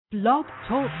Blog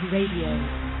Talk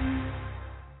Radio.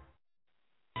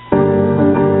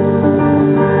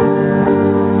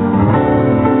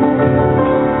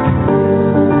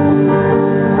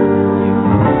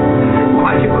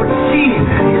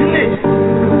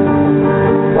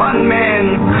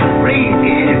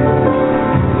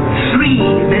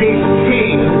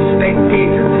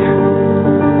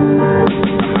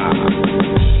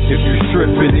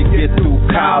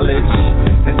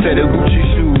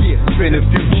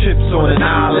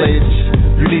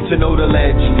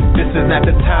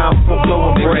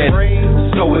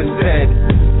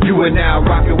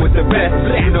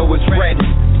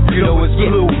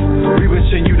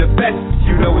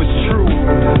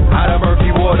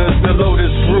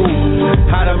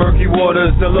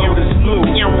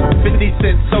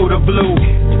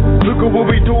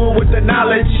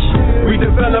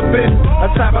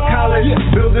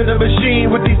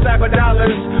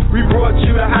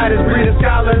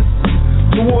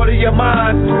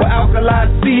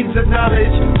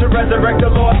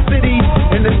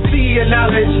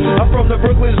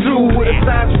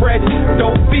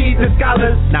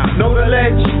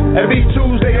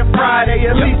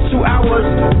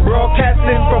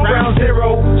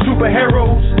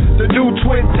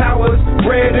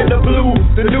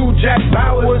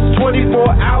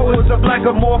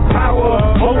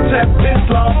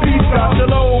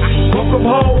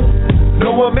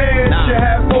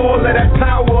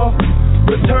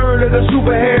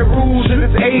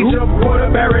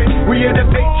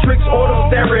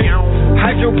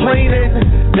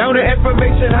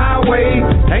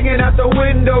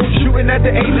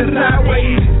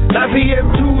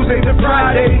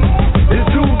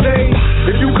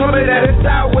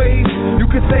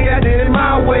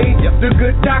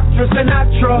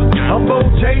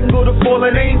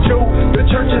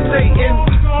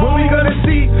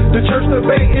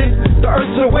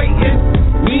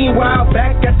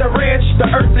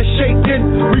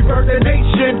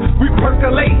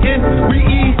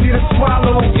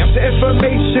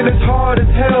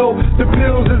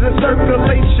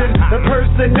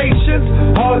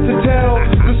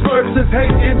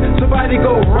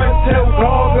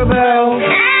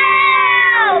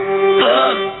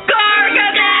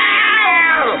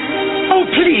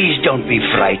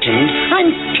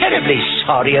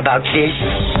 About this.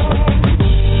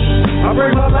 I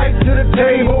bring my life to the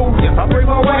table. I bring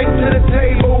my wife to the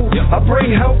table. I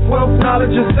bring health, wealth,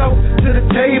 knowledge, and self to the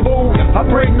table. I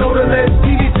bring no to ledge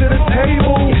TV to the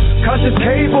table. Conscious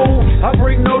table. I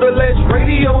bring no to ledge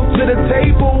radio to the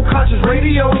table. Conscious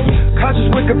radio. Conscious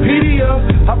Wikipedia.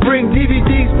 I bring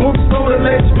DVDs, books, no to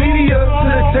ledge media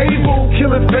to the table.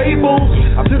 Killing fables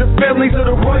to the families of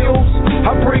the royals.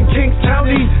 I bring Kings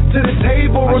County to the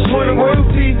table. Restoring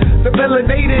royalty. The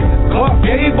melanated Clark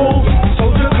Gable.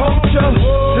 Soldier culture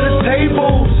to the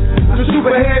tables. The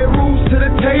superhead rules to the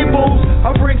tables.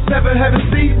 I bring 7 heaven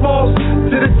sea balls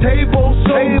to the table.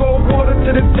 Soul gold water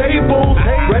to the table.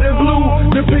 Red and blue,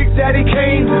 the Big Daddy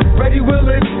Kane. Ready,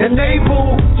 willing, and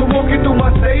able to walk you through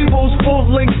my stables. Full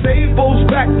length stables.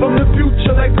 Back from the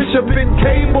future like Bishop and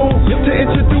Cable. To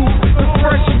introduce the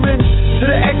freshmen to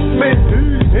the X-Men.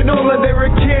 In all of their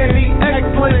candy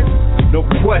excellence. No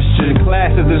question,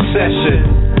 class is in session.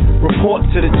 Report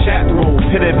to the chat room,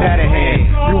 pen and pad in hand.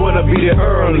 You wanna be there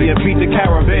early and beat the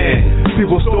caravan.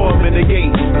 People storming the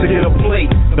gate to get a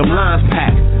plate. Them lines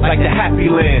packed like the Happy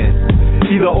Land.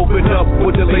 Either open up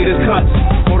with the latest cuts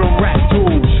or them rap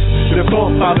tools. They're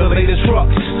bump out the latest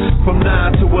trucks. From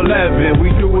 9 to 11, we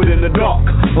do it in the dark.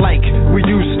 Like we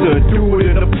used to do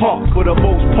it in the park for the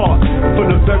most part.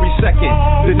 From the very second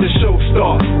that the show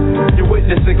starts, you're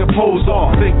witnessing compose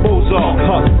off, think Mozart,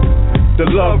 huh? The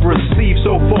love received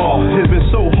so far has been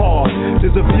so hard.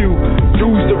 There's a few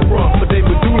dudes to front, but they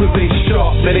medullas ain't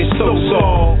sharp, man, they so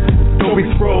soft. Don't be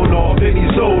thrown off, any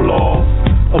Zoloft.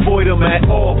 Avoid them at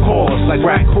all costs, like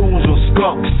raccoons or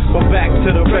skunks. But back to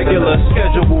the regular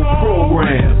scheduled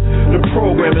program. The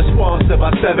program is sponsored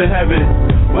by 7 Heaven.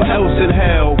 What else in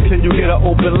hell can you get an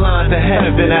open line to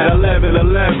heaven at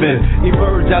 11:11?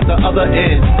 Emerge at the other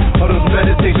end of those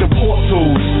meditation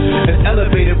portals and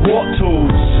elevated walk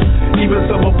tools, even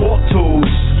some abort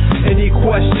tools. Any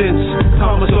questions,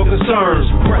 comments, or concerns,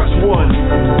 press 1.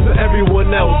 For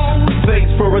everyone else,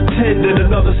 thanks for attending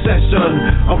another session.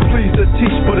 I'm pleased to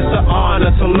teach, but it's an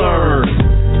honor to learn.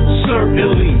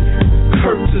 Certainly,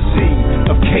 courtesy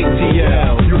of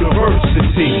KTL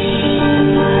University.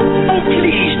 Oh,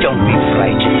 please don't be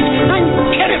frightened.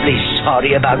 I'm terribly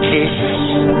sorry about this.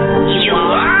 You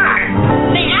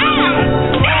are? They are!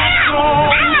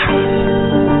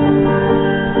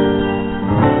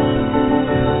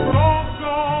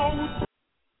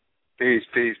 Peace,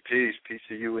 peace, peace. Peace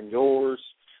to you and yours.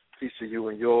 Peace to you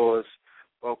and yours.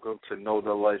 Welcome to Know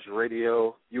the Ledge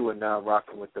Radio. You are now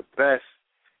rocking with the best.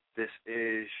 This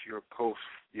is your host,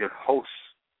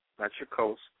 not your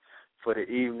coast, for the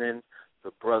evening,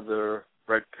 the brother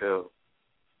Red Pill.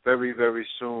 Very, very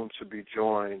soon to be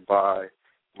joined by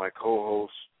my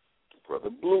co-host, the brother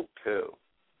Blue Pill.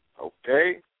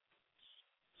 Okay?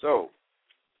 So,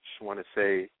 just want to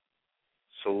say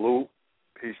salute,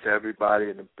 peace to everybody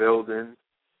in the building,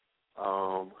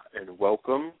 and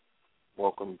welcome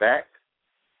back.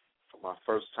 For my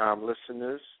first-time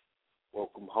listeners,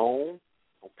 welcome home,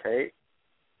 okay?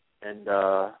 And,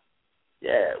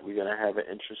 we're going to have an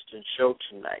interesting show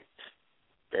tonight,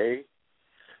 okay?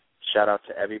 Shout out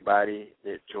to everybody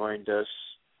that joined us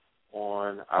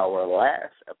on our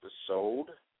last episode,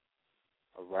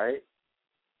 all right?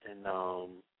 And,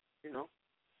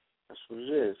 that's what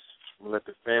it is. We'll let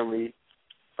the family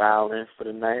file in for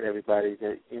the night. Everybody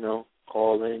that,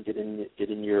 call in, get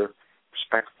in your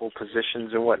respectful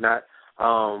positions and whatnot.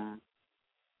 And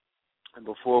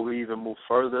before we even move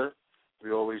further,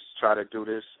 we always try to do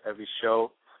this every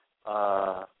show.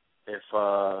 If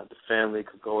the family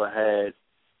could go ahead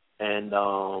and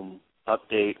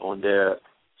update on their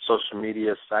social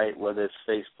media site, whether it's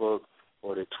Facebook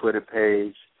or the Twitter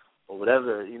page or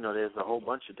whatever, there's a whole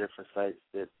bunch of different sites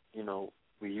that,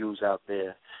 we use out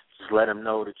there. Just let them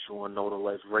know that you want to Know the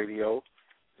Ledge Radio,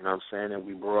 you know what I'm saying, and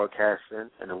we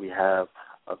broadcasting, and then we have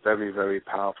a very, very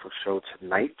powerful show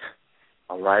tonight,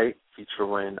 all right,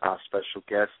 featuring our special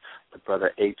guest, the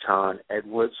brother Aton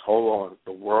Edwards. Hold on,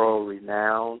 the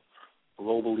world-renowned,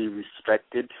 globally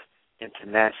respected,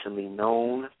 internationally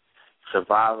known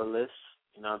survivalist,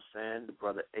 you know what I'm saying, the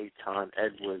brother Aton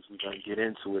Edwards. We're going to get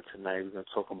into it tonight. We're going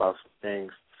to talk about some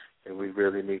things that we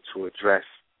really need to address,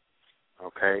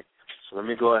 okay? So let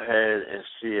me go ahead and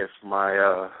see if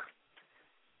my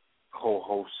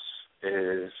co-host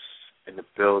is in the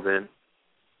building.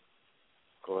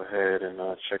 Go ahead and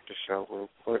check this out real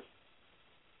quick.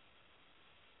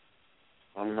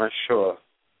 I'm not sure.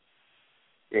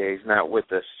 Yeah, he's not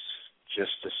with us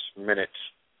just this minute.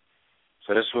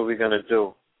 So this is what we're going to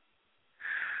do.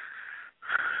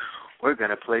 We're going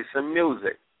to play some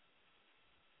music.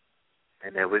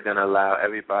 And then we're going to allow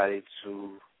everybody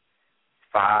to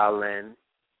file in,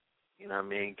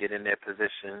 get in their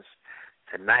positions.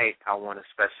 Tonight, I want to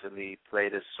especially play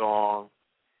this song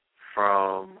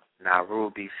from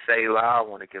Narubi Selah. I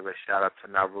want to give a shout-out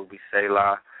to Narubi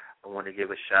Selah. I want to give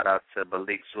a shout-out to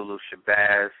Malik Zulu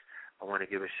Shabazz. I want to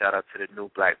give a shout-out to the new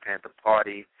Black Panther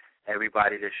Party,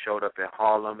 everybody that showed up in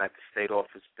Harlem at the State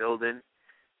Office building.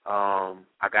 I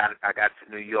got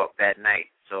to New York that night,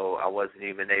 so I wasn't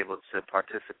even able to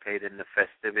participate in the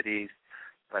festivities,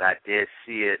 but I did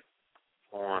see it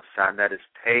on Sanetta's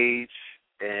page,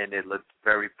 and it looked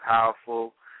very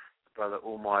powerful. Brother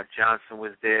Umar Johnson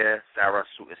was there, Sarah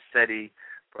Suisetti,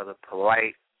 Brother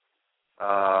Polite,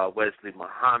 Wesley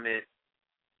Muhammad,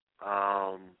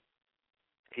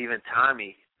 even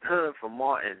Tommy from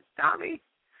Martin. Tommy,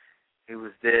 he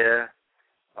was there.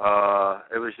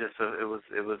 It was just it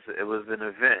was an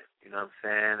event, you know what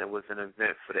I'm saying? It was an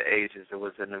event for the ages. It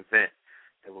was an event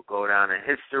that will go down in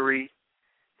history.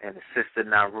 And the sister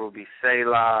Narubi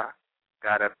Selah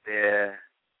got up there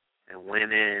and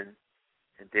went in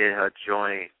and did her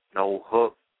joint, no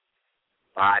hook,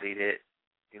 bodied it,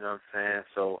 you know what I'm saying?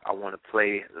 So I want to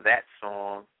play that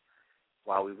song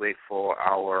while we wait for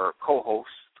our co-host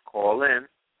to call in,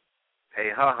 pay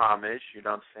her homage, you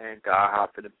know what I'm saying? God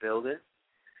hop in the building.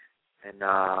 And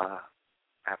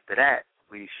after that,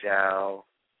 we shall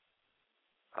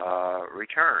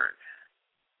return.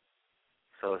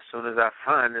 So as soon as I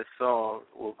find this song,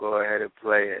 we'll go ahead and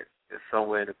play it. It's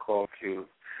somewhere in the call queue.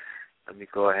 Let me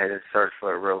go ahead and search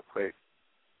for it real quick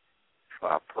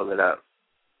before I pull it up.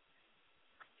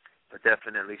 But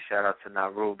definitely shout out to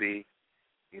Narubi.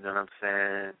 You know what I'm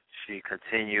saying? She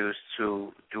continues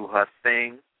to do her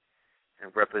thing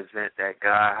and represent that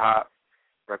God hop,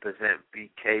 represent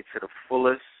BK to the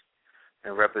fullest,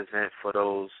 and represent for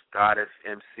those goddess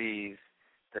MCs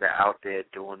that are out there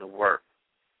doing the work.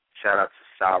 Shout out to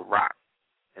Sal Rock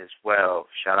as well.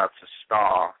 Shout out to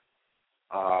Star,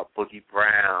 Boogie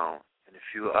Brown, and a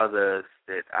few others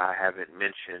that I haven't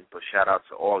mentioned, but shout out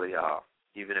to all of y'all,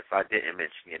 even if I didn't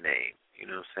mention your name. You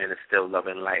know what I'm saying? It's still love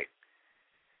and light.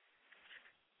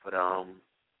 But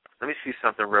let me see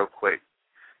something real quick.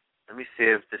 Let me see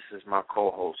if this is my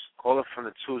co-host. Caller from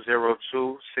the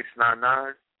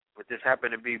 202-699. Would this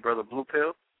happen to be Brother Blue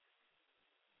Pill?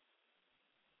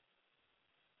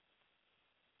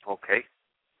 Okay.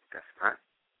 That's not.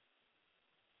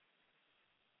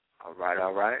 All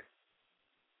right.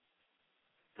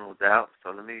 doubt. So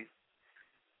let me,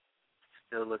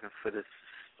 still looking for this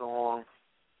song.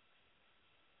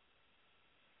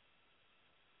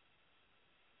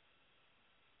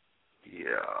 Yeah.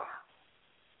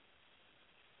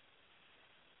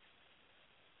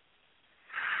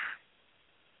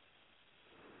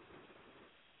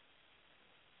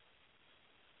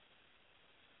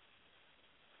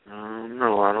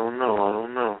 I don't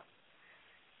know.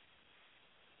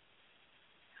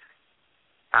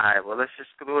 All right, well, let's just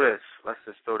do this.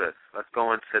 Let's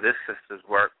go into this sister's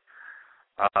work,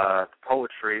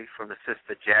 poetry from the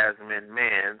sister Jasmine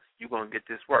Mans. You're going to get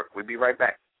this work. We'll be right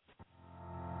back.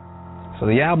 So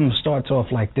the album starts off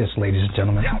like this, ladies and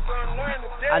gentlemen.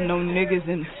 I know niggas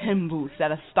in tin boots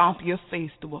that'll stomp your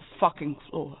face through a fucking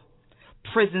floor.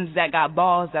 Prisons that got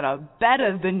bars that are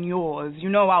better than yours. You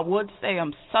know, I would say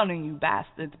I'm sunning you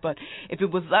bastards, but if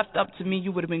it was left up to me,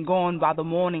 you would have been gone by the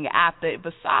morning after. If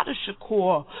Asada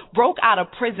Shakur broke out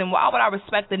of prison, why would I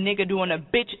respect a nigga doing a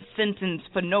bitch sentence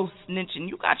for no snitching?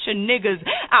 You got your niggas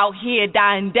out here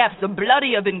dying deaths,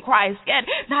 bloodier than Christ, yet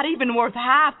not even worth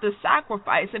half the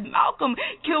sacrifice. If Malcolm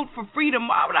killed for freedom,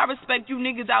 why would I respect you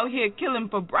niggas out here killing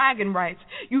for bragging rights?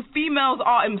 You females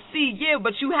are MC, yeah,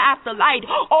 but you have to light.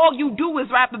 All you do is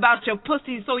rap about your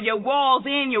pussy, so your walls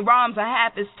and your rhymes are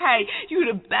half as tight. You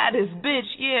the baddest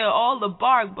bitch, yeah, all the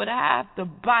bark, but half the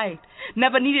bite.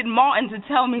 Never needed Martin to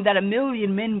tell me that a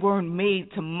million men weren't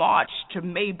made to march to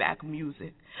Maybach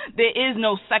music. There is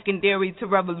no secondary to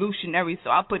revolutionary, so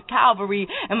I put cavalry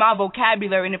in my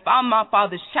vocabulary, and if I'm my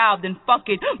father's child, then fuck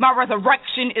it. My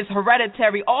resurrection is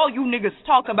hereditary. All you niggas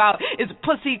talk about is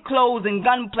pussy, clothes, and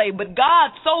gunplay, but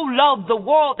God so loved the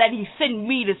world that he sent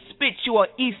me to spit you on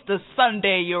Easter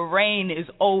Sunday. Your reign is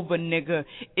over, nigga.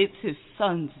 It's his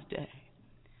son's day.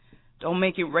 Don't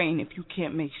make it rain if you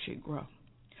can't make shit grow.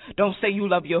 Don't say you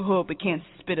love your hood but can't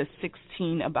spit a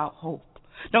 16 about hope.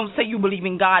 Don't say you believe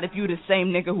in God if you the same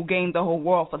nigga who gained the whole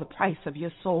world for the price of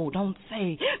your soul. Don't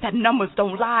say that numbers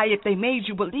don't lie if they made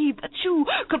you believe that you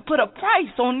could put a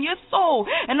price on your soul.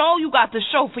 And all you got to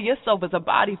show for yourself is a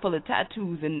body full of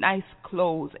tattoos and nice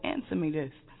clothes. Answer me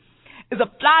this. Is a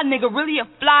fly nigga really a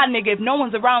fly nigga if no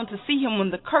one's around to see him when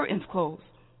the curtains close?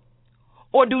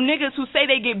 Or do niggas who say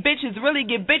they get bitches really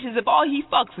get bitches if all he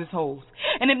fucks is hoes?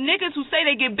 And if niggas who say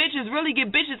they get bitches really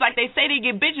get bitches like they say they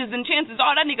get bitches, then chances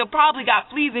are that nigga probably got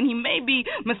fleas and he may be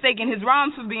mistaking his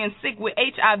rhymes for being sick with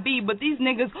HIV, but these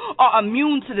niggas are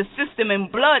immune to the system and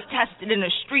blood tested in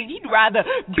the street. He'd rather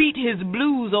beat his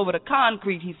blues over the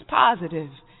concrete. He's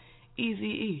positive.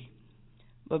 Easy-E.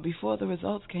 But before the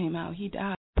results came out, he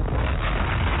died.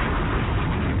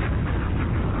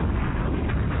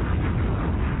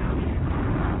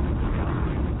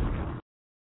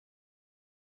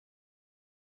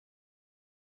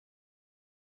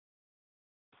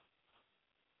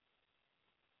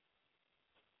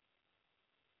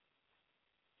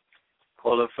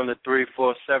 Calling from the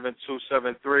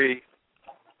 347-273.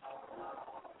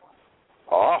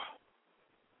 Oh.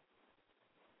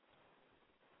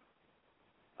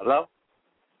 Hello?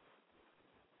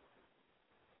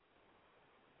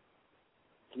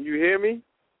 Can you hear me?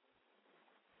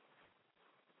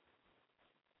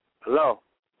 Hello?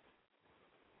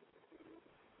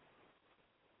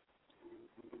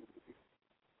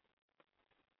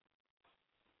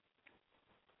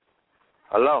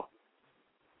 Hello?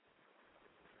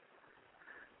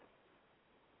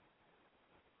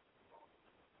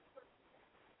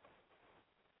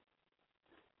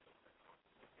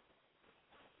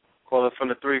 Calling from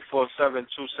the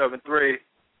 347-273.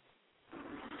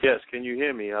 Yes, can you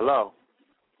hear me? Hello?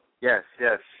 Yes,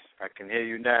 I can hear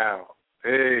you now.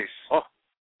 Peace. Oh.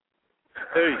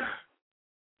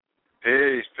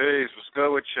 Peace. What's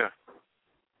good with you?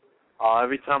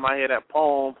 Every time I hear that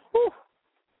poem, whew,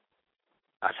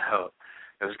 I know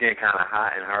it was getting kind of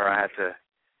hot in her. I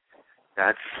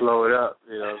had to slow it up,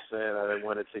 you know what I'm saying? I didn't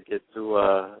want it to get too,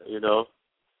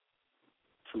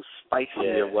 too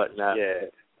spicy or whatnot.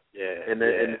 In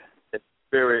the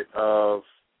spirit of,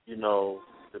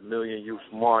 the Million Youth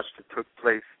March that took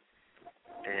place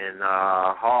in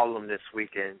Harlem this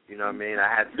weekend, you know what I mean? I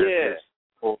had to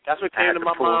that's what came to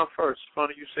my mind first.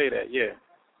 Funny you say that,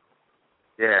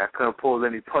 I couldn't pull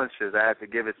any punches. I had to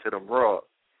give it to them raw.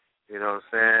 You know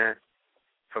what I'm saying?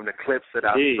 From the clips that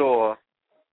I saw,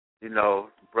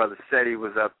 Brother Seti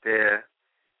was up there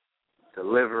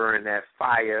delivering that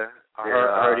fire. I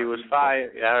heard he was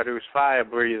fire. Yeah, I heard he was fire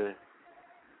breathing.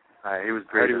 He was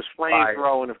breathing. I heard he was flame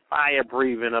throwing and fire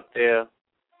breathing up there.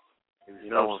 You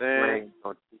know what I'm saying?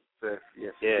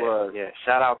 Yes, he was. Yeah.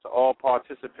 Shout out to all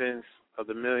participants of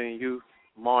the Million Youth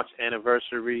March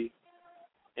anniversary.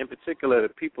 In particular,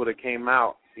 the people that came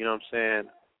out, you know what I'm saying,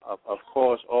 of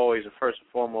course, always and first and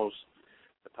foremost,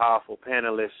 the powerful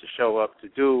panelists to show up to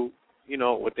do,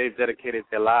 what they've dedicated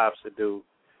their lives to do.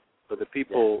 But the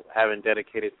people haven't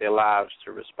dedicated their lives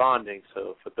to responding.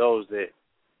 So for those that,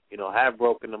 have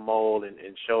broken the mold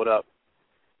and showed up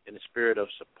in the spirit of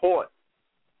support,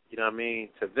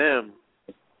 to them,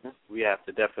 we have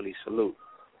to definitely salute.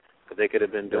 Because they could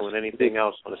have been doing anything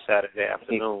else on a Saturday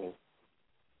afternoon.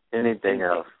 Anything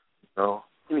else.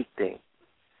 Anything.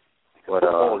 But,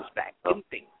 football is back.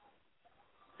 Anything.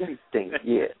 Anything,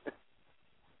 yeah.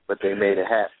 But they made it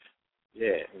happen.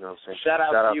 Yeah. You know what I'm saying? Shout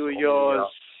out to you and yours.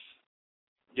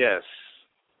 Yes.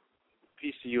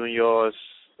 Peace to you and yours.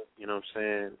 You know what I'm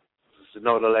saying? This is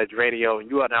Know the Ledge Radio, and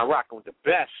you are now rocking with the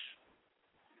best.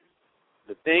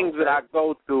 The things that I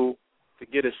go through to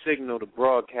get a signal to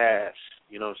broadcast,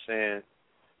 you know what I'm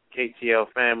saying?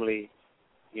 KTL family,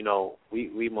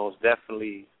 we most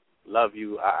definitely love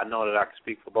you. I know that I can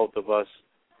speak for both of us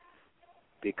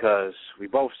because we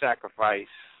both sacrifice,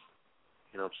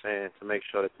 you know what I'm saying, to make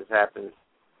sure that this happens.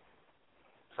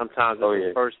 Sometimes it's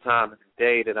the first time of the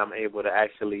day that I'm able to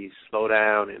actually slow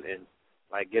down and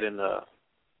get in a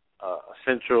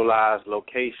centralized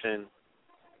location,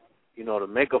 to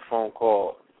make a phone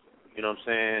call, you know what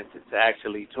I'm saying, to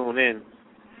actually tune in.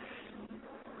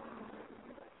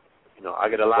 I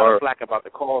get a lot of flack about the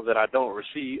calls that I don't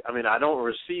receive. I don't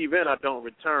receive and I don't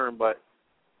return, but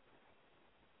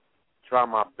try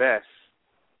my best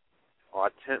or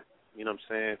attempt, you know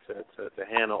what I'm saying, to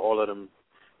handle all of them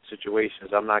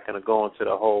situations. I'm not going to go into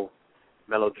the whole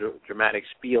melodramatic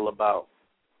spiel about,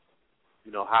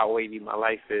 how wavy my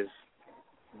life is.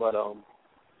 But,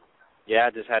 I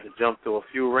just had to jump through a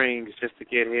few rings just to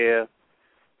get here,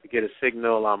 to get a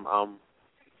signal. I'm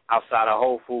outside of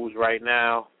Whole Foods right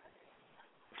now,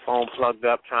 phone plugged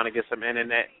up, trying to get some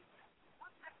internet.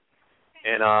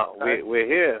 And we're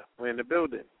here. We're in the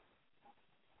building.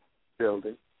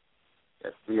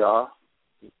 Yes, we are.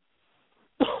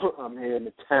 I'm here in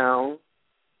the town,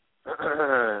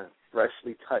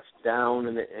 freshly touched down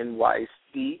in the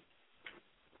NYC.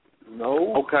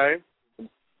 Okay.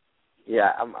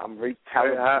 Yeah, I'm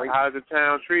recalibrating. How's the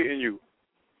town treating you?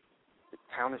 The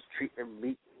town is treating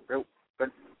me real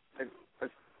good.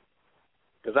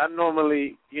 Because I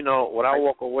normally, what I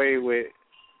walk away with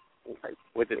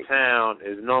the town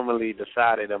is normally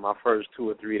decided in my first 2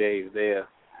 or 3 days there.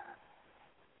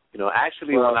 When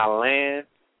I land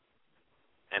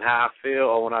and how I feel,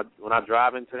 or when I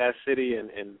drive into that city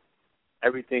and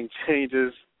everything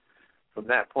changes from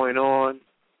that point on,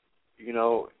 and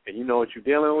you know what you're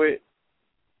dealing with,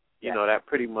 that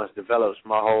pretty much develops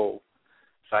my whole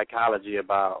psychology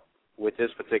about with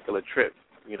this particular trip,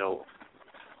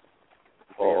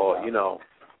 or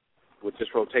what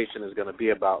this rotation is going to be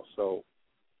about. So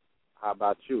how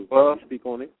about you? Can you speak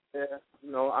on it? Yeah,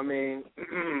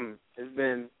 it's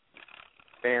been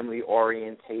family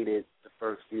orientated the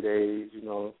first few days,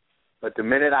 but the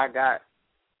minute I got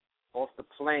off the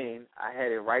plane, I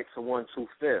headed right to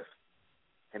 125th.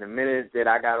 And the minute that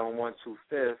I got on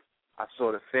 125th, I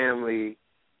saw the family,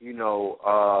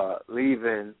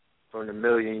 leaving from the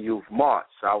Million Youth March.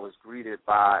 So I was greeted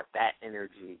by that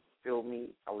energy. Feel me?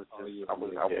 I was the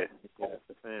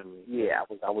family. Yeah,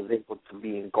 I was able to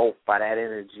be engulfed by that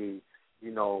energy,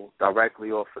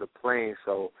 directly off of the plane.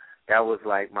 So that was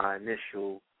like my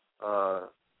initial, that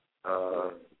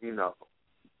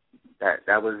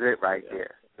was it right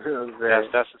there.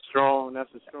 That's a strong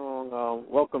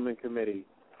welcoming committee.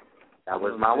 That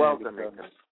was my welcoming.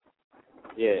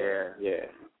 Yeah.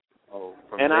 Oh,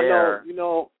 and there, I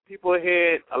know, people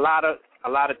hear a lot of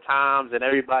times, and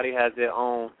everybody has their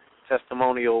own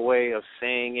testimonial way of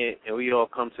saying it, and we all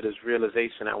come to this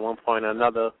realization at one point or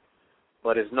another.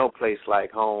 But it's no place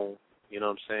like home. You know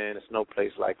what I'm saying? It's no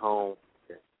place like home.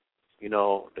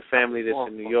 The family that's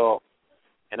in New York,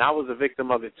 and I was a victim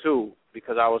of it too,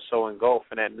 because I was so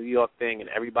engulfed in that New York thing, and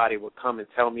everybody would come and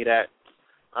tell me that.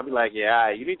 I'd be like, yeah, all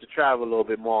right, you need to travel a little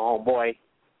bit more, homeboy. And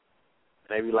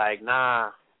they'd be like,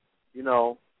 nah,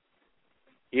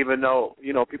 even though,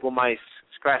 people might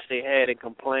scratch their head and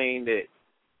complain that,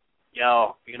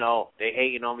 they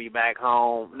hating on me back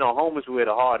home. No, home is where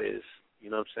the heart is. You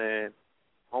know what I'm saying?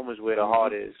 Home is where the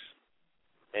heart is.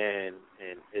 And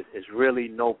it's really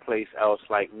no place else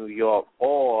like New York,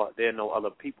 or there are no other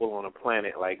people on the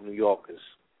planet like New Yorkers,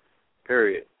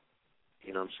 period.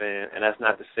 You know what I'm saying? And that's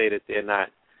not to say that they're not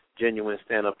genuine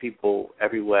stand-up people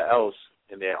everywhere else,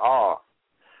 and there are.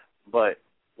 But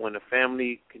when the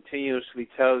family continuously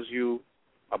tells you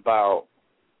about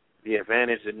the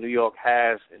advantage that New York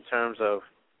has in terms of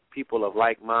people of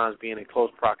like minds being in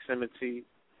close proximity,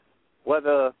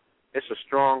 whether it's a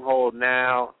stronghold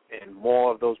now, and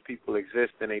more of those people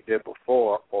exist than they did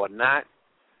before, or not.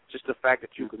 Just the fact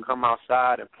that you can come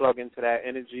outside and plug into that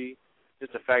energy,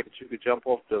 just the fact that you could jump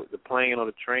off the plane or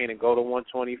the train and go to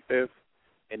 125th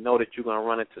and know that you're going to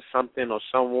run into something or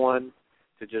someone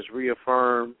to just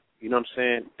reaffirm, you know what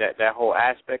I'm saying, that whole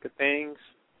aspect of things.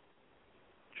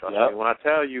 Trust me when I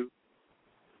tell you,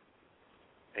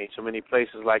 ain't so many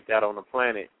places like that on the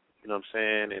planet, you know what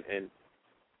I'm saying, and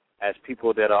as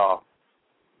people that are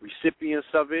recipients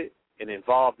of it and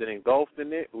involved and engulfed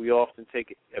in it, we often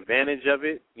take advantage of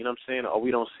it, you know what I'm saying, or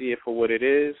we don't see it for what it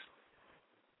is.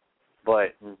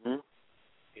 But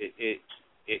it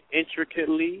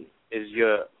intricately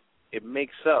it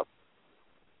makes up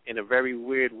in a very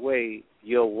weird way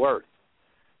your worth,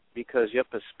 because your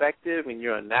perspective and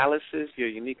your analysis, your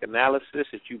unique analysis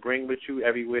that you bring with you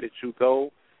everywhere that you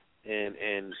go,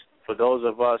 and for those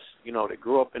of us, you know, that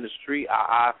grew up in the street,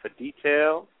 our eye for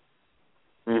detail,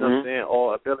 you know what I'm saying,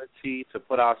 or ability to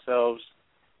put ourselves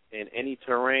in any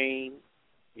terrain,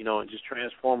 you know, and just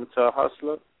transform into a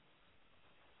hustler.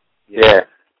 Yeah.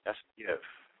 That's a gift.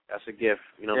 That's a gift,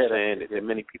 you know what I'm saying, that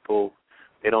many people,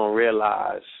 they don't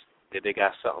realize that they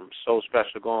got something so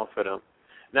special going for them.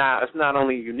 Now, it's not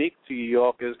only unique to New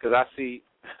Yorkers, because I see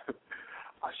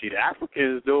the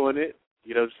Africans doing it,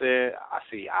 you know what I'm saying? I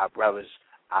see our brothers,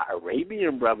 our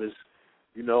Arabian brothers,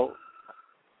 you know,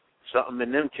 something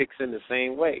in them kicks in the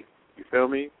same way. You feel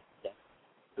me?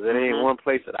 Because there ain't one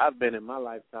place that I've been in my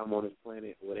lifetime on this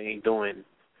planet where they ain't doing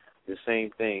the same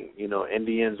thing. You know,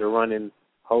 Indians are running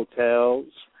hotels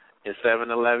and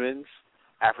 7-Elevens.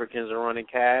 Africans are running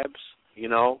cabs. You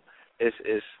know,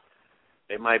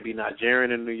 they might be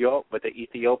Nigerian in New York, but they're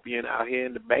Ethiopian out here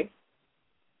in the Bay.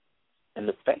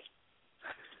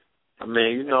 I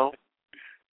mean, you know,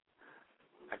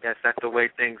 I guess that's the way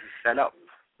things are set up.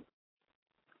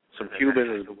 Some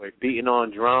Cubans are beating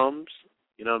on drums,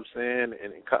 you know what I'm saying,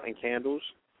 and cutting candles.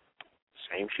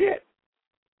 Same shit.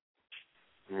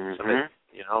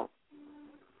 You know.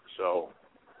 So,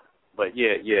 but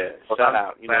yeah. Shout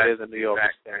out. You know, there's a New York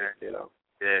experience, you know.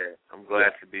 Yeah, I'm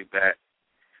glad to be back.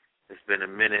 It's been a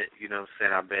minute, you know what I'm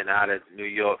saying. I've been out of New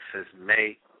York since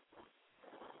May.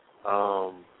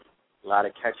 A lot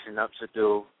of catching up to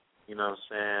do, you know what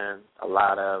I'm saying. A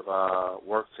lot of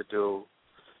work to do.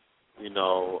 You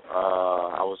know,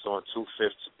 I was on 2/5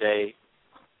 today,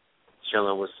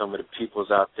 chilling with some of the peoples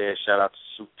out there. Shout out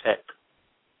to Sutek.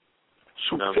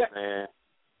 You know what I'm saying?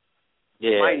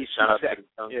 Yeah, Mighty shout out Sutek.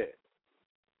 to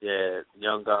the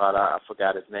young God, I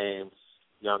forgot his name.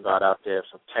 Young God out there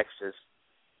from Texas.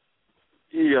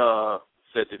 He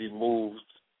said that he moved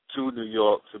to New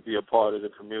York to be a part of the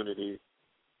community,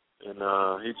 and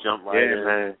he jumped right in.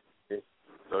 Man.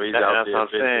 So he's out there. That's what I'm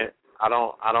saying.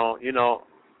 I don't, you know.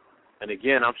 And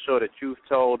again, I'm sure that you've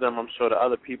told them. I'm sure the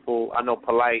other people. I know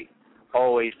Polite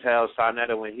always tells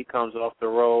Sarnetta when he comes off the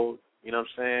road. You know what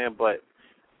I'm saying? But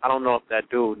I don't know if that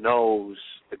dude knows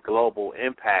the global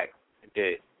impact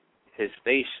that his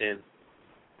station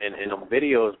and them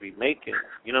videos be making.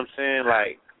 You know what I'm saying?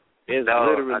 Like, there's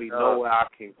literally nowhere I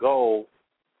can go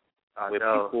where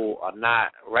people are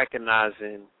not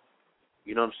recognizing,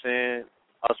 you know what I'm saying,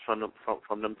 us from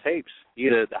them tapes,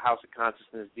 either the House of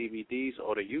Consciousness DVDs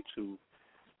or the YouTube.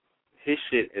 His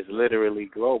shit is literally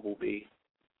global, B.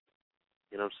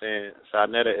 You know what I'm saying?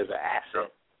 Sarnetta is an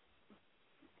asset.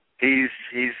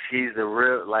 He's the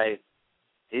real, like,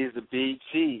 he's the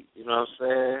BT, you know what I'm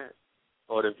saying?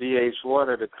 Or the VH1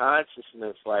 or the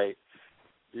consciousness. Like,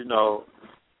 you know,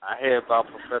 I hear about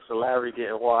Professor Larry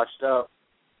getting washed up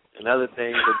and other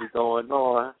things that be going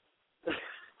on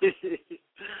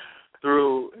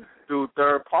through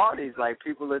third parties. Like,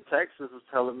 people in Texas was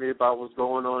telling me about what's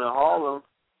going on in Harlem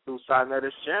through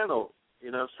Sarnetta's channel.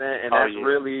 You know what I'm saying? And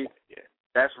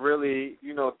that's really,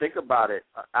 you know, think about it.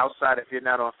 Outside, if you're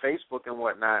not on Facebook and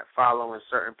whatnot, following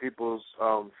certain people's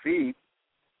feed,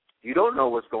 you don't know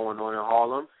what's going on in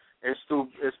Harlem. It's through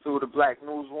the Black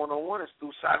News 101. It's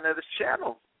through Sarnetta's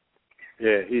channel.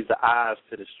 Yeah, he's the eyes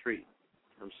to the street.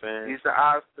 You know what I'm saying? He's the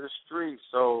eyes to the street.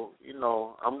 So, you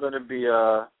know, I'm going to be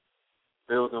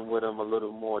building with him a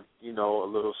little more, you know, a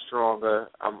little stronger.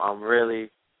 I'm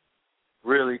really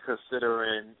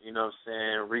considering, you know what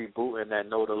I'm saying, rebooting that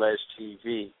Notalege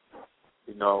TV.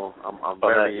 You know, I'm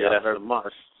very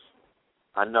much.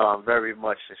 I know I'm very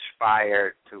much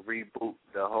inspired to reboot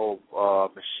the whole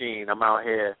machine. I'm out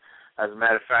here. As a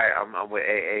matter of fact, I'm with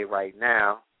AA right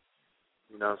now.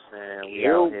 You know what I'm saying? We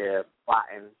out here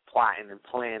plotting and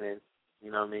planning.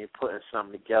 You know what I mean? Putting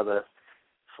something together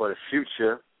for the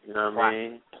future. You know what I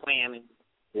mean? Planning.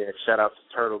 Yeah. Shout out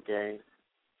to Turtle Gang.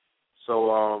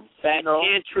 So, Fat you know,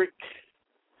 Antric.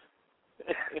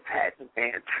 Patent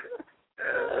pants.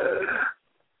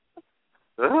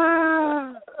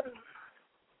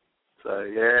 So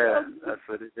yeah, that's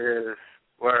what it is.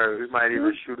 Word, we might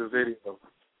even shoot a video.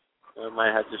 We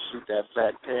might have to shoot that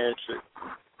Black Panther.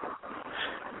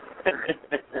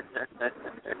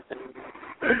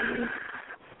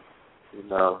 You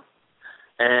know.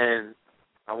 And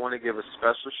I want to give a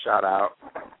special shout out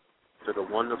to the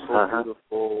wonderful,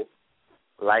 beautiful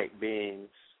light beings,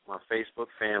 my Facebook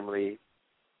family,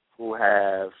 who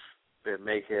have been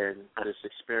making this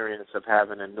experience of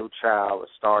having a new child, a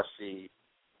starseed,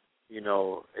 you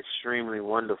know, extremely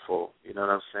wonderful. You know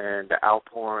what I'm saying? The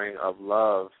outpouring of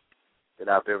love that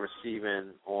I've been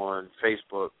receiving on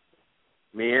Facebook,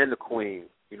 me and the Queen,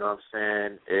 you know what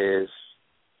I'm saying,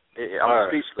 I'm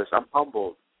speechless. I'm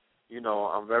humbled. You know,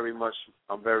 I'm very much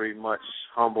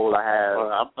humbled. I have.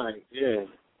 I'm like, yeah,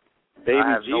 baby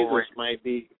Jesus might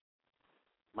be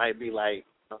like,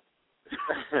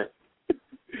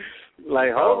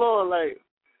 like, hold on, like,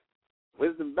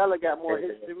 Wisdom Bella got more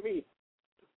hits than me.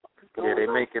 Yeah,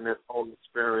 they're making this whole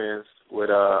experience with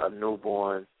a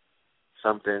newborn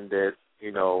something that,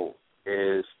 you know,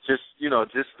 is just, you know,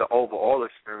 just the overall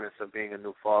experience of being a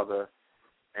new father,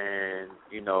 and,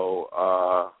 you know,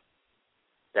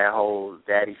 that whole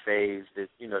daddy phase, that,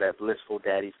 you know, that blissful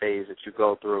daddy phase that you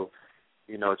go through,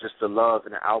 you know, just the love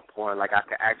and the outpouring. Like, I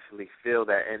could actually feel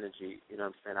that energy, you know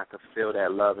what I'm saying? I could feel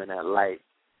that love and that light,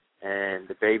 and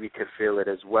the baby could feel it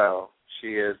as well.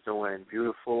 She is doing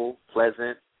beautiful,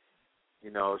 pleasant.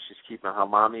 You know, she's keeping her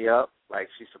mommy up like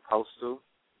she's supposed to.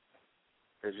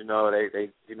 Because, you know, they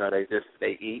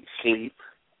eat, sleep,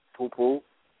 poo-poo,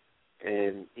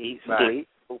 and eat, sleep,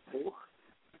 poo-poo.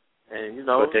 And, you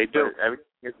know, what they do.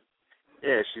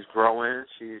 Yeah, she's growing.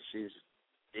 She's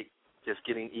just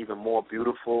getting even more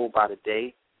beautiful by the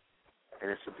day. And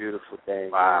it's a beautiful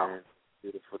thing, man.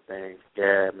 Beautiful thing.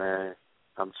 Yeah, man.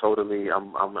 I'm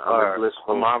blissful.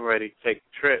 My mom ready to take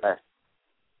a trip.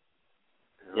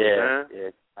 Yeah,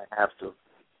 I have to.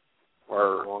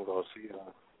 Word. I want to go see her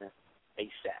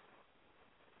ASAP.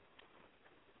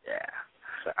 Yeah.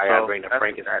 So I got to bring the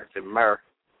frankincense and myrrh.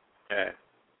 Yeah.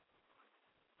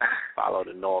 Follow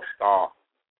the North Star.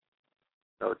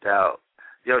 No doubt.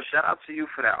 Yo, shout out to you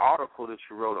for that article that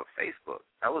you wrote on Facebook.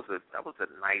 That was a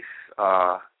nice.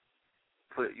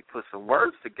 You put some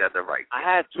words together right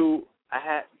there.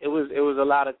 It was a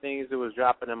lot of things that was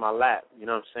dropping in my lap. You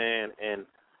know what I'm saying? And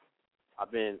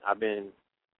I've been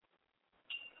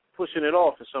pushing it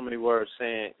off in so many words,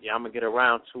 saying, yeah, I'm gonna get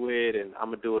around to it, and I'm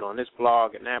gonna do it on this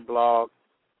blog and that blog.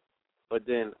 But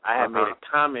then I had made a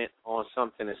comment on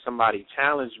something, and somebody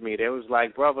challenged me. They was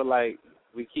like, brother, like,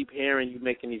 we keep hearing you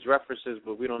making these references,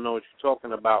 but we don't know what you're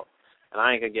talking about. And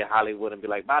I ain't going to get Hollywood and be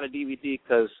like, buy the DVD,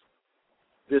 because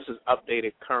this is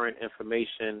updated, current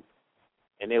information.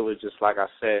 And it was just, like I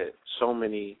said, so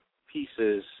many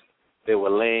pieces that were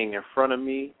laying in front of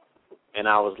me. And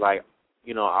I was like,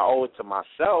 you know, I owe it to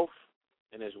myself,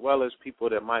 and as well as people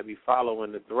that might be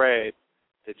following the thread,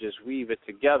 to just weave it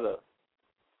together.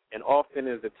 And often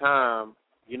is the time,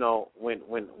 you know, when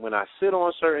I sit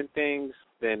on certain things,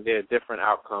 then there are different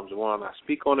outcomes. One, I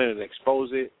speak on it and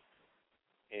expose it,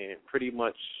 and pretty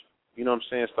much, you know what I'm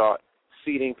saying, start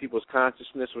seeding people's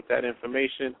consciousness with that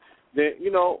information. Then,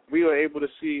 you know, we were able to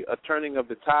see a turning of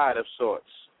the tide of sorts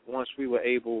once we were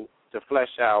able to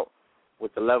flesh out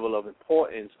what the level of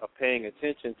importance of paying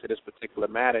attention to this particular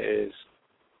matter is,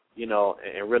 you know,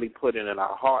 and really putting in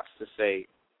our hearts to say,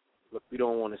 look, we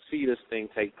don't want to see this thing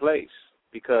take place,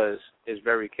 because it's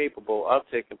very capable of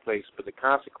taking place, but the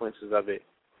consequences of it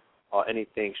are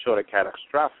anything short of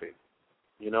catastrophic,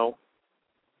 you know?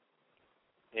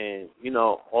 And, you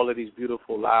know, all of these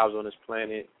beautiful lives on this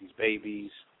planet, these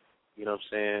babies, you know what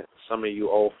I'm saying, some of you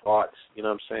old farts, you know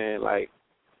what I'm saying, like,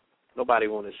 nobody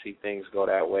want to see things go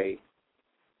that way.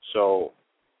 So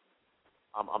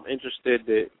I'm interested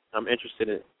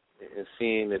in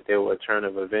seeing that there were a turn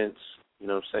of events. You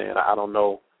know what I'm saying? I don't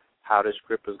know how this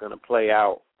script is going to play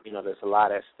out. You know, there's a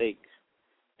lot at stake.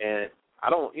 And I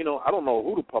don't know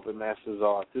who the puppet masters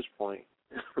are at this point.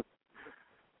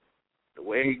 The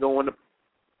way he going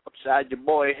upside your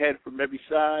boy head from every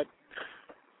side.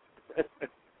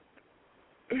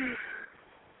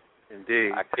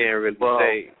 Indeed. I can't really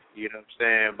say, you know what I'm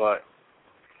saying? But,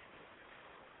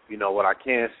 you know, what I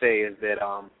can say is that,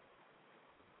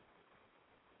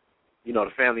 you know,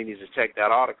 the family needs to check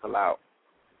that article out.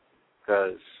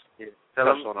 Because let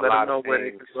them know where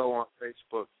they can go on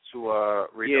Facebook to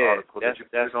read the article.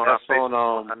 That's on our Facebook.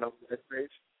 On I know that page.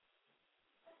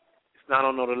 It's not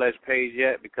on the Ledge page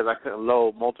yet because I couldn't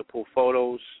load multiple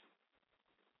photos.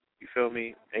 You feel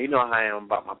me? And you know how I am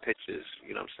about my pictures.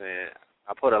 You know what I'm saying?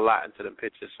 I put a lot into the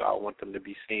pictures, so I want them to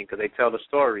be seen because they tell the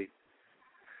story.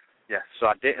 Yes. So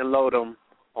I didn't load them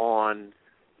on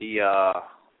the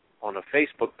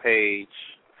Facebook page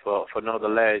for Know the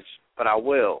Ledge, but I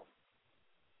will.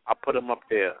 I'll put them up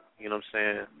there, you know what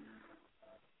I'm saying,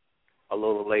 a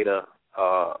little later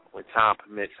when time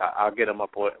permits. I'll get them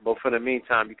up. But for the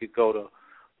meantime, you could go to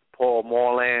Paul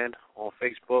Moreland on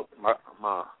Facebook,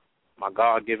 my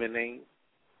God-given name,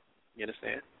 you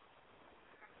understand?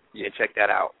 Yeah, check that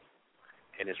out.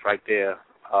 And it's right there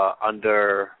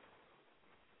under,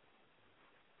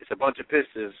 it's a bunch of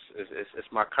pictures. It's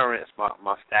my current, it's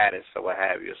my status or what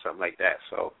have you or something like that.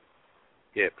 So,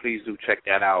 yeah, please do check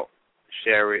that out.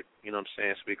 Share it, you know what I'm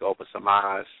saying, so we can open some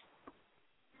eyes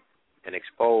and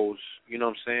expose, you know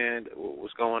what I'm saying,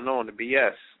 what's going on, the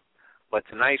BS. But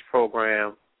tonight's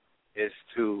program is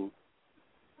to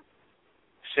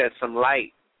shed some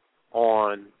light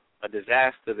on a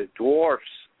disaster that dwarfs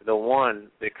the one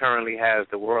that currently has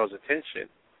the world's attention.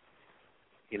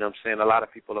 You know what I'm saying? A lot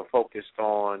of people are focused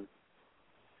on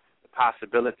the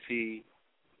possibility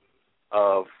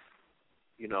of,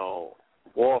 you know,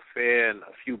 warfare and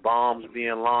a few bombs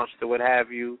being launched or what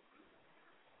have you.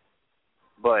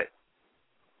 But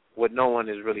what no one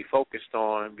is really focused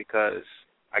on, because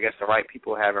I guess the right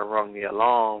people haven't rung the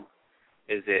alarm,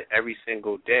 is that every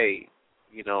single day,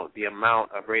 you know, the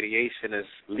amount of radiation is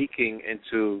leaking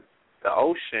into the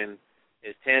ocean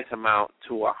is tantamount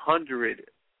to 100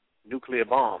 nuclear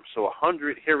bombs. So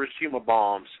 100 Hiroshima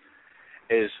bombs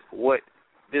is what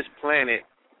this planet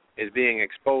is being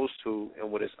exposed to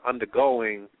and what it's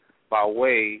undergoing by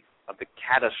way of the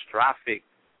catastrophic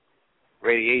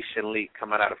radiation leak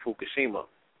coming out of Fukushima.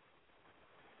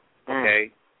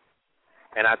 Okay?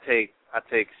 And I take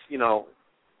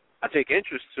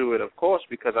interest to it, of course,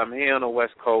 because I'm here on the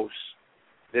West Coast.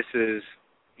 This is,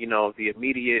 you know, the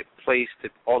immediate place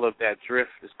that all of that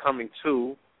drift is coming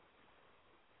to,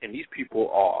 and these people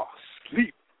are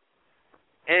asleep.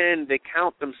 And they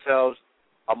count themselves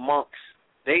amongst,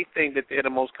 they think that they're the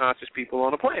most conscious people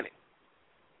on the planet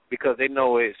because they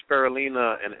know it's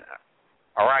spirulina and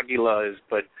arugula is,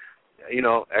 but, you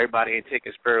know, everybody ain't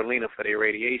taking spirulina for their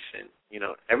radiation. You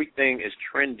know, everything is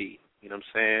trendy, you know what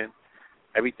I'm saying?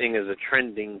 Everything is a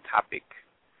trending topic,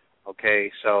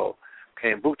 okay? So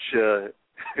kombucha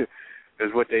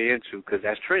is what they're into because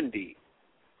that's trendy.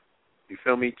 You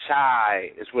feel me?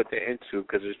 Chai is what they're into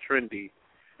because it's trendy.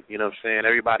 You know what I'm saying?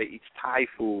 Everybody eats Thai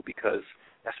food because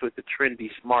that's what the trendy,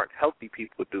 smart, healthy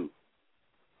people do.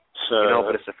 You know,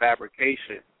 but it's a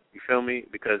fabrication. You feel me?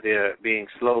 Because they're being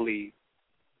slowly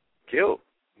killed,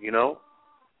 you know?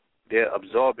 They're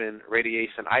absorbing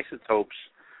radiation isotopes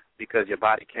because your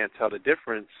body can't tell the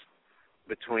difference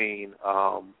between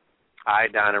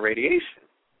iodine and radiation.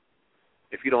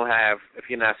 If you're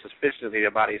not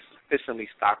your body is sufficiently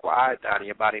stocked with iodine,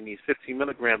 your body needs 15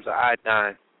 milligrams of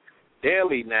iodine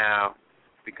daily now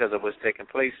because of what's taking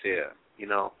place here, you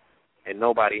know, and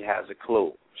nobody has a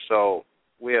clue. So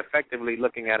we're effectively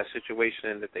looking at a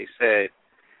situation that they said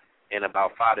in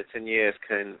about 5 to 10 years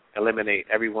can eliminate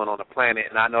everyone on the planet.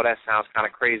 And I know that sounds kind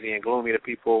of crazy and gloomy to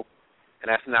people, and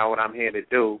that's not what I'm here to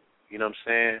do, you know what I'm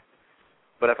saying?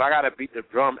 But if I got to beat the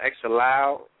drum extra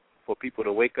loud for people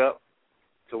to wake up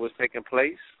to what's taking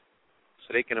place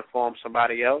so they can inform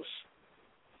somebody else,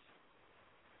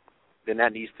 then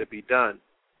that needs to be done,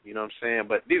 you know what I'm saying?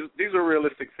 But these are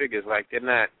realistic figures. Like, it's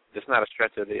not a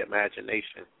stretch of the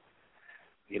imagination,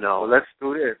 you know. Well, let's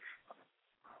do this.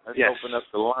 Let's Yes. open up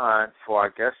the line for our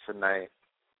guest tonight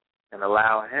and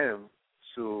allow him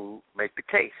to make the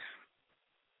case.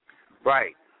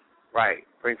 Right.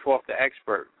 Bring forth the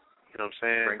expert, you know what I'm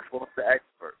saying? Bring forth the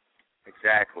expert.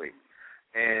 Exactly.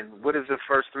 And what is the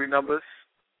first three numbers?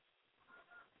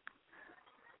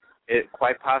 It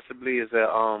quite possibly is a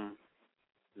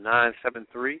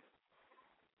 973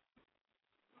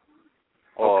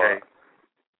 or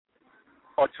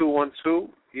 212,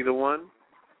 either one.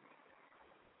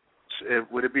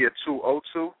 Would it be a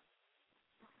 202?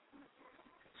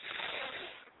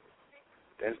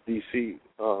 That's DC.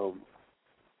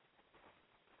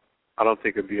 I don't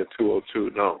think it'd be a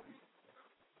 202, no.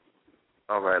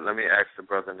 All right, let me ask the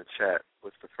brother in the chat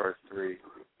what's the first three,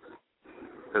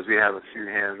 because we have a few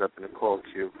hands up in the call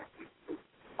queue.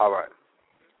 All right.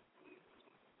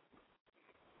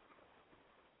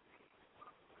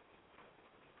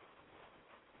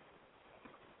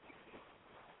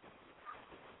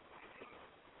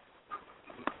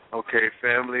 Okay,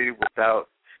 family, without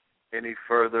any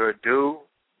further ado,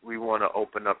 we want to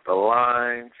open up the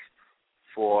lines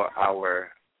for our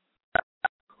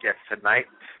guest tonight.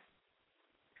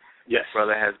 Yes.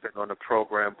 Brother has been on the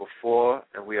program before,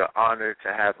 and we are honored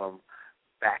to have him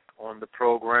back on the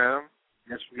program.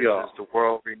 Yes, we are. This is the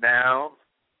world-renowned,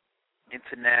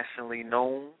 internationally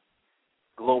known,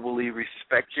 globally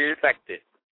respected.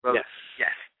 Brother, yes.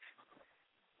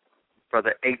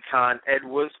 Brother Aton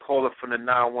Edwards, caller from the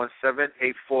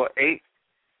 917-848.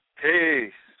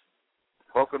 Peace.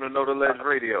 Welcome to Know the Ledge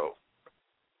Radio.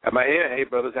 Am I here? Hey,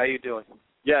 brothers, how you doing?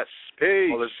 Yes,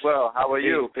 peace. All is well. How are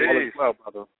you? Peace. All is well,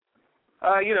 brother.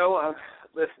 I'm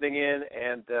listening in,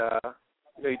 and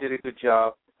you did a good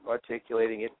job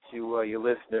articulating it to your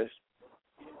listeners.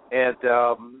 And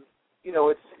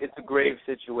it's a grave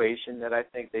situation that I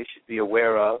think they should be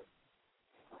aware of.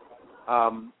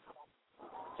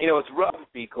 It's rough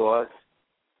because,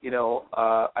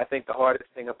 I think the hardest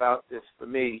thing about this for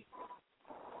me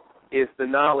is the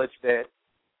knowledge that,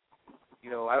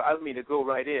 I don't mean to go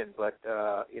right in, but,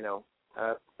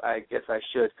 I guess I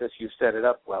should because you set it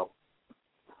up well.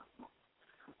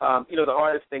 The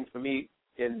hardest thing for me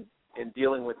in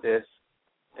dealing with this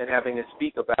and having to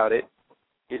speak about it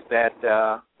is that,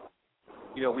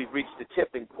 we've reached the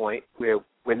tipping point where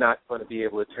we're not going to be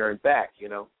able to turn back,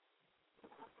 You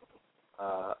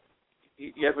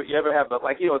ever have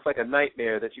it's like a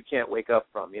nightmare that you can't wake up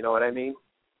from, you know what I mean?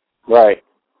 Right.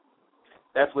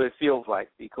 That's what it feels like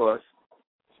because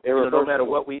no matter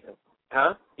what we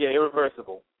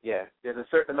irreversible. Yeah. There's a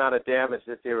certain amount of damage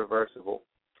that's irreversible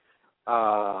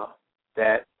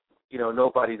that,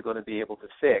 nobody's going to be able to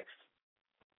fix.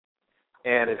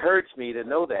 And it hurts me to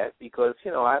know that because,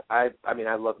 I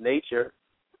love nature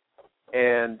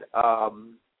and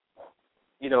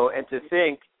and to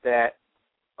think that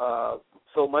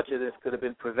so much of this could have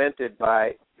been prevented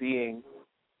by being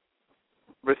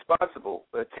responsible.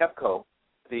 TEPCO,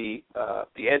 the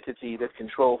entity that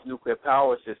controls nuclear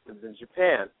power systems in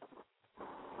Japan,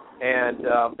 and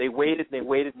they waited and they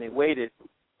waited and they waited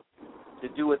to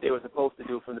do what they were supposed to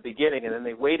do from the beginning, and then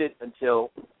they waited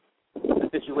until the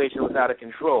situation was out of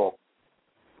control,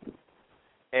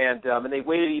 and they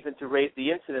waited even to raise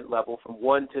the incident level from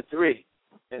 1 to 3,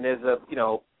 and there's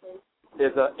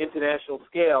an international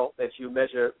scale that you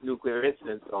measure nuclear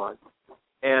incidents on,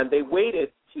 and they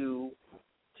waited to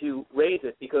raise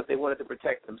it because they wanted to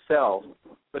protect themselves.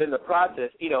 But in the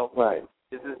process, right.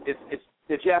 It's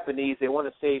the Japanese. They want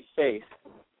to save face.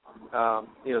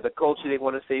 The culture, they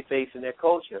want to save face in their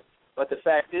culture. But the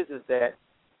fact is that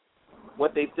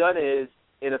what they've done is,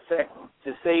 in effect,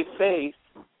 to save face,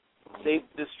 they've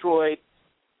destroyed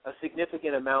a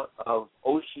significant amount of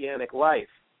oceanic life.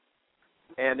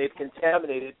 And they've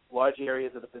contaminated large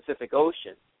areas of the Pacific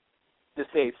Ocean to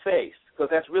save face, because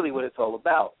that's really what it's all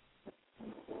about.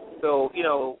 So,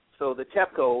 so the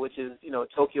TEPCO, which is,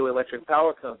 Tokyo Electric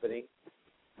Power Company,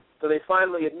 so they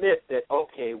finally admit that,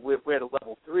 okay, we're at a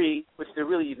level 3, which they're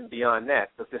really even beyond that,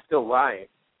 because they're still lying.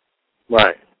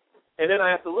 Right. And then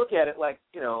I have to look at it like,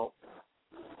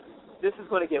 this is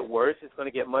going to get worse. It's going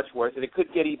to get much worse. And it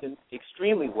could get even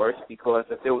extremely worse because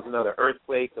if there was another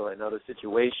earthquake or another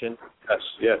situation.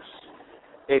 Yes.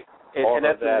 And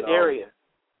that's an area.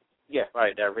 Yeah.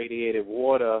 Right, that radiated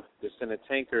water that's in the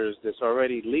tankers that's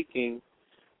already leaking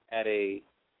at a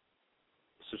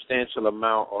substantial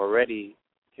amount already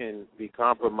can be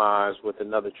compromised with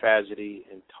another tragedy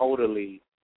and totally,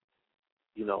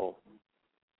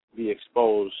 be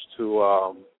exposed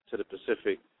to the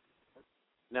Pacific.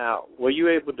 Now, were you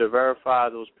able to verify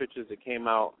those pictures that came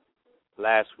out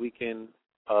last weekend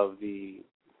of the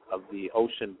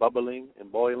ocean bubbling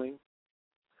and boiling?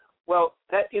 Well,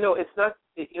 that it's not.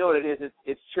 What it is?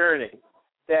 It's churning.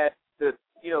 That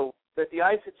the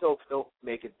isotopes don't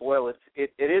make it boil.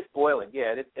 It is boiling.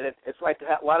 Yeah, it's like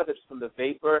a lot of it's from the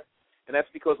vapor, and that's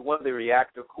because one of the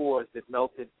reactor cores that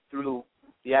melted through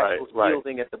the actual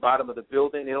shielding at the bottom of the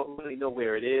building. They don't really know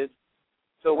where it is.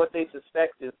 So what they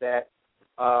suspect is that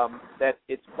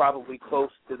it's probably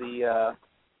close to the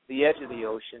edge of the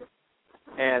ocean,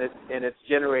 and it's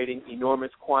generating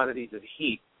enormous quantities of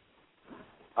heat.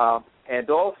 And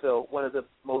also, one of the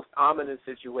most ominous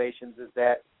situations is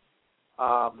that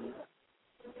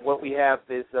what we have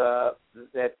is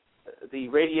that the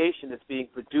radiation that's being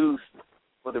produced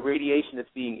or the radiation that's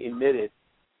being emitted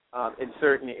in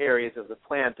certain areas of the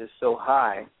plant is so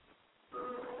high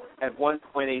at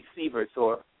 1.8 sieverts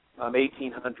or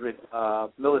 1,800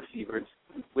 millisieverts,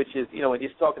 which is, when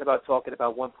you're talking about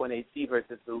 1.8 sieverts,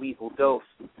 it's the lethal dose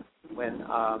when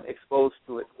exposed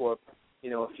to it for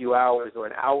a few hours or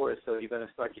an hour or so, you're going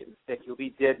to start getting sick. You'll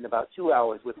be dead in about 2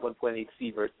 hours with 1.8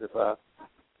 sieverts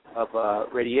of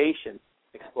radiation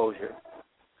exposure.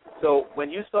 So when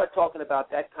you start talking about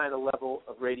that kind of level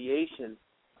of radiation,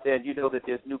 then you know that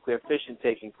there's nuclear fission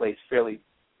taking place fairly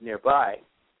nearby.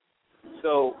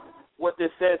 So what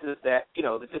this says is that,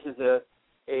 that this is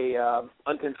a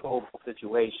uncontrollable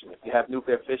situation. If you have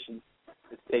nuclear fission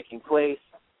that's taking place,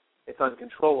 it's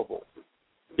uncontrollable.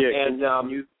 Yeah, and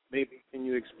can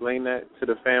you explain that to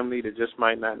the family that just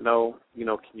might not know? You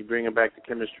know, can you bring them back to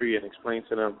chemistry and explain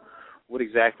to them what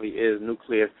exactly is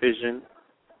nuclear fission?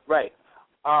 Right.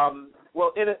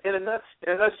 Well, in a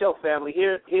nutshell, family,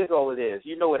 here's all it is.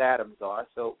 You know what atoms are.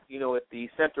 So, you know, at the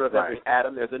center of every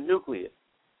atom, there's a nucleus.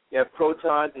 You have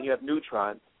protons and you have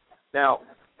neutrons. Now,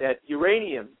 that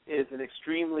uranium is an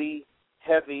extremely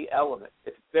heavy element.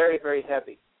 It's very, very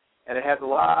heavy. And it has a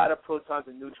lot of protons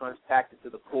and neutrons packed into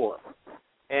the core.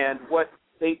 And what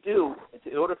they do,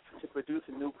 in order to produce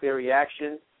a nuclear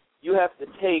reaction, you have to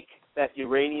take that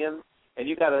uranium, and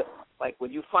you got to, like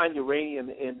when you find uranium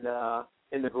in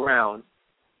the ground,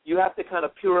 you have to kind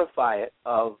of purify it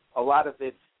of a lot of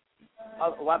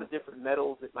different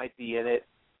metals that might be in it,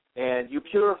 and you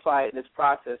purify it in this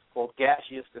process called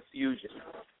gaseous diffusion.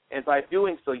 And by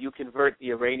doing so, you convert the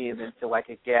uranium into like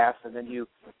a gas, and then you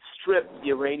strip the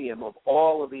uranium of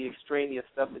all of the extraneous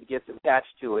stuff that gets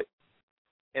attached to it,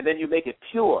 and then you make it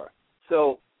pure.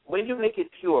 So when you make it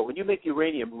pure, when you make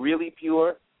uranium really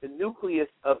pure, the nucleus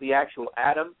of the actual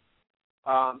atom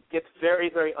gets very,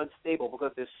 very unstable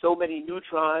because there's so many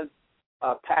neutrons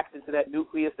packed into that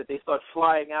nucleus that they start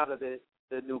flying out of the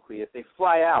nucleus. They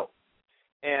fly out.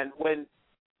 And when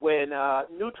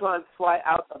neutrons fly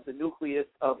out of the nucleus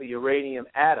of a uranium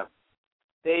atom,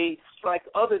 they strike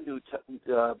other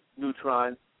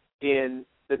neutrons in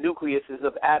the nucleuses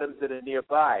of atoms that are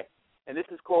nearby. And this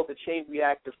is called the chain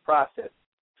reactive process.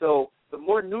 So the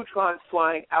more neutrons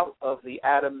flying out of the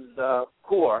atom's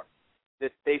core,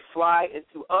 that they fly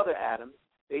into other atoms,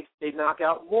 they knock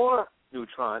out more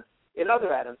neutrons in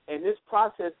other atoms. And this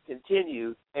process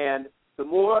continues, and the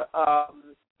more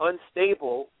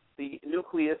unstable the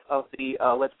nucleus of the,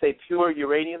 let's say, pure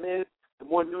uranium is, the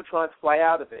more neutrons fly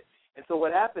out of it. And so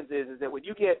what happens is that when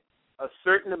you get a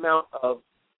certain amount of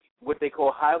what they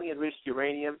call highly enriched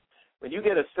uranium, when you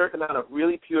get a certain amount of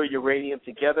really pure uranium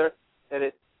together, then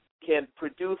it can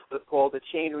produce what's called a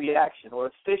chain reaction or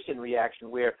a fission reaction,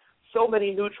 where so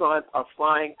many neutrons are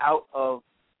flying out of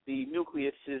the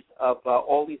nucleuses of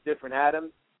all these different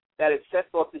atoms that it sets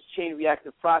off this chain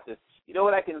reactive process. You know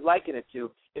what I can liken it to?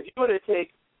 If you were to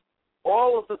take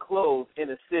all of the clothes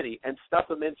in a city and stuff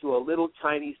them into a little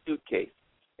tiny suitcase,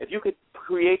 if you could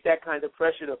create that kind of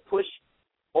pressure to push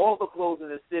all the clothes in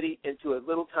the city into a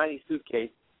little tiny suitcase,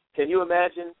 can you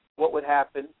imagine what would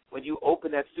happen when you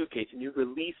open that suitcase and you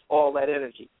release all that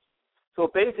energy? So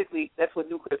basically, that's what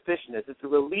nuclear fission is. It's a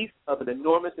release of an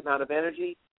enormous amount of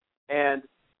energy, and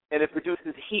it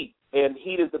produces heat. And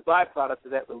heat is the byproduct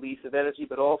of that release of energy,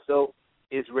 but also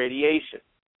is radiation.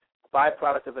 A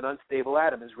byproduct of an unstable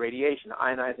atom is radiation,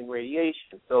 ionizing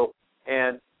radiation. So,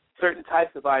 and certain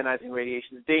types of ionizing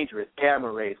radiation is dangerous,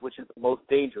 gamma rays, which is the most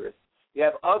dangerous. You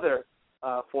have other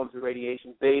forms of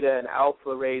radiation, beta and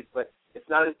alpha rays, but it's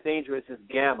not as dangerous as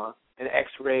gamma and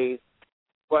X-rays.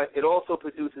 But it also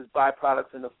produces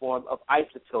byproducts in the form of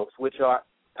isotopes, which are,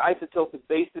 isotope is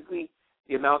basically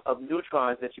the amount of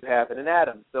neutrons that you have in an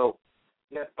atom. So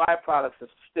you have byproducts of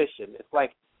fission. It's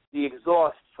like the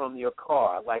exhaust from your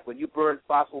car. Like when you burn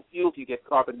fossil fuels, you get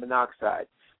carbon monoxide.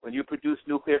 When you produce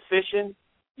nuclear fission,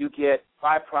 you get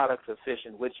byproducts of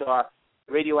fission, which are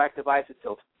radioactive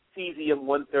isotopes.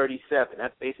 Cesium-137,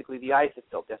 that's basically the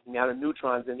isotope. That's the amount of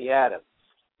neutrons in the atom.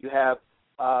 You have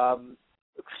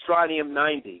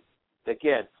strontium-90.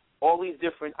 Again, all these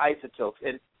different isotopes.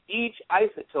 And each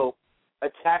isotope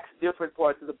attacks different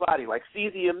parts of the body. Like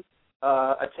cesium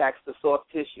attacks the soft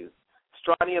tissues.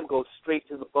 Strontium goes straight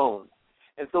to the bones.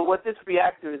 And so what this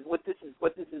reactor is, what this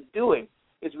is doing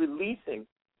is releasing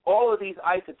all of these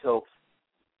isotopes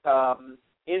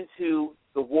into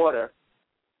the water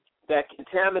that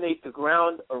contaminate the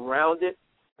ground around it,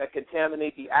 that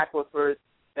contaminate the aquifers,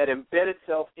 that embed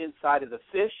itself inside of the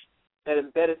fish, that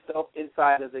embed itself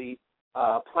inside of the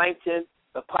plankton,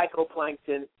 the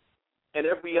phytoplankton, and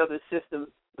every other system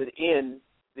within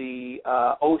the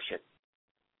ocean.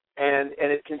 And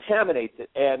it contaminates it.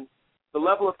 And the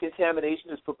level of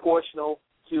contamination is proportional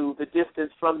to the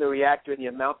distance from the reactor and the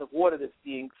amount of water that's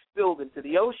being spilled into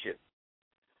the ocean.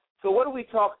 So what are we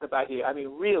talking about here? I mean,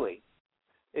 really,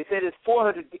 they say there's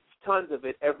 400 tons of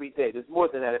it every day. There's more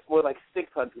than that. It's more like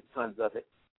 600 tons of it.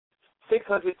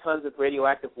 600 tons of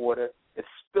radioactive water is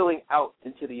spilling out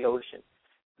into the ocean.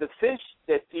 The fish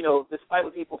that, you know, despite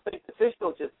what people think, the fish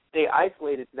don't just stay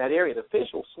isolated in that area. The fish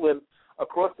will swim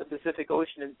across the Pacific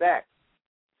Ocean and back.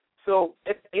 So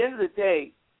at the end of the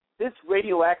day, this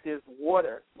radioactive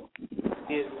water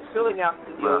is spilling out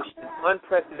into the ocean in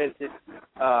unprecedented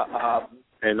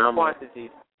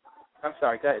quantities. I'm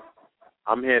sorry, go ahead.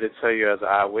 I'm here to tell you as an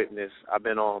eyewitness, I've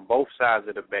been on both sides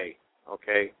of the bay,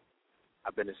 okay?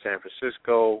 I've been to San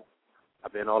Francisco.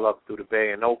 I've been all up through the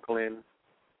bay in Oakland,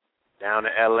 down to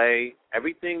L.A.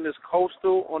 Everything that's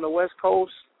coastal on the West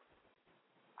Coast,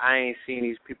 I ain't seen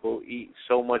these people eat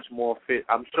so much more fish.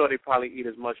 I'm sure they probably eat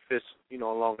as much fish,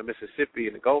 along the Mississippi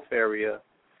and the Gulf area,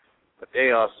 but they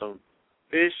are some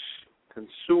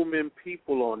fish-consuming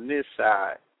people on this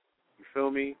side. You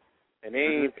feel me? And they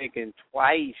ain't thinking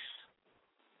twice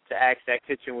to ask that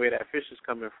kitchen where that fish is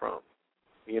coming from.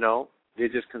 They're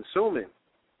just consuming.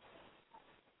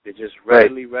 They're just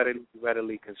readily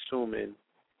consuming,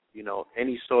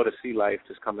 any sort of sea life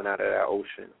that's coming out of that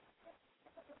ocean.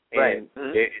 And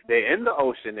they're in the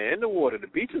ocean, they're in the water. The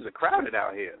beaches are crowded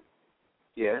out here.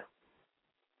 Yeah.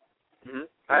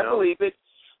 I believe it.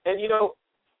 And,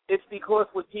 it's because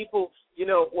what people,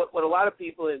 what a lot of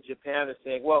people in Japan are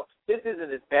saying, well, this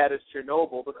isn't as bad as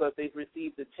Chernobyl because they've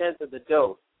received a tenth of the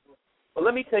dose. Well,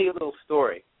 let me tell you a little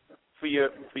story for your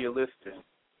listeners.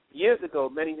 Years ago,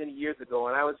 many, many years ago,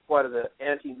 when I was part of the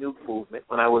anti-nuke movement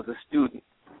when I was a student,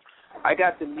 I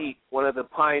got to meet one of the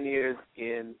pioneers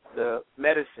in the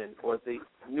medicine or the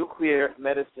nuclear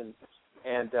medicine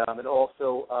and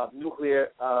also nuclear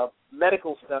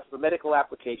medical stuff for medical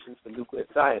applications for nuclear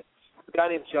science. A guy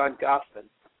named John Goffman.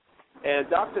 And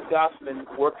Dr.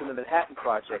 Goffman worked in the Manhattan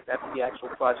Project. That's the actual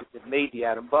project that made the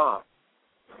atom bomb.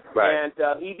 Right. And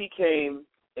he became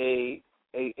a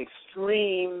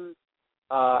extreme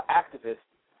activist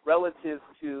relative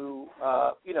to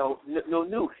no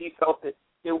nukes. He felt that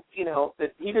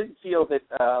that he didn't feel that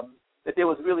that there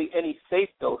was really any safe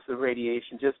dose of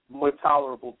radiation, just more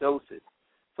tolerable doses.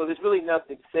 So there's really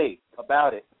nothing safe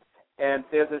about it. And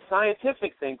there's a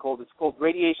scientific thing called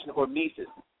radiation hormesis.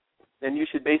 And you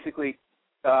should basically,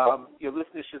 your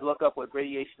listeners should look up what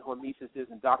radiation hormesis is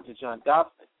and Dr. John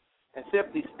Goffman. And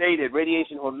simply stated,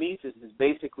 radiation hormesis is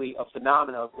basically a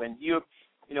phenomenon when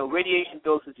radiation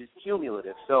dosage is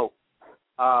cumulative. So,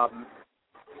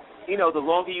 the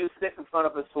longer you sit in front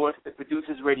of a source that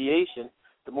produces radiation,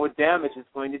 the more damage it's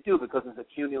going to do because it's a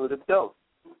cumulative dose.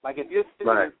 Like if you're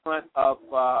sitting in front of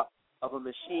a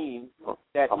machine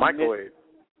that a microwave.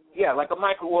 Like a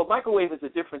microwave. Well, microwave is a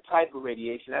different type of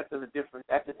radiation. That's a different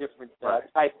type.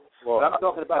 Well, but I'm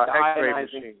talking about the ionizing.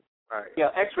 Machine. Right. Yeah,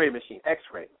 X-ray machine.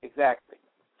 X-ray, exactly.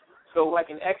 So like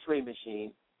an X-ray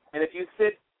machine, and if you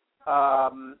sit,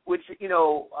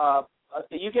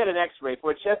 you get an X-ray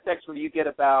for a chest X-ray, you get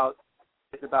about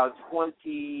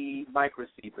 20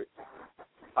 microsieverts.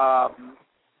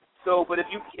 But if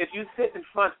you sit in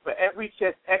front for every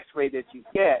chest X-ray that you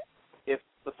get, if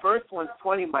the first one's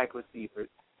 20 microsieverts,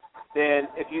 then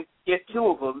if you get two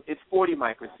of them, it's 40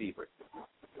 microsieverts.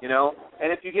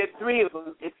 And if you get three of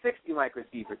them, it's 60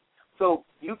 microsieverts. So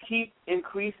you keep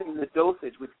increasing the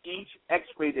dosage with each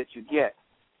X-ray that you get.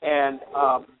 And,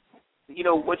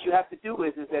 what you have to do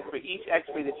is that for each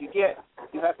X-ray that you get,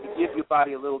 you have to give your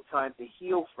body a little time to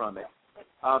heal from it.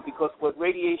 Because what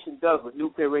radiation does, what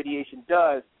nuclear radiation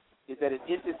does, is that it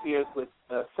interferes with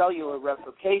cellular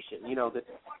replication. That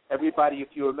everybody, if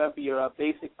you remember your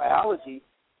basic biology,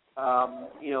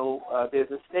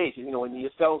 there's a stage. When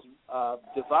your cells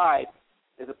divide,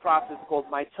 there's a process called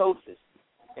mitosis.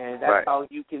 And that's how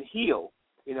you can heal.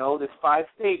 There's 5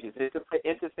 stages. It's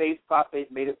interphase,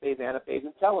 prophase, metaphase, anaphase,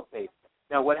 and telophase.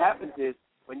 Now, what happens is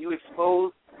when you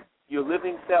expose your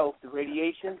living cells to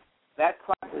radiation, that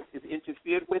process is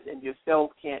interfered with and your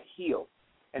cells can't heal.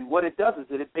 And what it does is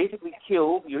that it basically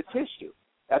kills your tissue.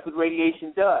 That's what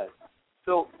radiation does.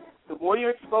 So the more you're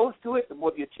exposed to it, the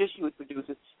more of your tissue it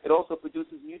produces. It also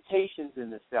produces mutations in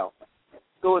the cell.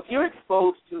 So if you're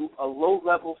exposed to a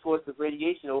low-level source of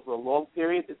radiation over a long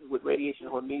period, this is what radiation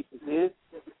hormesis is,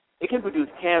 it can produce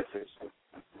cancers.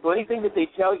 So anything that they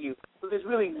tell you, so there's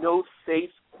really no safe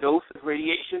dose of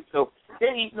radiation. So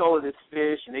they're eating all of this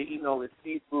fish and they're eating all this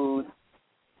seafood.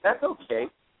 That's okay.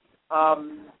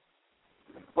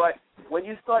 But when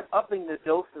you start upping the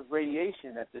dose of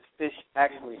radiation that this fish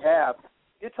actually have,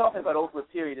 you're talking about over a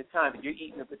period of time, and you're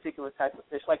eating a particular type of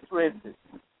fish. Like, for instance,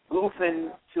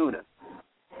 bluefin tuna.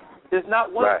 There's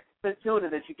not one bluefin tuna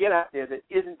that you get out there that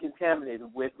isn't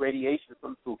contaminated with radiation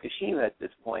from Fukushima at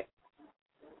this point.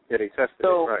 Yeah, they tested it,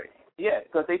 right. Yeah,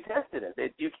 because they tested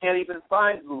it. You can't even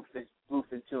find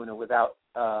bluefin tuna without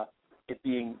it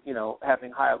being,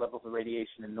 having higher levels of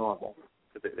radiation than normal.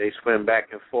 They swim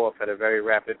back and forth at a very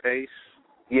rapid pace?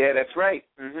 Yeah, that's right.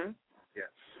 Mm-hmm. Yeah.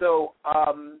 So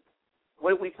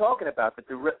what are we talking about? That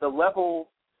the level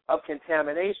of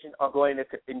contamination are going to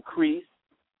increase.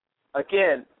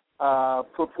 Again,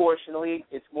 proportionally,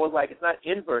 it's more like, it's not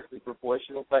inversely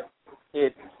proportional, but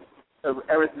it's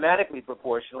arithmetically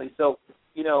proportionally. So,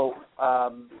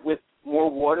 with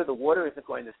more water, the water isn't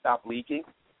going to stop leaking.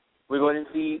 We're going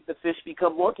to see the fish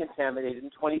become more contaminated in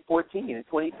 2014 and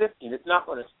 2015. It's not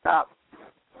going to stop.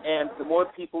 And the more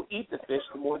people eat the fish,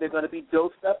 the more they're going to be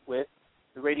dosed up with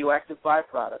the radioactive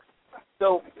byproducts.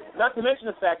 So, not to mention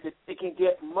the fact that it can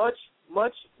get much,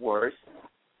 much worse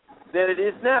than it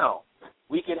is now.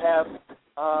 We could have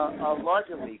a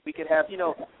larger leak. We could have,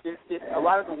 a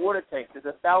lot of the water tanks. There's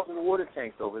 1,000 water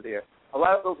tanks over there. A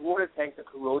lot of those water tanks are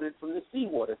corroded from the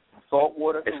seawater. Salt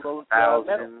water corrodes metal.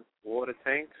 1,000 water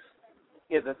tanks?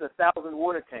 Yeah, there's 1,000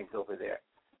 water tanks over there.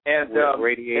 And with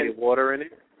radiated water in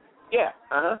it? Yeah,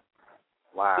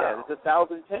 Wow. Yeah, there's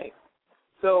 1,000 tanks.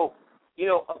 So,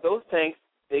 those tanks,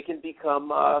 they can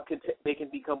become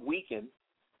weakened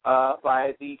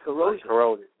by the corrosion.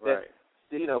 Corroded, right.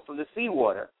 From the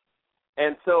seawater.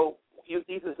 And so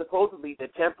these are supposedly the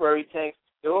temporary tanks.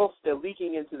 They're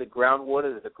leaking into the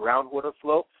groundwater. There's a groundwater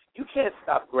flow. You can't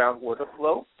stop groundwater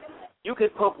flow. You can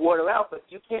pump water out, but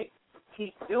you can't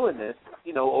keep doing this,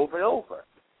 over and over.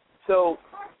 So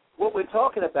what we're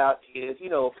talking about is,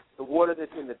 the water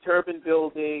that's in the turbine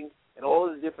building and all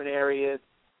of the different areas.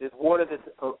 There's water that's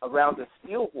around the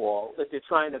steel wall that they're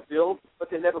trying to build, but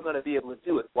they're never going to be able to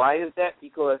do it. Why is that?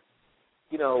 Because,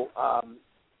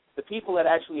 the people that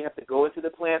actually have to go into the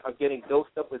plant are getting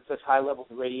dosed up with such high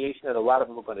levels of radiation that a lot of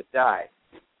them are going to die.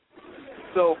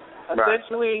 So,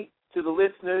 essentially, to the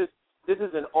listeners, this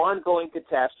is an ongoing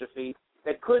catastrophe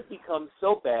that could become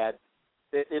so bad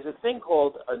that there's a thing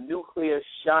called a nuclear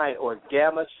shine or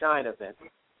gamma shine event.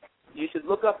 You should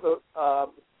look up a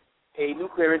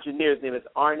nuclear engineer. His name is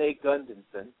Arne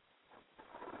Gundensen,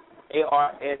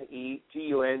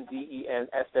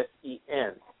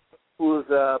 ARNEGUNDENSSEN, who's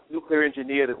a nuclear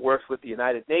engineer that works with the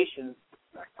United Nations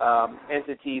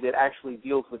entity that actually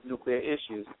deals with nuclear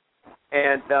issues.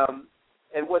 And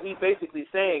what he's basically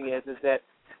saying is that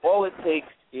all it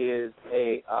takes is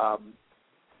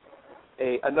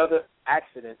another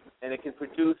accident, and it can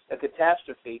produce a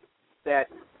catastrophe that,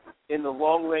 in the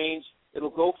long range, it'll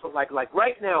go from like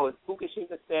right now, as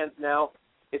Fukushima stands now,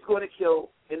 it's going to kill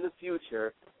in the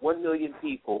future 1 million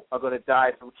people are going to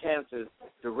die from cancers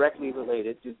directly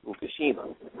related to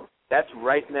Fukushima. That's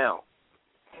right now.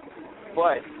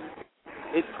 But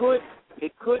it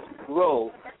could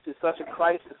grow to such a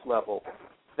crisis level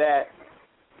that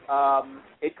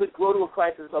it could grow to a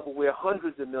crisis level where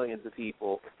hundreds of millions of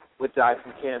people would die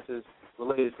from cancers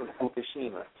related to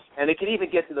Fukushima. And it could even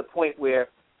get to the point where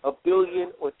 1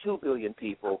 billion or 2 billion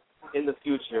people in the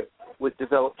future would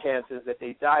develop cancers that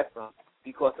they die from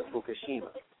because of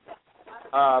Fukushima.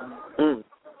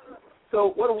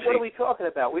 So what are we talking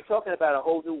about? We're talking about a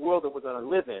whole new world that we're going to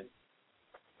live in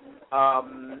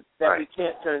that we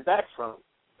can't turn back from.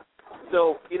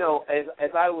 So,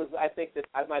 I think that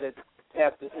I might have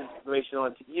passed this information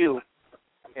on to you,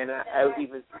 and I was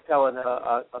even telling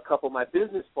a couple of my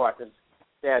business partners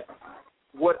that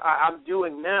what I'm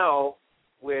doing now,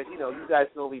 where, you guys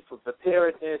know me for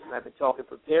preparedness, and I've been talking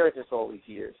preparedness all these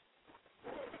years.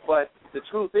 But the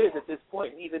truth is, at this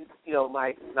point, even,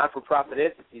 my not-for-profit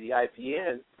entity, the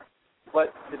IPN,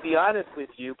 but to be honest with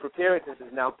you, preparedness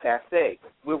is now passé.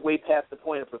 We're way past the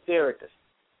point of preparedness.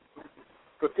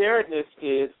 Preparedness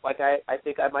is, like I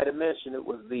think I might have mentioned, it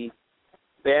was the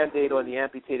Band-Aid on the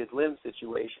amputated limb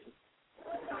situation.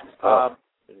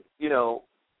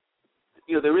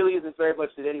 There really isn't very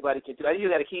much that anybody can do. I think you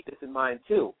got to keep this in mind,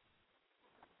 too.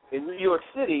 In New York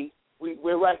City,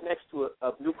 we're right next to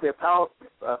a nuclear power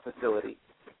facility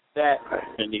that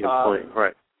Indian Point,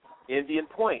 right? Indian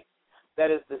Point. That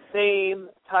is the same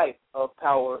type of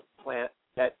power plant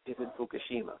that is in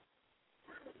Fukushima.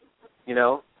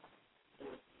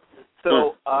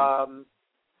 So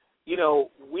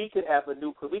we could have a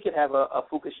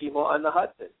Fukushima on the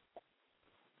Hudson.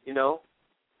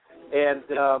 And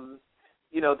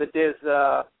that there's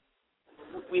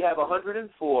we have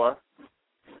 104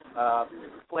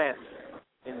 plants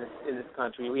in this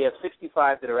country. We have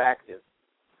 65 that are active,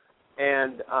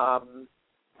 and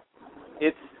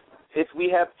we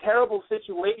have terrible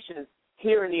situations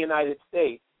here in the United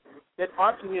States that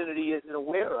our community isn't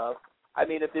aware of. I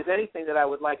mean, if there's anything that I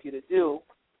would like you to do,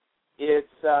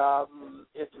 it's to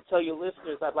tell your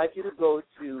listeners, I'd like you to go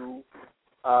to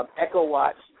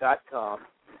echowatch.com,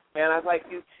 and I'd like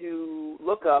you to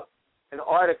look up an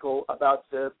article about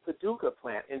the Paducah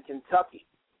plant in Kentucky,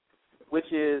 which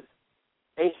is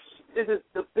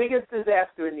the biggest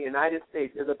disaster in the United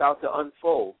States is about to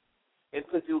unfold in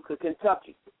Paducah,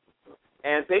 Kentucky.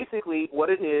 And basically what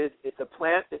it is, it's a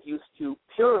plant that used to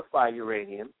purify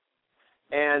uranium,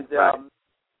 and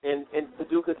in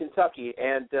Paducah, Kentucky.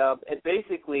 And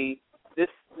basically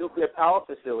nuclear power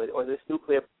facility or this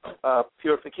nuclear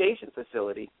purification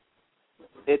facility,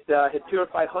 it had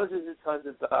purified hundreds of tons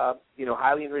of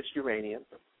highly enriched uranium,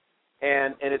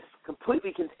 and it's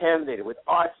completely contaminated with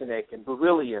arsenic and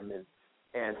beryllium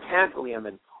and tantalum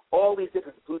and all these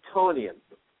different plutonium.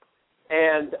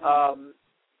 And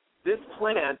this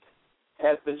plant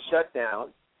has been shut down.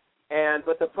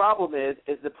 But the problem is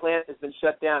the plant has been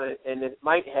shut down, and it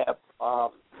might have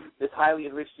this highly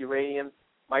enriched uranium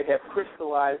might have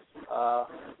crystallized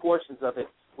portions of it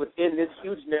within this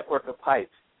huge network of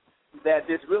pipes. That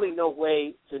there's really no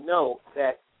way to know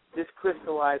that this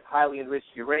crystallized highly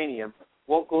enriched uranium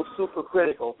won't go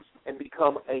supercritical and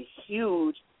become a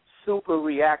huge super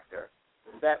reactor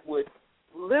that would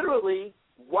literally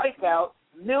wipe out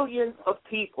millions of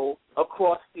people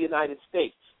across the United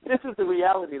States. This is the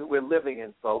reality that we're living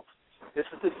in, folks. This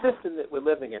is the system that we're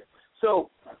living in. So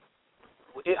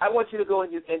I want you to go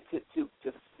and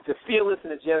to feel this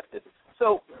and ingest it.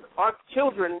 So our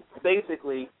children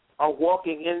basically are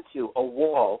walking into a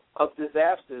wall of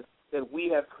disasters that we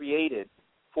have created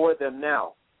for them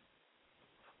now.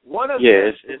 One of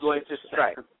them is going to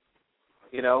strike.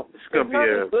 It's going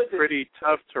to be a pretty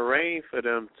tough terrain for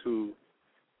them to,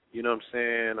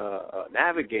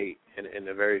 navigate in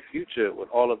the very future with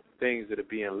all of the things that are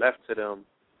being left to them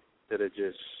that are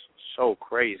just so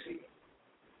crazy.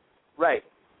 Right.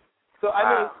 So,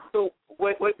 so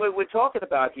what we're talking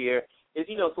about here is,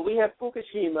 so we have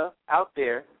Fukushima out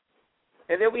there,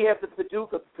 and then we have the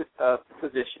Paducah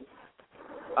position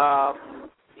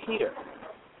here.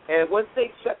 And once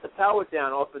they shut the power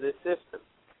down off of this system,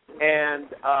 and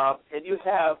you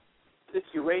have this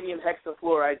uranium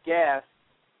hexafluoride gas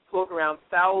floating around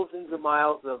thousands of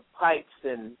miles of pipes,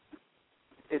 and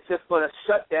it's just going to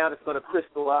shut down. It's going to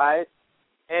crystallize,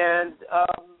 and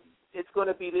it's going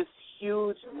to be this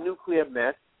huge nuclear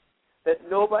mess that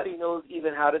nobody knows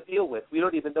even how to deal with. We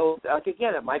don't even know. Like,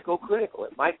 again, it might go critical.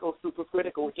 It might go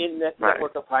supercritical in that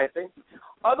network of piping.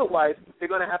 Otherwise, they're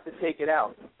going to have to take it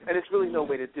out, and there's really no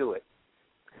way to do it.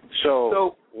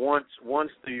 So once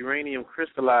the uranium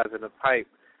crystallizes in the pipe,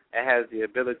 it has the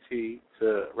ability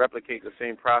to replicate the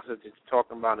same process that you're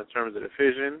talking about in terms of the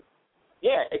fission?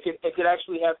 Yeah, it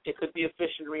could be a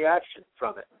fission reaction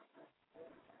from it.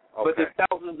 Okay. But there's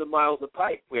thousands of miles of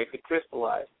pipe where it could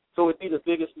crystallize. So it would be the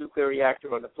biggest nuclear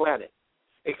reactor on the planet,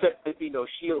 except there'd be no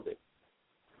shielding.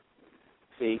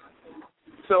 See?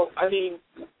 So,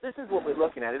 this is what we're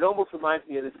looking at. It almost reminds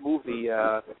me of this movie,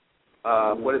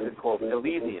 what is it called?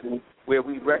 Elysium, where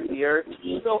we wreck the Earth.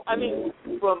 So,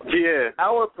 from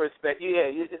our perspective,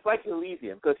 it's like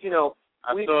Elysium, because,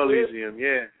 I saw Elysium,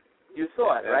 yeah. You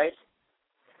saw it, right?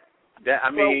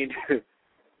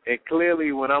 And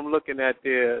clearly when I'm looking at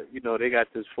their, they got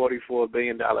this $44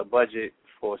 billion budget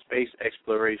for space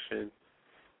exploration,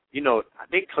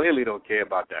 they clearly don't care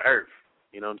about the Earth.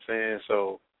 You know what I'm saying?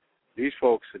 So these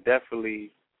folks are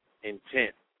definitely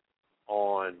intent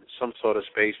on some sort of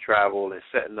space travel and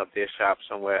setting up their shop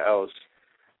somewhere else.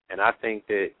 And I think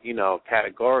that,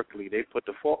 categorically they put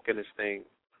the fork in this thing.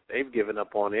 They've given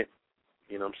up on it.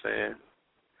 You know what I'm saying?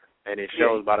 And it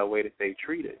shows by the way that they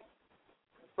treat it.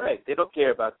 Right. They don't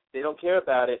care about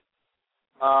it.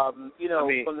 I'm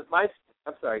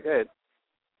sorry, go ahead.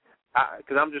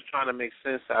 Because I'm just trying to make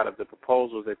sense out of the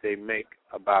proposals that they make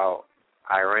about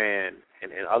Iran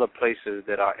and other places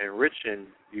that are enriching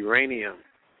uranium,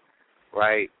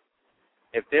 right?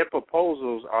 If their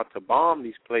proposals are to bomb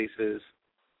these places,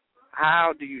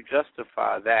 how do you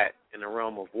justify that in the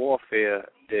realm of warfare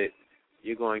that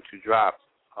you're going to drop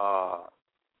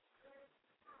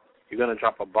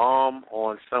a bomb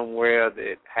on somewhere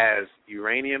that has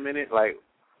uranium in it? Like,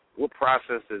 what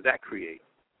process does that create?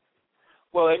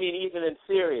 Well, even in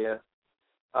Syria,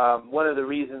 one of the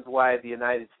reasons why the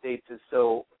United States is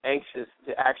so anxious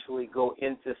to actually go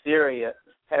into Syria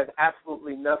has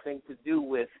absolutely nothing to do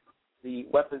with the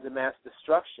weapons of mass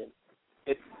destruction.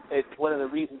 It's one of the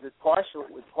reasons it partially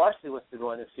wants to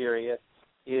go into Syria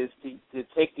is to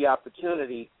take the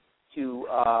opportunity to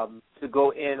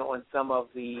go in on some of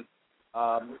the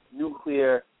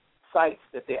nuclear sites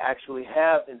that they actually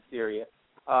have in Syria.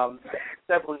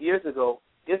 Several years ago,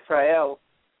 Israel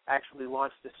actually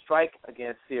launched a strike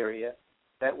against Syria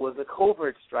that was a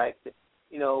covert strike that,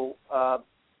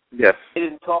 they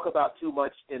didn't talk about too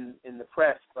much in the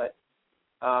press, but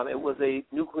it was a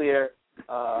nuclear...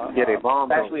 they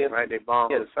bombed them, right? They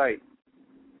bombed the site.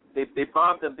 They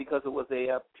bombed them because it was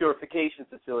a purification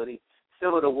facility,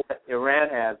 similar to what Iran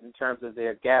has in terms of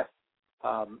their gas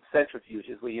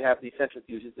centrifuges, where you have these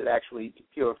centrifuges that actually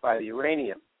purify the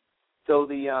uranium. So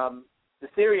the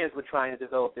Syrians were trying to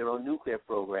develop their own nuclear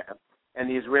program, and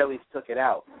the Israelis took it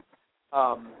out.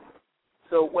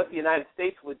 So what the United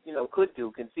States could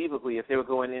do conceivably if they were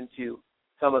going into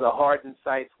some of the hardened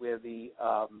sites where the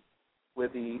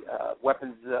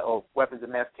weapons of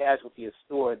mass casualty is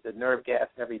stored, the nerve gas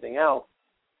and everything else,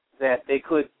 that they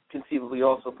could conceivably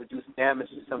also produce damage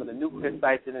to some of the nuclear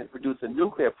sites and then produce a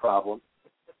nuclear problem.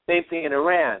 Same thing in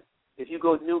Iran. If you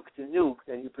go nuke to nuke,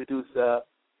 then you produce a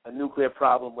nuclear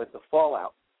problem with the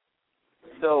fallout.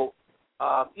 So,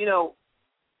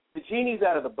 the genie's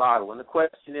out of the bottle, and the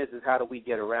question is how do we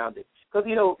get around it? Because,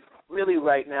 really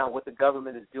right now what the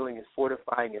government is doing is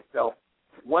fortifying itself.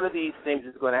 One of these things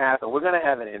is going to happen. We're going to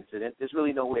have an incident. There's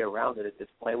really no way around it at this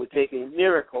point. It would take a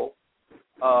miracle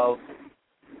of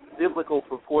biblical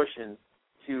proportions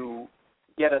to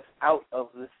get us out of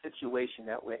the situation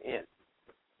that we're in.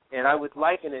 And I would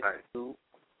liken it to,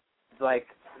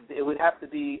 it would have to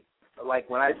be,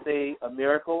 when I say a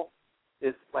miracle,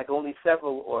 it's only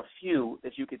several or few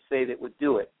that you could say that would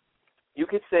do it. You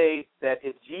could say that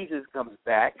if Jesus comes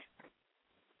back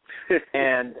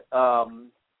and,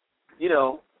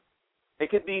 it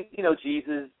could be,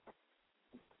 Jesus,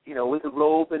 with the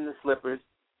robe and the slippers.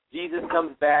 Jesus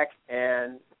comes back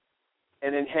and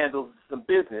then handles some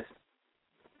business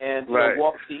and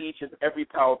walks to each and every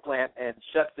power plant and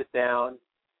shuts it down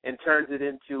and turns it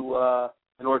into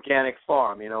an organic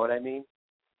farm. You know what I mean?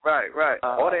 Right.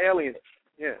 Or the aliens.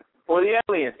 Yeah. Or the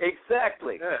aliens.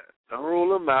 Exactly. Yeah. Don't rule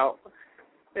them out.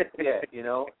 Yeah,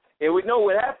 it would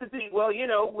have to be,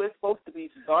 we're supposed to be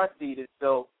star-seeded,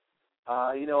 so,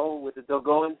 with the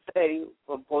Dogon say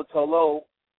from Potolo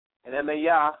and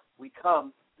Emaya, we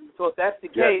come. So if that's the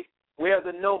case, where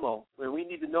the Nomo, where we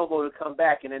need the Nomo to come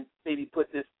back and then maybe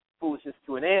put this foolishness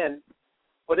to an end.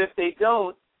 But if they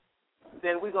don't,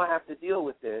 then we're going to have to deal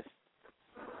with this.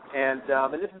 And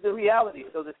this is the reality.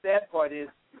 So the sad part is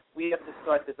we have to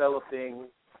start developing,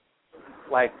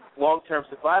 long-term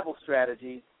survival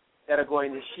strategies that are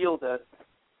going to shield us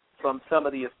from some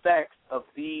of the effects of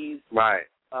these,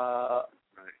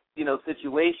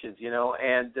 situations,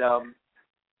 and,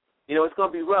 it's going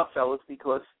to be rough, fellas,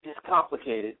 because it's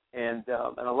complicated, and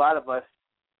a lot of us,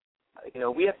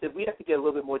 we have to get a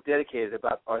little bit more dedicated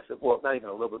about ourselves. Well, not even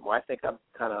a little bit more. I think I'm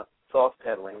kind of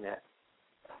soft-pedaling that.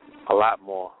 A lot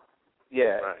more.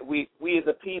 Yeah, we as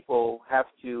a people have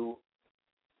to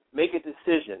make a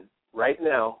decision right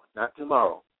now, not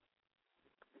tomorrow.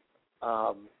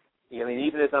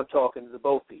 Even as I'm talking to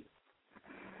both people,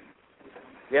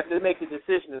 we have to make a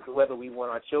decision as to whether we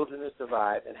want our children to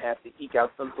survive and have to eke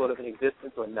out some sort of an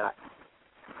existence or not.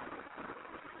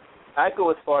 I go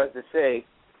as far as to say,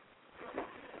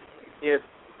 if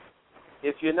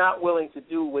you're not willing to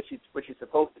do what you're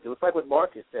supposed to do, it's like what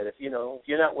Marcus said. If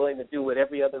you're not willing to do what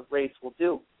every other race will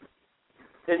do,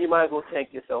 then you might as well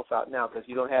tank yourself out now because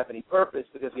you don't have any purpose,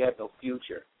 because you have no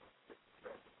future.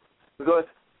 Because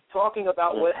talking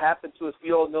about what happened to us,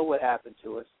 we all know what happened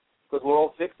to us because we're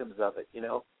all victims of it,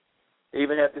 They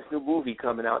even have this new movie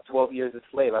coming out, 12 Years a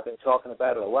Slave. I've been talking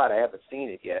about it a lot. I haven't seen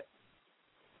it yet.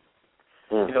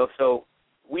 So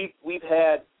we've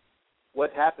had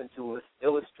what happened to us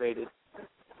illustrated.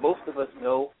 Most of us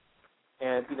know,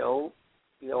 and,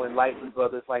 enlightened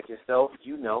brothers like yourself,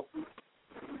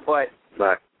 But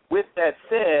with that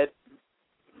said,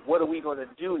 what are we going to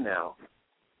do now?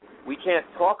 We can't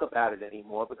talk about it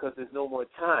anymore because there's no more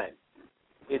time.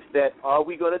 It's that, are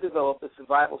we going to develop the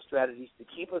survival strategies to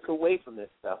keep us away from this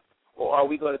stuff, or are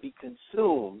we going to be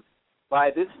consumed by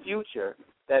this future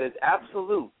that is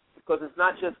absolute? Because it's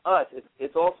not just us,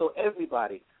 it's also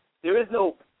everybody. There is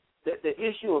no, the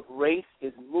issue of race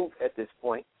is moot at this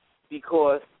point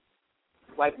because,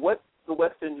 what the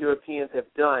Western Europeans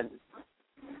have done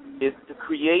is to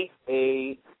create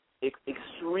a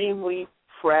extremely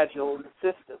fragile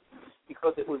system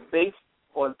because it was based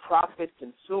on profit,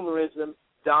 consumerism,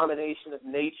 domination of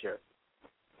nature.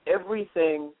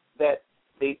 Everything that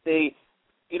they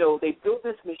built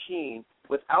this machine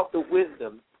without the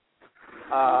wisdom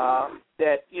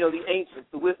that, the ancients,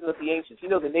 the wisdom of the ancients,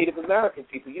 the Native American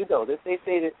people, this. They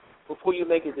say that before you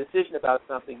make a decision about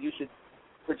something, you should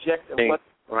project what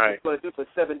it's going to do for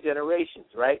 7 generations,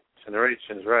 right?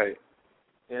 Generations, right.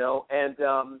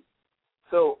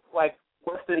 So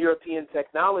Western European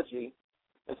technology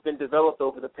has been developed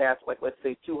over the past, let's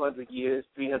say 200 years,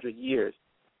 300 years.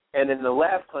 And in the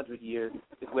last 100 years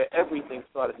is where everything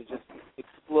started to just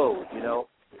explode,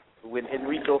 with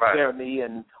Enrico Fermi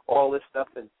and all this stuff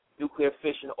and nuclear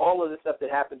fission, all of this stuff that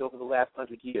happened over the last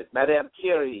 100 years. Madame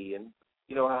Curie and,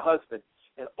 her husband,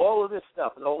 and all of this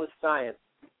stuff and all this science.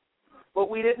 But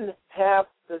we didn't have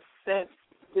the sense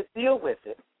to deal with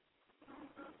it,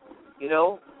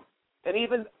 And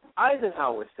even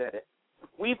Eisenhower said it.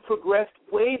 we've progressed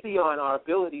way beyond our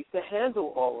abilities to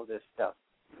handle all of this stuff.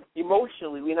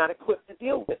 Emotionally, we're not equipped to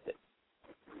deal with it.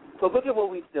 So look at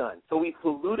what we've done. So we've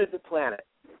polluted the planet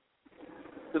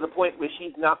to the point where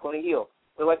she's not going to heal.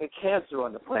 We're like a cancer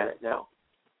on the planet now.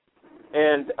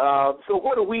 And so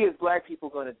what are we as black people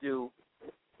going to do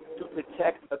to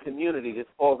protect a community that's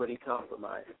already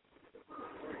compromised?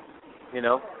 You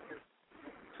know?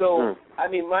 So, I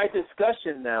mean, my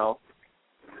discussion now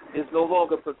is no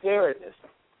longer preparedness,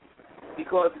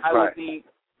 because I would be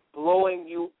blowing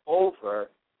you over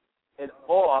and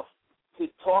off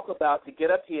to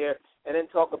get up here and then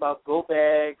talk about go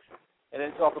bags and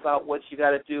then talk about what you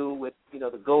got to do with,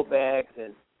 the go bags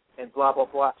and blah, blah,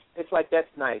 blah. It's like, that's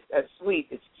nice. That's sweet.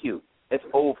 It's cute. It's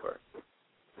over.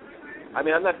 I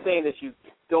mean, I'm not saying that you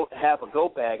don't have a go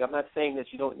bag. I'm not saying that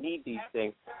you don't need these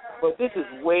things. But this is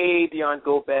way beyond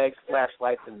go bags,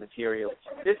 flashlights, and materials.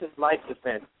 This is life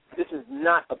defense. This is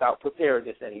not about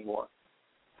preparedness anymore.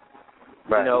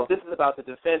 Right. This is about the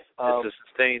defense of... It's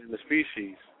sustaining the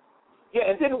species. Yeah,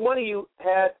 and then one of you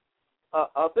had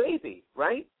a baby,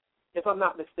 right? If I'm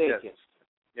not mistaken.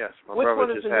 Yes, my Which brother one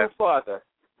is just the had new father?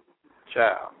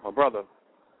 Child, my brother.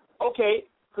 Okay.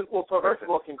 Well, first of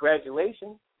all,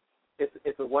 congratulations.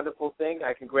 It's a wonderful thing.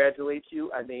 I congratulate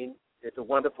you. I mean, it's a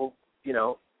wonderful,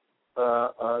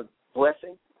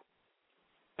 blessing.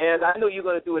 And I know you're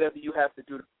going to do whatever you have to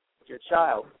do with your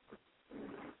child.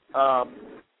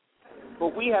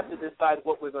 But we have to decide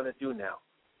what we're going to do now.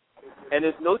 And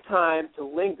there's no time to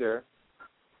linger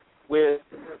with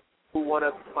who want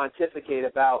to pontificate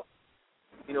about,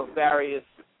 various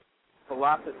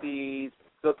philosophies.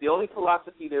 So the only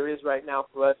philosophy there is right now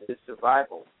for us is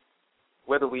survival,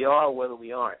 whether we are or whether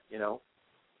we aren't, It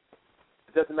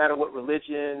doesn't matter what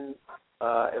religion,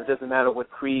 it doesn't matter what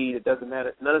creed, it doesn't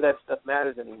matter. None of that stuff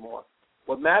matters anymore.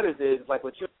 What matters is, like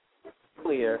what you said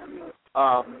earlier,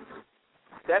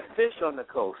 that fish on the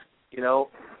coast,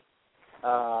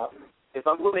 if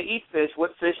I'm going to eat fish,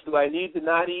 what fish do I need to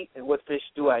not eat, and what fish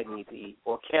do I need to eat,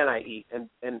 or can I eat?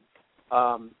 And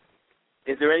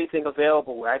is there anything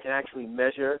available where I can actually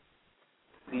measure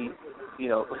the,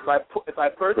 if I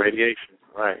purchase radiation,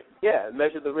 right? Yeah,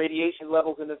 measure the radiation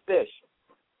levels in the fish.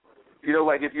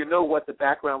 Like if you know what the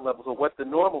background levels or what the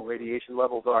normal radiation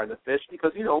levels are in the fish,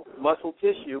 because muscle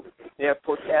tissue, they have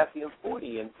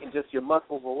potassium-40 in just your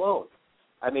muscles alone.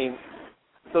 I mean,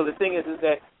 so the thing is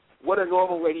that what are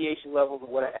normal radiation levels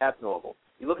and what are abnormal?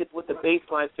 You look at what the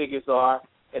baseline figures are,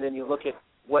 and then you look at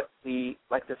what the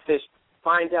fish,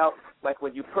 find out, like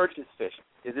when you purchase fish,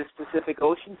 is this Pacific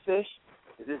Ocean fish?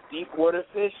 Is this deep water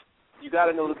fish? You got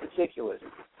to know the particulars.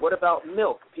 What about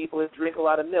milk? People that drink a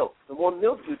lot of milk. The more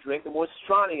milk you drink, the more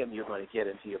strontium you're going to get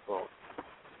into your bones.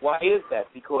 Why is that?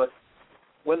 Because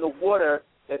when the water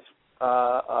that's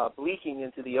leaking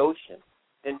into the ocean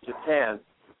in Japan,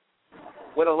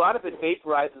 when a lot of it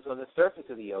vaporizes on the surface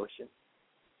of the ocean,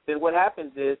 then what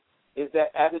happens is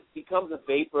that as it becomes a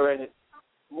vapor and it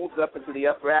moves up into the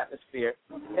upper atmosphere,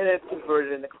 and it's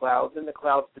converted into clouds, and the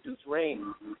clouds produce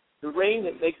rain. The rain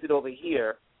that makes it over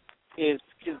here is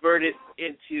converted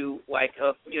into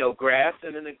grass,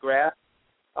 and then the grass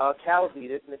cows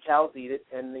eat it, and the cows eat it,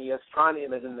 and the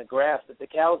strontium is in the grass that the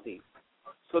cows eat.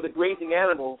 So the grazing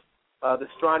animals, the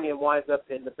strontium winds up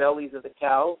in the bellies of the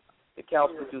cows. The cows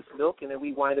produce milk, and then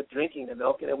we wind up drinking the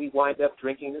milk, and then we wind up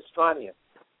drinking the strontium.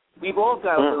 We've all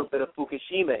got a little bit of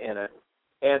Fukushima in it.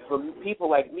 And for people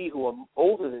like me who are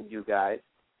older than you guys,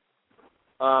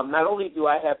 not only do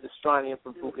I have the strontium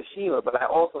from Fukushima, but I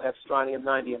also have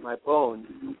strontium-90 in my bones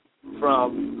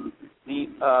from the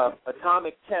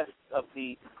atomic tests of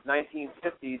the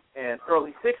 1950s and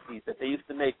early 60s that they used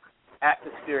to make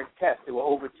atmospheric tests. There were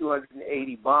over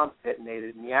 280 bombs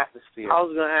detonated in the atmosphere. I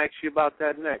was going to ask you about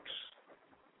that next.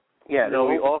 Yeah,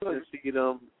 we often see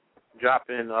them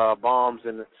dropping bombs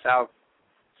in the South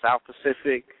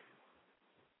Pacific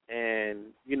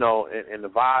and, in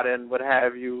Nevada and what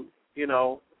have you.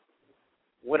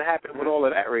 What happened with all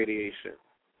of that radiation?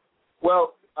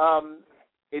 Well,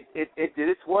 it did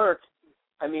its work.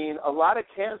 I mean, a lot of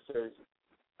cancers.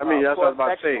 That's what I was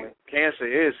about to say.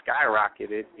 Cancer is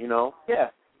skyrocketed,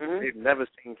 Yeah. They've never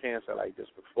seen cancer like this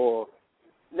before.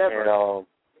 Never. And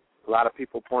a lot of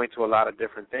people point to a lot of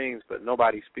different things, but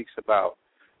nobody speaks about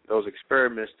those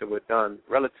experiments that were done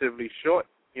relatively short,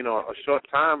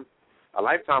 a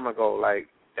lifetime ago. Like,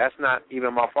 that's not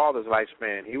even my father's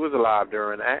lifespan. He was alive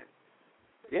during that.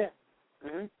 Yeah.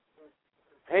 Mm-hmm.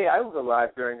 Hey, I was alive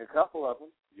during a couple of them.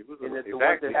 You was and exactly. The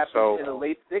ones that happened in the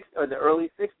late 60s or the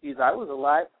early 60s, I was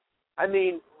alive. I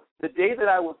mean, the day that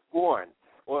I was born,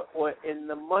 or in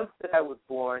the month that I was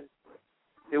born,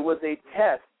 there was a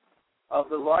test of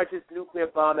the largest nuclear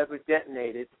bomb ever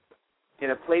detonated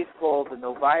in a place called the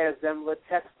Novaya Zemlya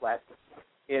test plant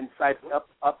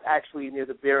up actually near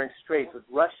the Bering Straits with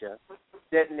Russia,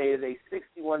 detonated a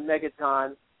 61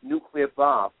 megaton nuclear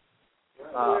bomb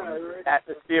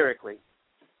atmospherically.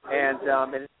 And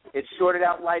it shorted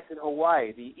out lights in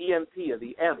Hawaii. The EMP, or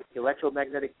the EMP, the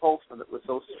electromagnetic pulse from it, was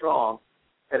so strong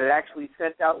that it actually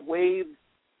sent out waves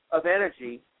of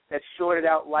energy that shorted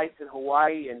out lights in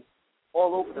Hawaii and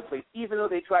all over the place. Even though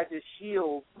they tried to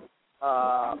shield,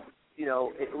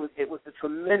 it was a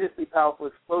tremendously powerful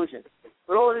explosion.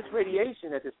 But all of this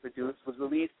radiation that is produced was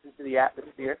released into the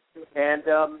atmosphere, and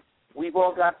we've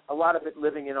all got a lot of it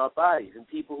living in our bodies. And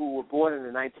people who were born in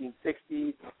the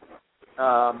 1960s,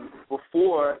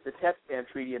 before the Test Ban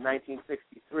Treaty in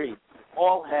 1963,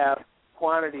 all have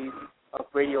quantities of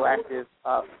radioactive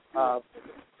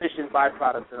fission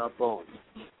byproducts in our bones.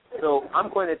 So I'm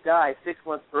going to die 6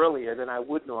 months earlier than I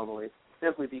would normally,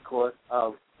 simply because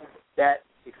of that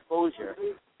exposure.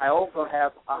 I also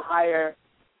have a higher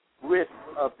risk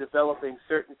of developing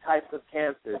certain types of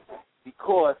cancers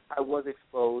because I was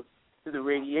exposed to the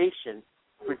radiation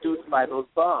produced by those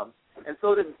bombs. And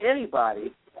so does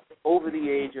anybody over the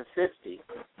age of 50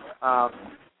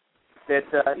 that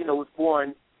was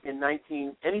born in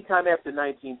anytime after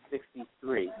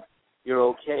 1963, you're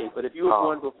okay. But if you were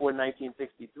born before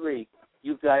 1963,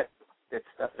 you've got that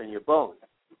stuff in your bones.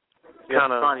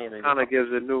 Kind of gives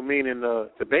a new meaning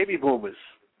to baby boomers.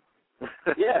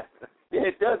 Yeah,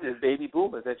 it does. It's baby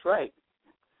boomers. That's right.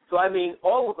 So, I mean,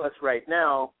 all of us right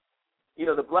now,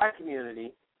 the black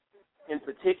community in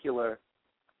particular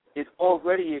is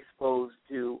already exposed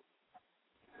to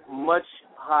much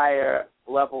higher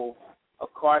levels of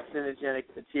carcinogenic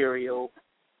material.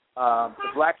 The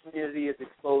black community is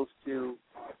exposed to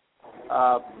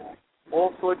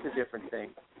all sorts of different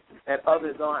things that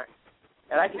others aren't.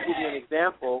 And I can give you an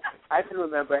example. I can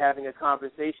remember having a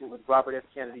conversation with Robert F.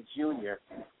 Kennedy Jr.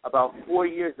 about 4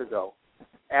 years ago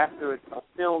after a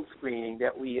film screening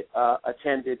that we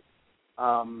attended,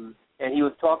 and he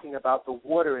was talking about the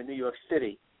water in New York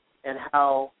City and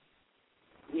how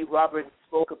Robert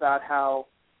spoke about how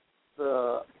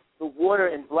the water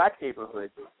in black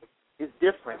neighborhoods is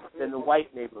different than the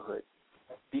white neighborhoods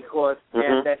because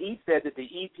and that he said that the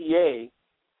EPA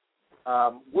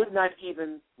would not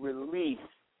even release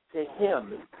to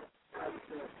him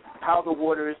how the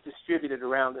water is distributed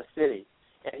around the city.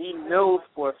 And he knows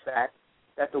for a fact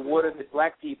that the water that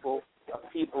black people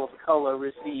of color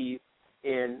receive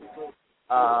in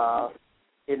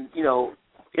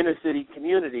inner city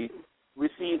communities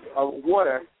receive a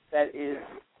water that is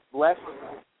less,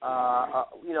 a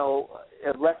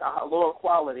lower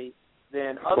quality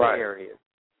than other areas.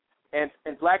 And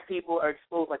black people are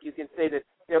exposed, like you can say that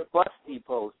they're bus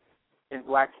depots in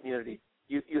black communities.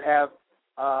 You have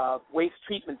waste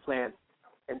treatment plants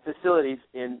and facilities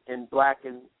in black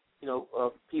and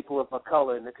people of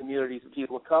color in the communities of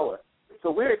people of color. So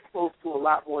we're exposed to a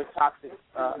lot more toxic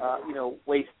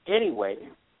waste anyway.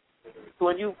 So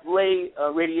when you lay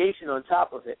radiation on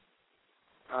top of it,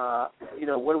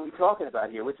 what are we talking about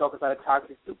here? We're talking about a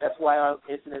toxic soup. That's why our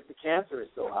incidence of cancer is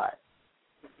so high.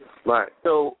 Right.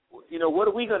 So, what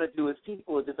are we going to do as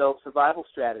people to develop survival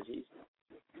strategies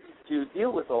to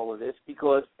deal with all of this?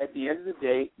 Because at the end of the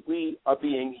day, we are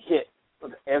being hit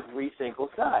from every single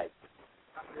side.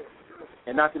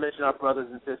 And not to mention our brothers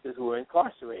and sisters who are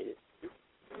incarcerated.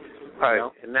 Right.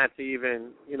 And not to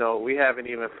even, we haven't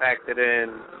even factored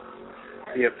in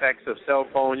the effects of cell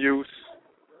phone use.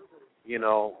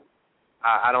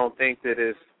 I don't think that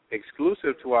it's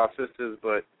exclusive to our sisters,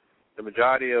 but the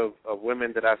majority of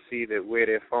women that I see that wear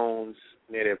their phones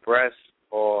near their breasts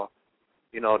or,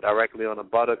 directly on the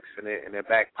buttocks in their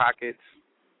back pockets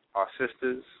are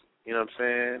sisters, you know what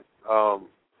I'm saying?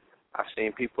 I've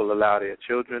seen people allow their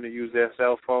children to use their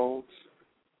cell phones,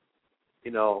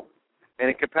 and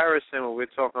in comparison when we're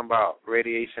talking about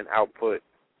radiation output,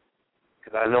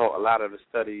 because I know a lot of the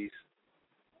studies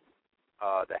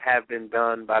that have been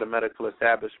done by the medical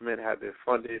establishment have been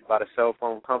funded by the cell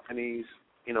phone companies,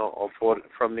 or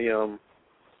from the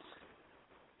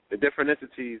different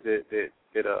entities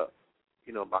that are,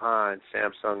 behind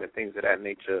Samsung and things of that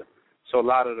nature. So a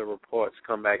lot of the reports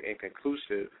come back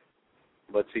inconclusive.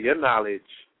 But to your knowledge,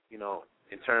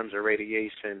 in terms of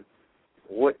radiation,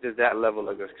 what does that level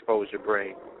of exposure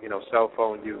bring? Cell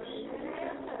phone use.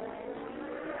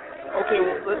 Okay,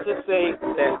 well, let's just say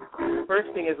that the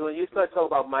first thing is when you start talking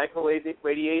about microwave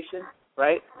radiation,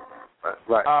 right?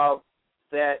 Right.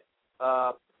 That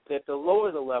the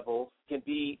lower the levels can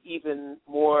be even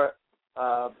more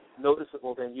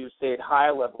noticeable than you say at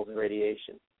higher levels of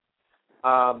radiation.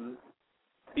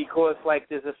 because like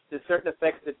there's certain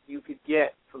effects that you could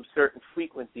get from certain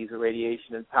frequencies of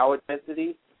radiation and power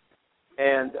densities,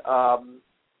 and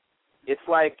it's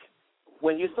like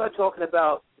when you start talking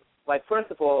about, like, first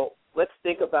of all, let's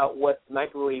think about what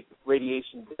microwave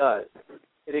radiation does.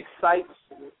 It excites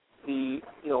the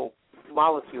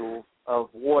molecules of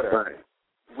water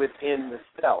within the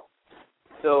cell.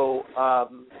 So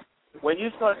when you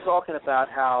start talking about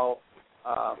how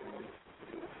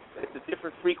the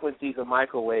different frequencies of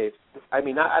microwaves, I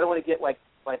mean, I don't want to get like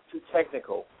too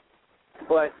technical,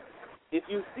 but if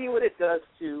you see what it does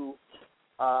to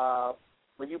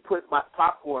when you put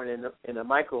popcorn in a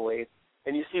microwave,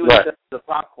 and you see what it does to the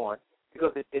popcorn,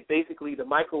 because it basically, the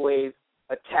microwave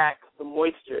attacks the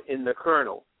moisture in the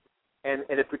kernel, and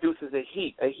it produces a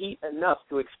heat enough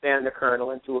to expand the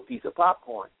kernel into a piece of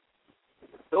popcorn.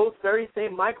 Those very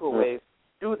same microwaves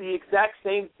do the exact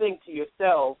same thing to your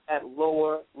cells at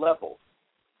lower levels.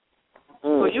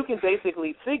 So you can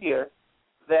basically figure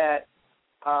that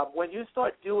when you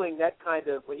start doing that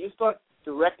when you start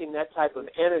directing that type of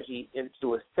energy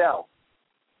into a cell,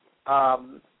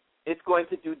 it's going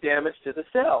to do damage to the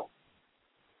cell.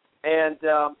 And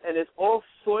there's all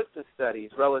sorts of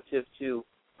studies relative to,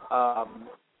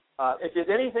 if there's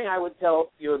anything I would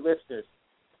tell your listeners,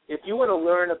 if you want to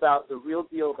learn about the real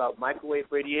deal about microwave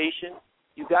radiation,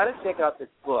 you got to check out this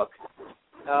book.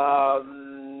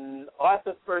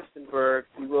 Arthur Firstenberg,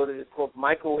 he wrote it. It's called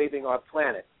Microwaving Our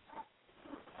Planet.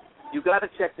 You got to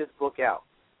check this book out,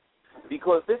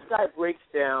 because this guy breaks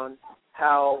down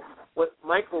what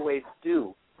microwaves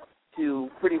do to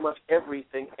pretty much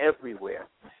everything everywhere.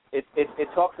 It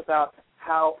talks about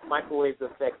how microwaves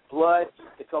affect blood.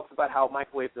 It talks about how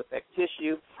microwaves affect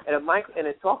tissue, and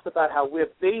it talks about how we're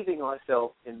bathing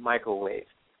ourselves in microwaves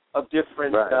of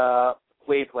different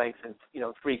wavelengths and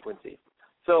frequencies.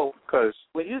 So, because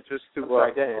when you just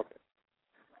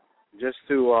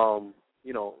to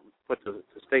put the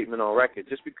statement on record,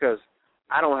 just because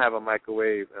I don't have a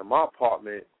microwave in my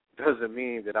apartment doesn't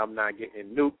mean that I'm not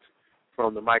getting nuked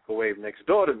from the microwave next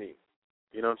door to me.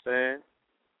 You know what I'm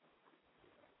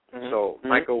saying? So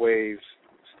microwaves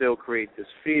still create this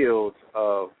field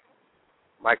of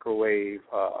microwave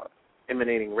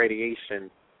emanating radiation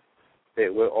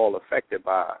that we're all affected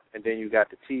by. And then you got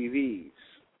the TVs, you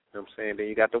know what I'm saying? Then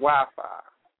you got the Wi-Fi.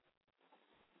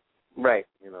 Right.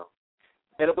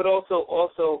 But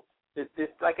also this,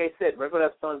 like I said, remember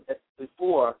what I've done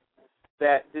before,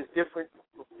 that there's different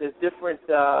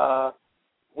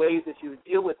ways that you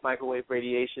deal with microwave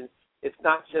radiation. It's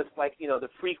not just like, the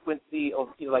frequency of,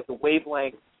 like the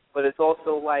wavelength, but it's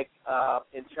also like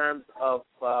in terms of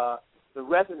the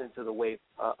resonance of the wave,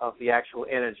 of the actual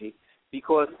energy.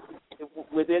 Because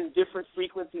within different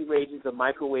frequency ranges of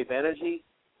microwave energy,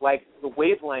 like the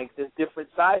wavelength, there's different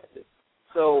sizes.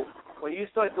 So when you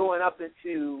start going up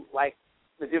into like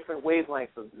the different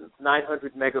wavelengths of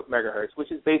 900 megahertz,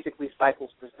 which is basically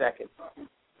cycles per second,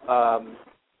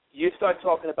 you start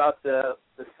talking about the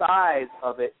size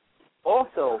of it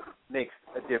also makes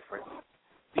a difference,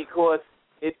 because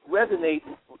it resonates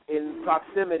in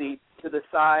proximity to the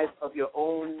size of your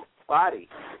own body,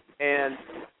 and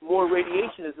more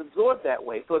radiation is absorbed that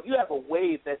way. So if you have a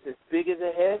wave that's as big as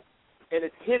a head and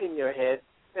it's hitting your head,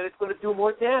 then it's going to do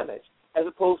more damage as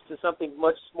opposed to something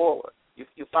much smaller.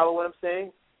 You follow what I'm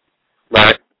saying?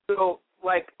 Right. So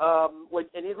like when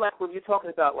you're talking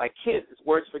about like kids, it's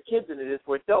worse for kids than it is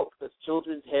for adults, because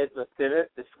children's heads are thinner,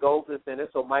 the skulls are thinner,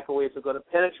 so microwaves are going to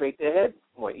penetrate their heads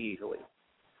more easily.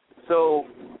 So,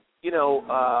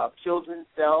 children's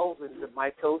cells and the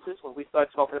mitosis, when we start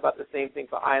talking about the same thing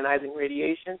for ionizing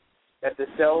radiation, that the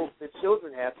cells that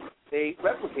children have, they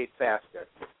replicate faster.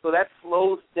 So that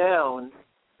slows down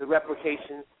the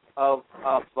replication of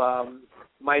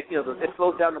it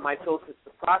slows down the mitosis,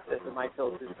 the process of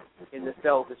mitosis in the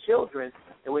cells of children.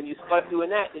 And when you start doing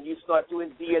that, then you start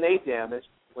doing DNA damage.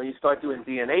 When you start doing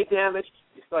DNA damage,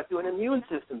 you start doing immune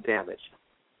system damage.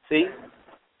 See?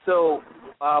 So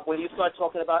when you start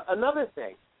talking about another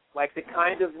thing, like the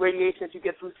kind of radiation that you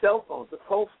get through cell phones, the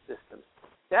pulse systems,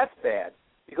 that's bad,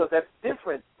 because that's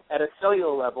different at a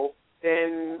cellular level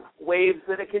than waves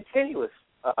that are continuous.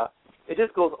 It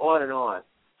just goes on and on.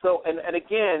 So, and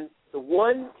again, the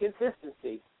one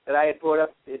consistency that I had brought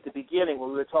up at the beginning when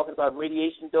we were talking about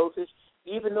radiation dosage,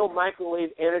 even though microwave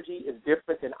energy is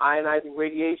different than ionizing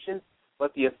radiation,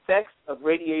 but the effects of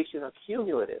radiation are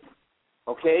cumulative,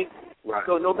 okay? Right.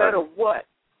 So no matter what,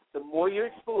 the more you're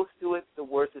exposed to it, the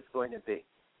worse it's going to be.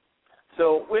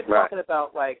 So we're talking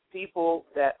about, like, people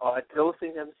that are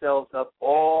dosing themselves up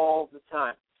all the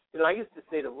time. I used to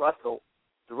say to Russell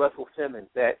Simmons,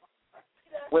 that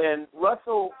when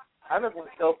I remember when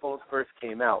cell phones first came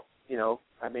came out. You know,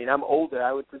 I mean, I'm older.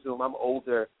 I would presume I'm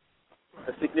older,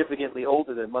 significantly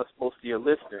older than most of your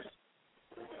listeners.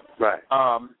 Right.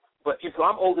 But so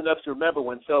I'm old enough to remember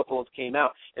when cell phones came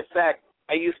out. In fact,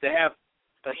 I used to have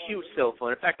a huge cell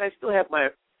phone. In fact, I still have my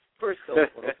first cell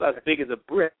phone. It's about as big as a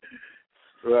brick.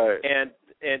 Right.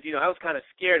 And you know, I was kind of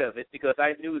scared of it because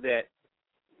I knew that,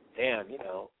 damn, you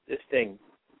know, this thing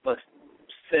must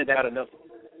send out enough.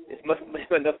 It must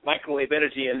have enough microwave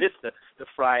energy in this to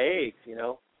fry eggs, you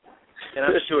know. And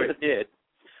I'm sure it did.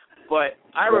 But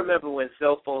I remember when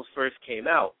cell phones first came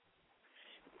out,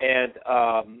 and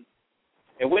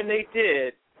when they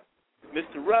did,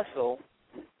 Mr. Russell,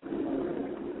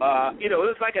 you know,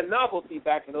 it was like a novelty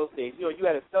back in those days. You know, you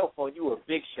had a cell phone, you were a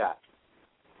big shot.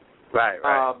 Right.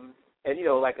 And you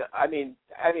know, like I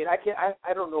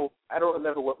don't know, I don't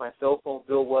remember what my cell phone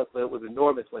bill was, but it was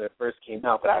enormous when it first came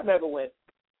out. But I remember when,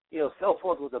 you know, cell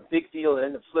phones was a big deal, and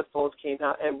then the flip phones came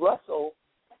out, and Russell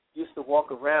used to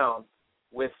walk around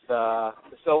with the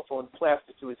cell phone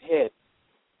plastered to his head,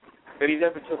 but he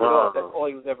never took it off. That's all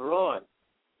he was ever on.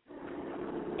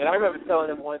 And I remember telling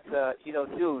him once, you know,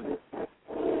 dude,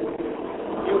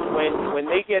 when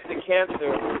they get the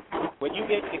cancer, when you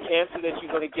get the cancer that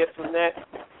you're going to get from that,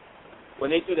 when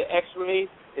they do the X-rays,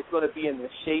 it's going to be in the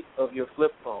shape of your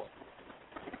flip phone.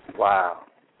 Wow.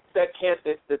 That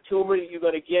cancer, the tumor you're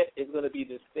going to get is going to be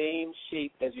the same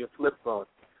shape as your flip phone.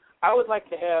 I would like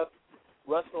to have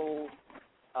Russell's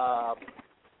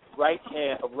right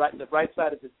hand, the right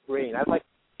side of his brain. I'd like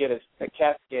to get a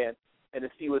CAT scan and to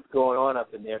see what's going on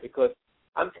up in there, because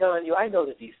I'm telling you, I know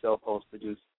that these cell phones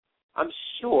produce. I'm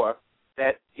sure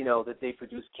that, you know, that they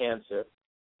produce cancer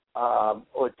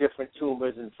or different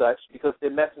tumors and such, because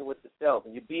they're messing with the cells,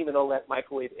 and you're beaming all that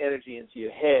microwave energy into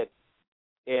your head.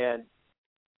 And,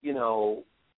 you know,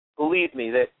 believe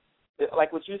me, that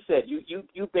like what you said,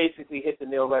 you basically hit the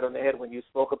nail right on the head when you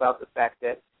spoke about the fact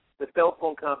that the cell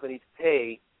phone companies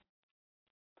pay,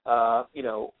 you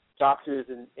know, doctors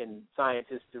and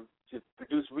scientists to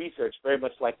produce research, very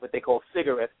much like what they call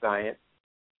cigarette science.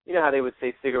 You know how they would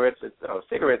say cigarettes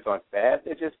aren't bad.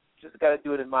 They just got to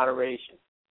do it in moderation.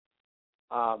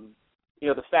 You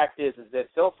know, the fact is that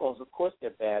cell phones, of course, they're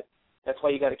bad. That's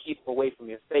why you got to keep them away from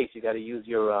your face. You got to use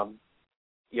your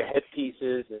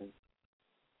headpieces, and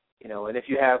you know, and if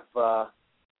you have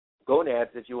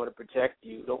gonads that you want to protect,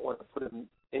 you don't want to put them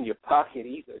in your pocket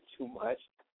either too much.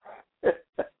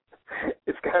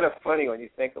 It's kind of funny when you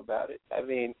think about it. I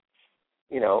mean,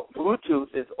 you know,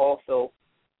 Bluetooth is also,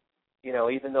 you know,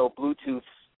 even though Bluetooth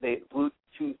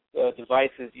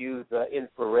devices use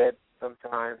infrared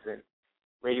sometimes and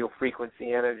radio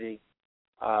frequency energy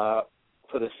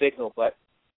for the signal, but,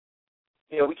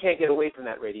 you know, we can't get away from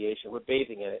that radiation. We're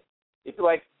bathing in it. It's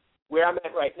like where I'm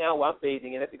at right now, I'm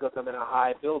bathing in it because I'm in a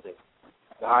high building.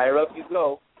 The higher up you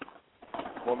go,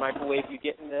 the more microwave you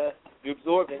get you're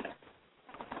absorbing.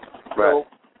 Right. So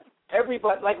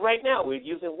everybody, like right now, we're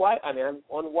using I'm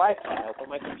on Wi-Fi on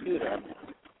my computer.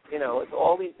 You know, it's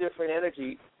all these different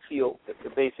energy fields that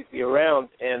are basically around,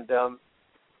 and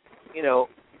you know,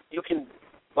 you can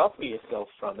buffer yourself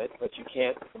from it, but you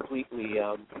can't completely.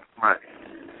 Right.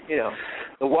 You know,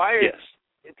 the wires.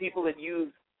 Yes. People that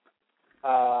use,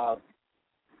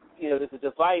 you know, there's a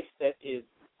device that is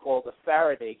called a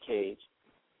Faraday cage.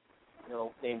 You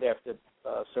know, named after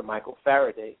Sir Michael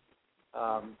Faraday.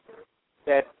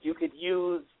 That you could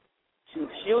use to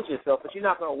shield yourself, but you're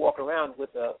not going to walk around with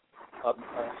a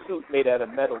suit made out of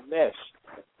metal mesh.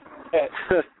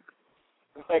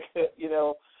 Like, you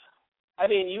know, I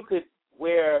mean, you could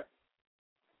wear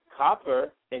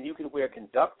copper and you could wear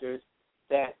conductors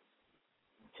that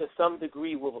to some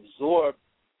degree will absorb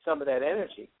some of that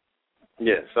energy.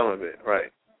 Yeah, some of it,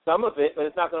 right. Some of it, but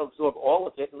it's not going to absorb all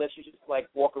of it unless you just, like,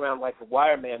 walk around like a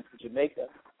wireman from Jamaica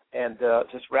and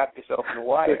just wrap yourself in the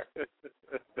wire.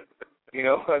 You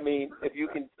know, I mean, if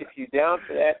you're down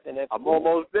for that, then that's I'm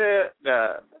almost there.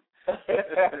 Nah.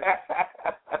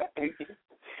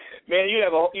 Man, you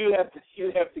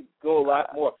have to go a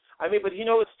lot more. I mean, but you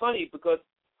know, it's funny because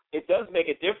it does make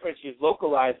a difference. You're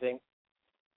localizing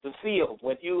the field.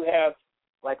 When you have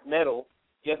like metal,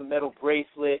 you have a metal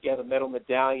bracelet, you have a metal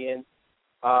medallion.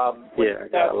 I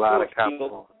got a lot of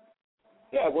copper.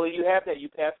 Yeah, well, you have that. You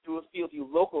pass through a field, you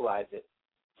localize it.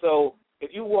 So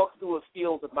if you walk through a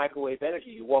field of microwave energy,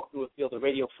 you walk through a field of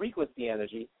radio frequency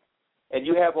energy, and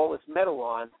you have all this metal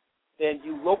on, then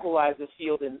you localize the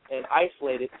field and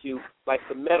isolate it to, like,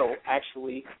 the metal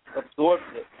actually absorbs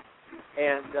it.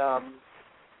 And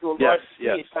to a large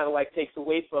degree, it kind of like takes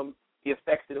away from the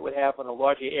effects that it would have on a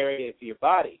larger area for your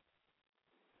body.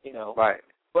 You know. Right.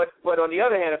 But on the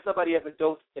other hand, if somebody ever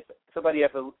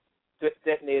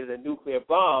detonated a nuclear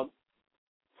bomb,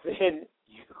 then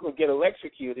you will get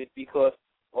electrocuted because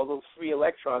all those free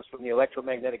electrons from the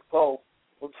electromagnetic pulse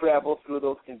will travel through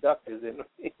those conductors and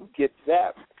get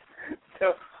zapped.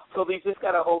 So we just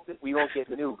got to hope that we don't get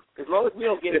nuked. As long as we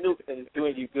don't get nuked, then it's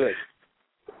doing you good.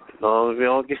 As long as we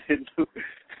don't get nuked.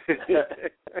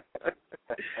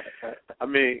 I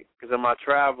mean, because in my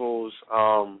travels,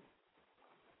 I'm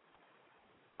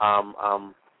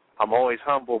always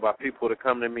humbled by people that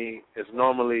come to me. It's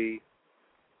normally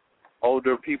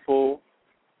older people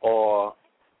or,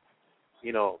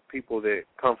 you know, people that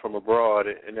come from abroad,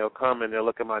 and they'll come and they'll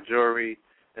look at my jewelry,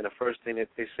 and the first thing that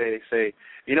they say,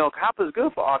 you know, copper's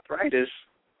good for arthritis,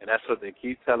 and that's what they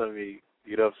keep telling me,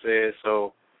 you know what I'm saying?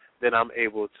 So then I'm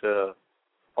able to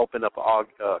open up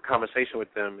a conversation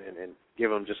with them and give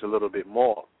them just a little bit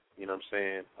more, you know what I'm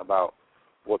saying, about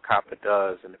what copper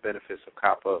does and the benefits of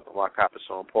copper and why copper is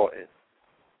so important.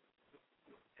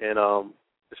 And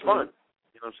it's fun,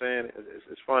 you know what I'm saying?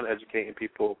 It's fun educating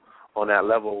people on that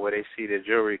level where they see their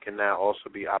jewelry can now also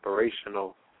be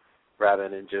operational rather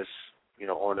than just, you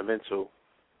know, ornamental.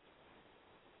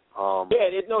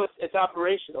 It's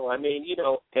operational. I mean, you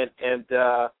know, and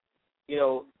you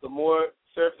know, the more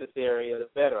surface area, the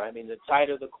better. I mean, the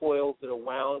tighter the coils that are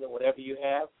wound and whatever you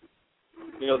have,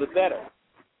 you know, the better,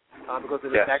 because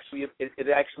it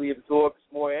actually absorbs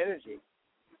more energy.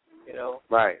 You know,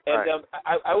 right. And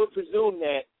I would presume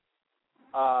that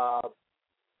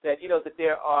that you know that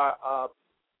there are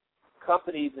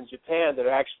companies in Japan that are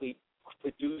actually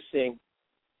producing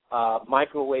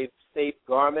microwave-safe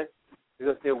garments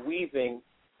because they're weaving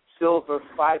silver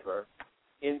fiber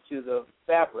into the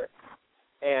fabric.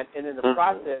 And in the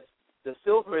process, the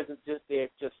silver isn't just there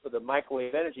just for the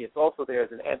microwave energy. It's also there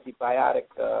as an antibiotic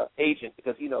agent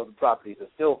because, you know, the properties of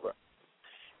silver.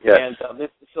 Yes. And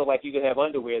so like you can have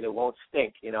underwear that won't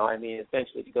stink, you know, I mean,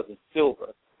 essentially because it's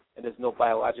silver and there's no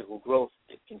biological growth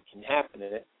that can happen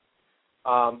in it.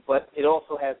 But it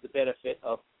also has the benefit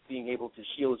of being able to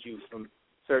shield you from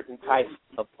certain types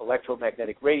of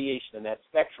electromagnetic radiation in that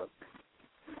spectrum.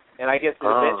 And I guess that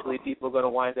eventually people are going to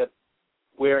wind up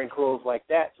wearing clothes like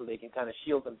that so they can kind of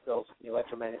shield themselves from the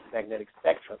electromagnetic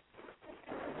spectrum.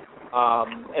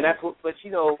 And that's what, but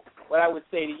you know, what I would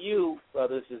say to you,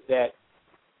 brothers, is that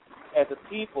as a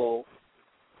people,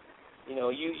 you know,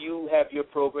 you have your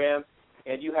program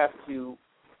and you have to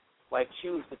like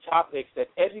choose the topics that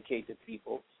educate the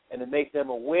people and to make them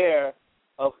aware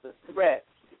of the threats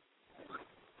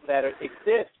that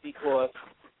exist, because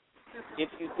if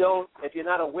you're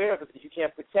not aware of it, you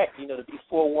can't protect. You know, to be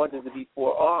forewarned is to be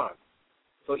forearmed.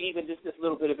 So even just this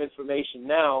little bit of information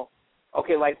now,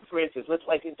 okay, like for instance, let's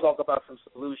talk about some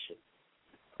solutions.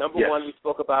 Number one, we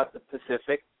spoke about the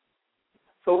Pacific.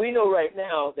 So we know right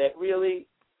now that really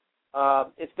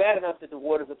it's bad enough that the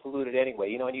waters are polluted anyway.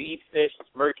 You know, when you eat fish, it's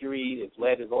mercury, there's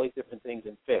lead, there's all these different things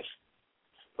in fish.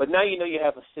 But now you know you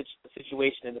have a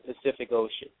situation in the Pacific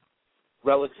Ocean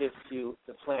relative to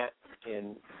the plant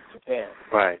in Japan.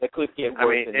 Right. That could get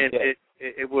worse than it.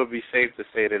 It would be safe to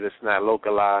say that it's not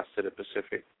localized to the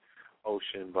Pacific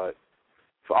Ocean, but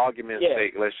for argument's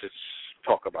sake, let's just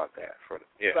talk about that.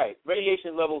 Right.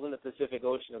 Radiation levels in the Pacific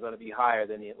Ocean are going to be higher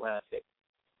than the Atlantic.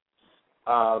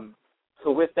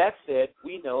 So with that said,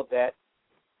 we know that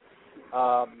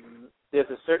there's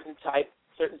a certain types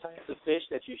of fish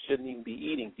that you shouldn't even be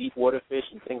eating, deep water fish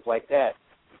and things like that.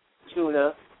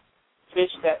 Tuna,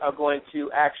 fish that are going to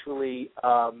actually,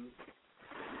 have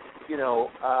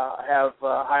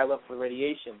higher levels of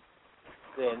radiation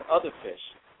than other fish.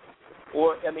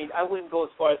 Or, I mean, I wouldn't go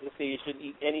as far as to say you shouldn't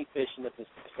eat any fish in the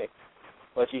Pacific,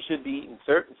 but you should be eating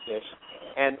certain fish,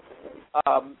 and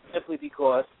simply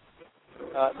because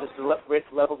the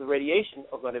levels of radiation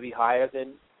are going to be higher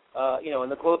than,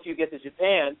 and the closer you get to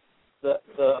Japan, the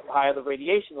higher the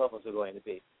radiation levels are going to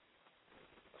be.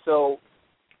 So,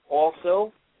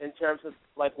 also, in terms of,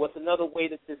 like, what's another way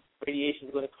that this radiation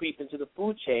is going to creep into the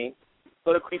food chain? It's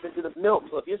going to creep into the milk.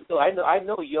 So if you're still, I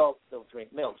know you all still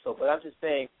drink milk. So, but I'm just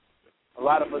saying, a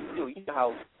lot of us do. You know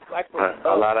how black folks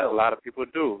love milk. A lot of people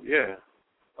do. Yeah.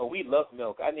 Oh, we love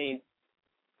milk. I mean,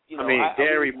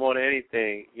 dairy more than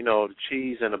anything. You know, the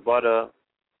cheese and the butter.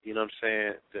 You know what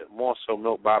I'm saying? More so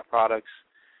milk byproducts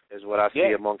is what I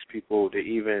see amongst people that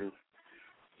even,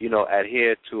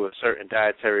 adhere to a certain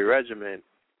dietary regimen.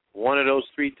 One of those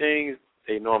three things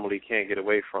they normally can't get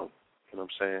away from. You know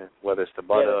what I'm saying? Whether it's the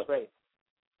butter, that's right.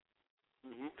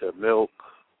 the milk,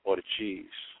 or the cheese.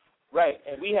 Right,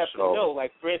 and we have to know,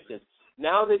 like, for instance,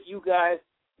 now that you guys,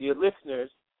 your listeners,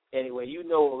 anyway, you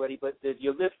know already, but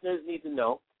your listeners need to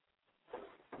know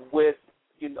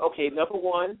number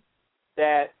one,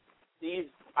 that these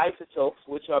isotopes,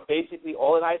 which are basically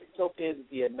all an isotope is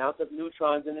the amount of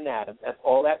neutrons in an atom. That's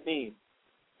all that means.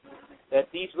 That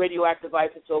these radioactive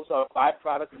isotopes are a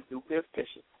byproduct of nuclear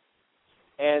fission.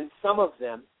 And some of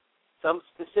them, some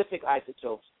specific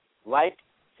isotopes, like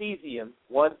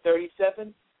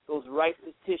cesium-137, goes right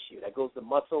to tissue. That goes to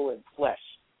muscle and flesh.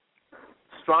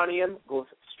 Strontium goes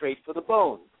straight for the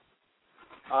bone.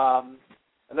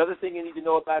 Another thing you need to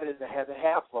know about it is it has a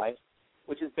half-life,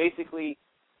 which is basically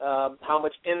how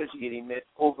much energy it emits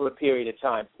over a period of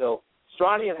time. So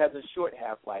strontium has a short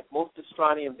half-life. Most of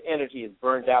strontium's energy is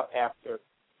burned out after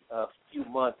a few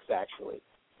months, actually.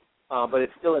 But it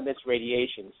still emits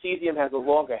radiation. Cesium has a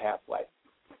longer half-life.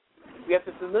 We have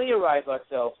to familiarize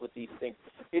ourselves with these things.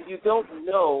 If you don't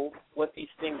know what these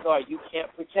things are, you can't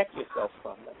protect yourself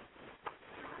from them.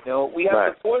 You know, we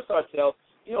have to force ourselves.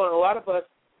 You know, and a lot of us,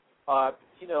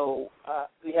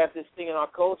 we have this thing in our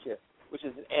culture, which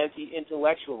is an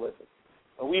anti-intellectualism.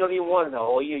 And we don't even want to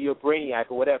know, you're a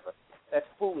brainiac or whatever. That's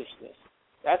foolishness.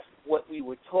 That's what we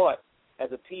were taught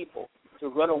as a people, to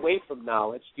run away from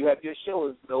knowledge. You have your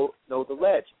shows, know the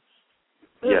ledge.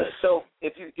 Yes. So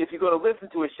if you're going to listen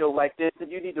to a show like this, then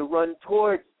you need to run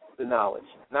towards the knowledge,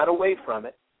 not away from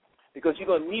it, because you're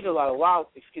going to need a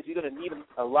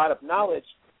lot of knowledge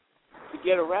to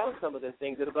get around some of the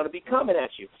things that are going to be coming at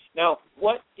you. Now,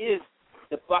 what's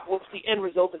the end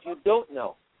result if you don't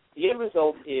know? The end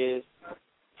result is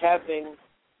having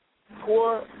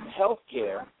poor health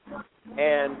care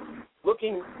and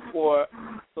looking for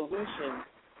solutions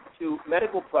to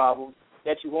medical problems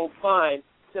that you won't find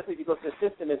simply because the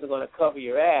system isn't going to cover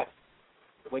your ass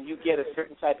when you get a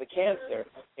certain type of cancer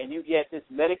and you get this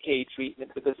Medicaid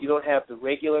treatment because you don't have the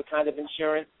regular kind of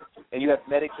insurance and you have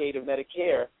Medicaid or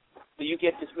Medicare. So you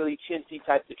get this really chintzy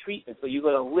type of treatment. So you're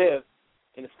going to live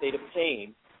in a state of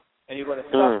pain and you're going to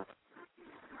suffer.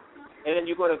 And then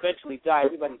you're going to eventually die.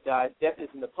 Everybody dies. Death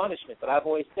isn't the punishment. But I've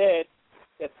always said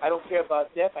that I don't care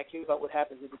about death. I care about what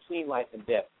happens in between life and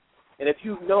death. And if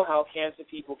you know how cancer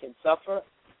people can suffer,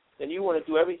 then you want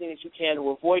to do everything that you can to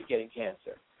avoid getting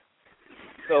cancer.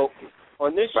 So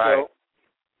on this show,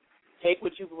 take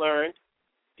what you've learned.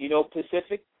 You know,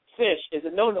 Pacific fish is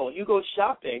a no-no. When you go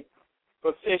shopping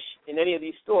for fish in any of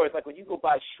these stores, like when you go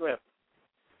buy shrimp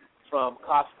from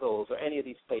Costco's or any of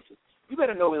these places, you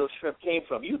better know where those shrimp came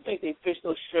from. You think they fish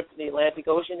those shrimp in the Atlantic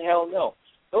Ocean? Hell no.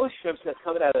 Those shrimps are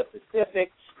coming out of the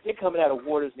Pacific. They're coming out of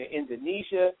waters near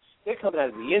Indonesia. They're coming out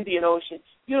of the Indian Ocean.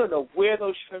 You don't know where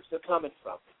those shrimps are coming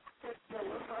from.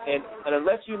 And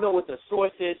unless you know what the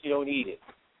source is, you don't eat it.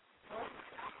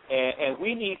 And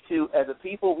we need to, as a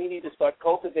people, we need to start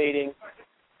cultivating.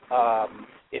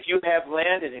 If you have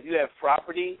land and if you have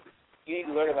property, you need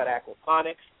to learn about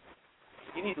aquaponics.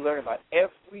 You need to learn about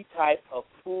every type of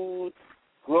food,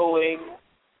 growing,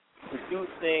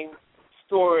 producing,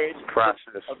 storage,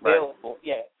 process available.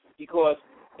 Yeah, because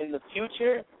in the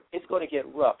future, it's going to get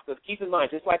rough. Because keep in mind,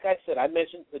 just like I said, I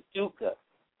mentioned Paducah.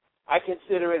 I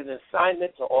consider it an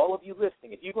assignment to all of you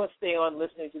listening. If you're going to stay on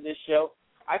listening to this show,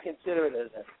 I consider it an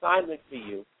assignment for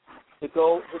you to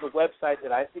go to the website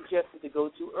that I suggested to go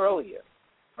to earlier,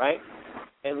 right?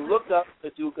 And look up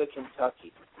Paducah,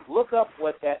 Kentucky. Look up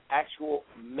what that actual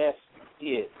mess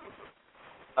is.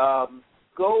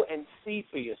 Go and see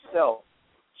for yourself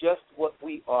just what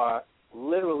we are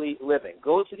literally living.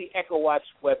 Go to the EchoWatch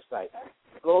website.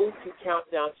 Go to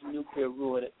Countdown to Nuclear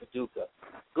Ruin at Paducah.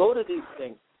 Go to these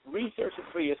things. Research it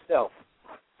for yourself.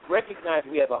 Recognize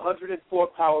we have 104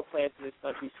 power plants in this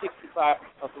country, 65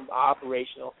 of them are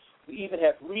operational. We even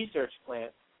have research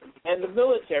plants. And the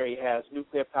military has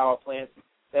nuclear power plants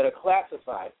that are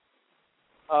classified.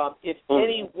 If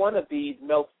any one of these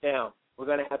melts down, we're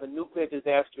going to have a nuclear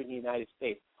disaster in the United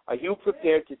States. Are you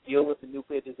prepared to deal with the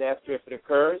nuclear disaster if it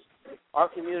occurs? Our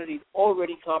community is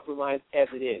already compromised as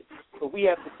it is. So we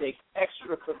have to take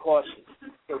extra precautions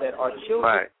so that our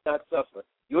children do not suffer.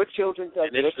 Your children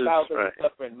doesn't, your child doesn't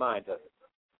suffer, and mine doesn't.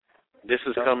 This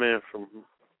is coming from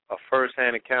a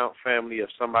first-hand account family of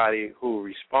somebody who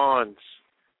responds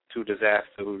to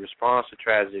disaster, who responds to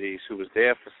tragedies, who was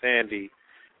there for Sandy,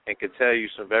 and could tell you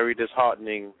some very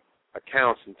disheartening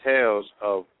accounts and tales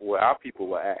of where our people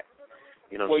were at.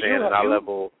 You know what I'm saying? At our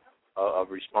level of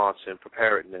response and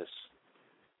preparedness.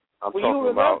 I'm talking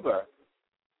about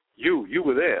you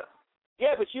were there.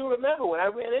 Yeah, but you remember when I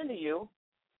ran into you.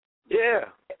 Yeah.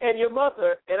 And your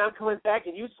mother, and I'm coming back,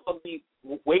 and you saw me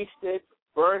wasted,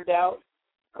 burned out.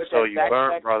 So you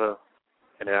burned, brother,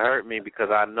 and it hurt me because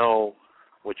I know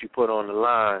what you put on the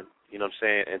line. You know what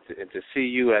I'm saying? And to see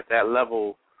you at that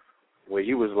level where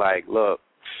you was like, look,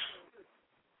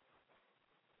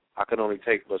 I can only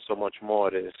take but so much more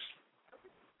of this.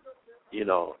 You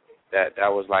know, that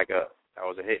was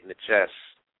a hit in the chest.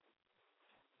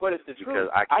 But it's the because truth.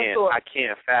 I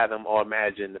can't fathom or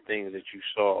imagine the things that you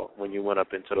saw when you went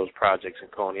up into those projects in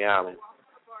Coney Island.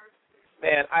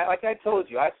 Man, like I told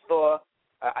you, I saw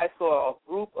a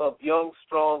group of young,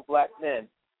 strong black men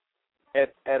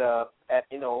at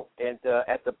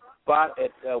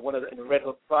one of the Red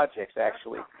Hook projects,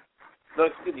 actually. No,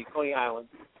 excuse me, Coney Island.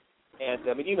 And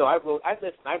I mean, you know, I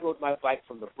rode my bike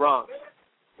from the Bronx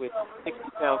with 60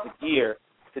 pounds of gear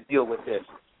to deal with this.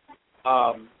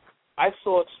 I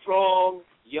saw strong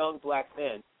young black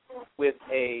men with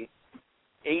a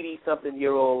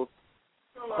 80-something-year-old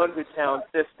 100-pound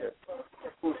sister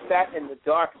who sat in the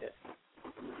darkness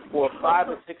for 5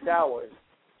 or 6 hours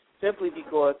simply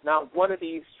because not one of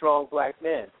these strong black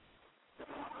men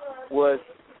was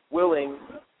willing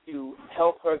to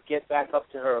help her get back up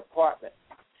to her apartment.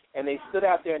 And they stood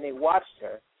out there and they watched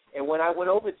her. And when I went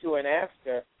over to her and asked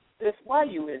her, "Sis, why are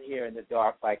you in here in the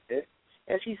dark like this?"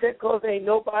 And she said, "'Cause ain't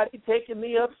nobody taking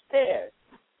me upstairs."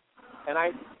 And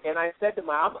I said to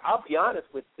my, I'll be honest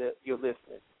with your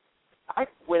listeners. I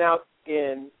went out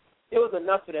and there was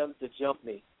enough of them to jump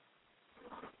me.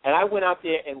 And I went out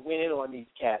there and went in on these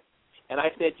cats. And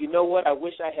I said, you know what? I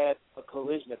wish I had a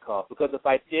Kalashnikov, because if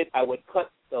I did, I would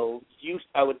cut the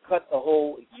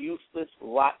whole useless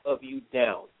lot of you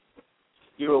down.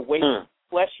 You're a waste of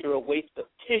flesh. You're a waste of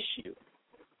tissue.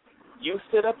 You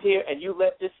sit up here and you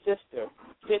let this sister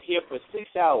sit here for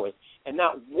 6 hours, and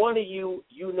not one of you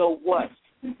know what,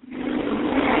 has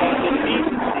the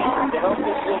decency to help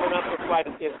this woman up the flight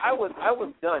of stairs. I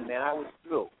was done, man. I was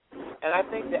through. And I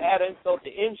think to add insult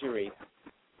to injury,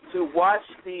 to watch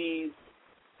these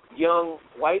young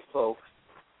white folks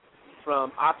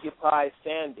from Occupy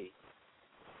Sandy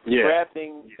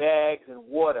grabbing bags and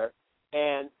water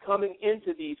and coming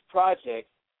into these projects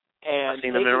and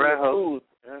taking the food.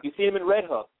 You see them in Red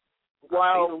Hook.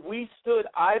 While we stood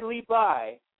idly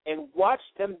by and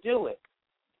watched them do it.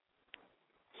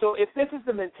 So if this is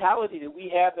the mentality that we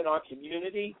have in our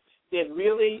community, then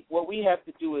really what we have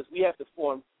to do is we have to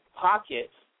form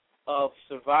pockets of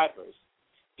survivors,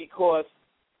 because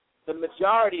the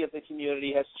majority of the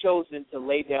community has chosen to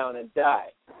lay down and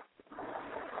die.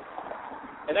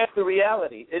 And that's the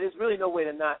reality. It is really no way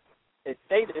to not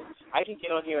say this. I can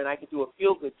get on here and I can do a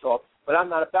feel-good talk, but I'm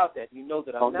not about that. You know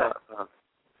that I'm not.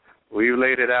 Well, you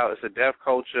laid it out. It's a deaf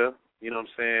culture, you know what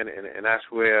I'm saying? And that's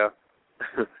where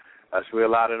a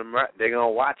lot of them, they're going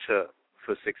to watch her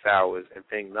for 6 hours and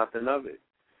think nothing of it.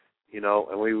 You know,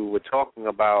 and we were talking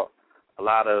about a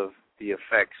lot of the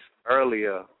effects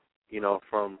earlier, you know,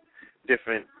 from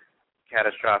different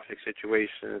catastrophic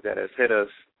situations that has hit us.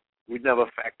 We never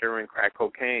factor in crack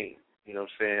cocaine, you know what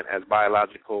I'm saying, as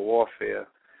biological warfare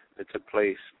that took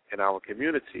place in our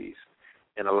communities.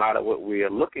 And a lot of what we are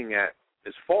looking at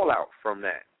is fallout from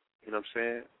that, you know what I'm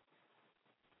saying?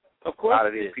 Of course. A lot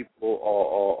of these people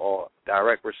are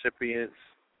direct recipients,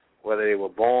 whether they were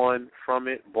born from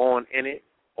it, born in it,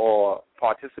 or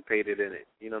participated in it,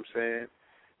 you know what I'm saying?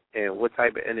 And what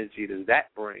type of energy does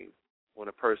that bring when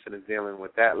a person is dealing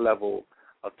with that level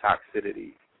of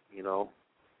toxicity, you know?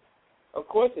 Of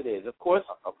course it is. Of course.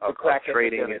 Of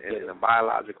trading in a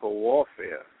biological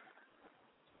warfare.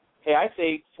 Hey, I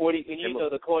say 40, and you know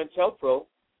the COINTELPRO,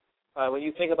 when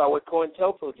you think about what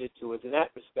COINTELPRO did to us in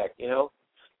that respect, you know?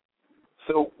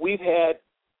 So we've had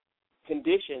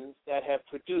conditions that have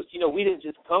produced, you know, we didn't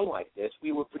just come like this.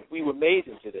 We were made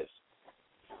into this.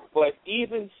 But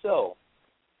even so,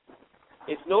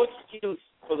 it's no excuse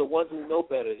for the ones who know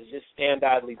better to just stand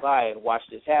idly by and watch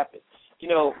this happen. You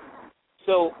know,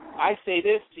 so I say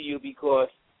this to you because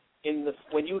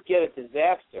when you get a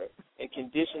disaster and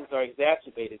conditions are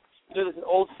exacerbated, you know, there's an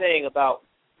old saying about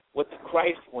what the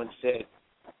Christ once said,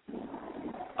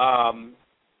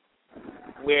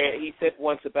 where he said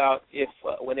once about if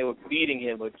when they were beating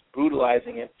him or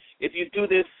brutalizing him, if you do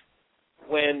this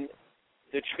when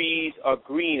the trees are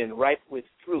green and ripe with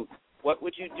fruit, what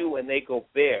would you do when they go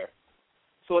bare?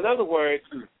 So in other words,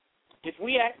 if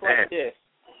we act like this,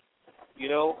 you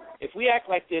know, if we act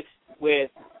like this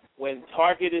when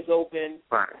Target is open,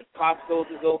 Costco's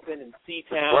is open, and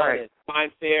Seatown and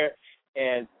Fine Fair,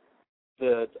 and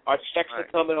our checks are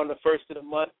coming on the first of the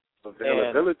month.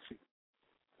 Availability.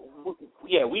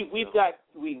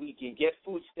 We can get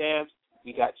food stamps.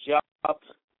 We got jobs.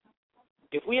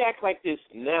 If we act like this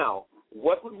now,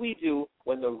 what would we do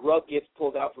when the rug gets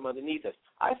pulled out from underneath us?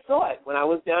 I saw it when I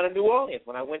was down in New Orleans,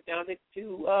 when I went down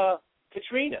to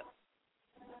Katrina.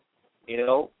 You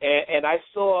know, and I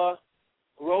saw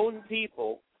grown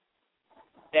people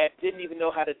that didn't even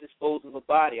know how to dispose of a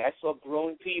body. I saw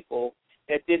grown people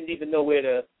that didn't even know where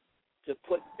to to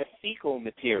put their fecal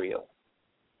material.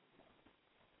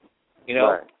 You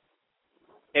know? Right.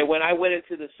 And when I went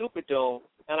into the Superdome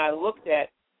and I looked at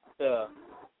the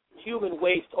human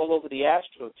waste all over the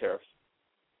AstroTurf,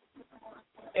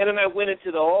 and then I went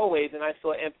into the hallways and I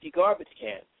saw empty garbage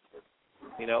cans,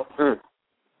 you know? Mm.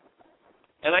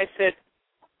 And I said,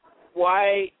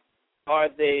 why are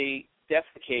they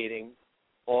defecating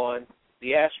on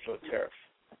the AstroTurf?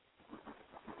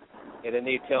 And then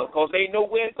they tell, because they ain't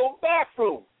nowhere to go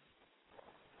bathroom.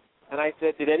 And I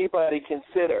said, did anybody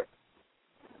consider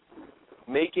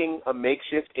making a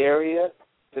makeshift area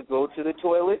to go to the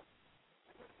toilet?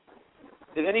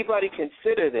 Did anybody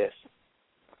consider this?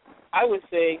 I would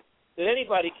say, did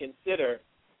anybody consider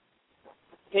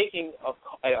taking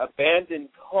an abandoned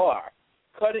car,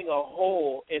 cutting a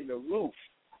hole in the roof,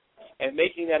 and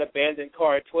making that abandoned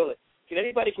car a toilet? Can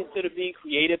anybody consider being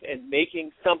creative and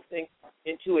making something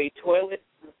into a toilet?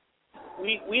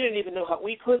 We didn't even know how.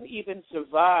 We couldn't even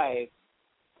survive.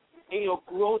 And,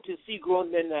 to see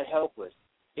grown men that helpless.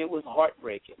 It was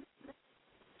heartbreaking.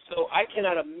 So I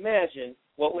cannot imagine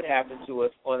what would happen to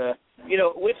us on a,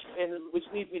 which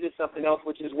leads me to something else,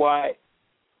 which is why,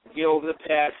 over the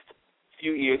past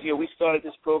few years, we started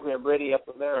this program, Ready Up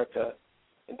America,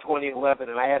 in 2011,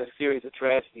 and I had a series of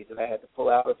tragedies that I had to pull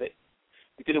out of it.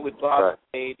 We did it with Bob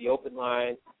Wade, the Open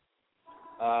Line,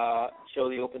 show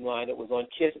The Open Line. It was on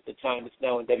KISS at the time. It's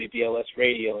now on WBLS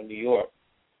Radio in New York.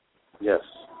 Yes.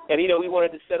 And, we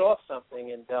wanted to set off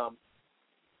something, and,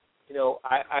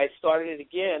 I started it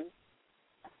again,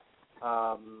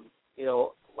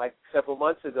 like several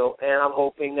months ago, and I'm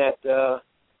hoping that, I'm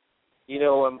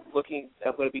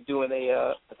going to be doing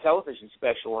a television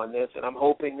special on this, and I'm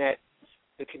hoping that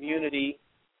the community,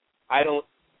 I don't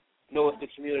know if the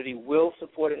community will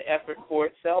support an effort for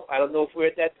itself. I don't know if we're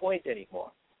at that point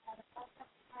anymore.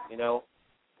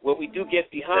 What we do get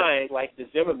behind, like the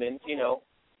Zimmermans,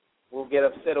 we'll get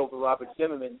upset over Robert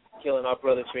Zimmerman killing our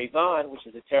brother Trayvon, which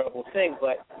is a terrible thing,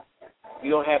 but we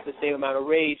don't have the same amount of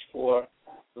rage for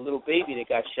the little baby that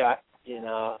got shot.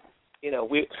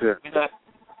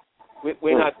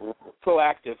 We're not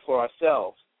proactive for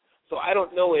ourselves. So I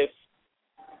don't know if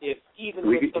even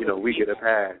we get a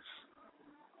pass.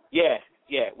 Yeah,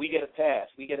 we get a pass.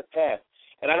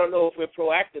 And I don't know if we're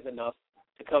proactive enough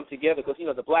to come together because,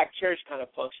 the black church kind of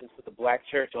functions with the black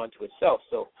church onto itself.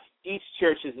 So each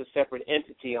church is a separate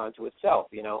entity onto itself,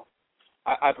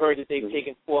 I've heard that they've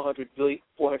taken $400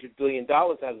 billion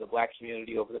out of the black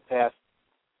community over the past,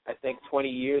 I think, 20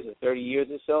 years or 30 years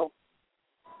or so.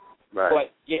 Right.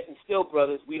 But yet and still,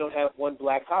 brothers, we don't have one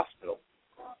black hospital.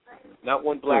 Not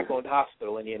one black-owned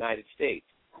hospital in the United States.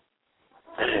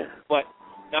 But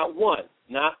not one.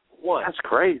 That's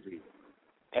crazy.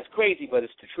 That's crazy, but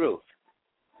it's the truth.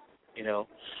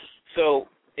 So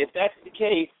if that's the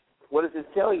case, what does it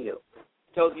tell you?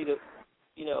 It tells you that,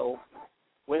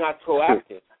 we're not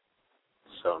proactive.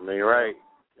 Something ain't right.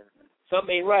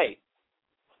 Something ain't right.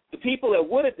 The people that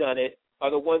would have done it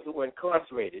are the ones that were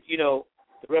incarcerated. The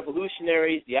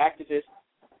revolutionaries, the activists,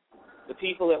 the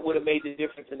people that would have made the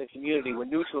difference in the community were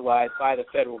neutralized by the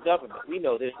federal government. We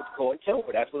know this with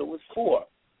COINTELPRO. That's what it was for.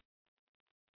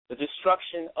 The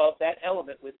destruction of that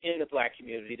element within the black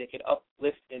community that can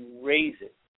uplift and raise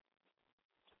it.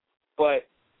 But,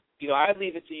 I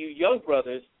leave it to you young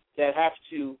brothers that have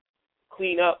to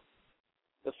clean up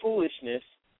the foolishness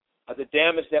of the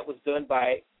damage that was done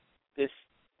by this,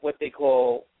 what they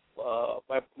call,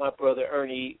 my brother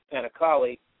Ernie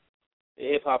Panicali, the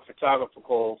hip-hop photographer,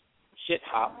 calls shit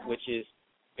hop, which is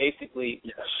basically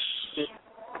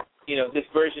this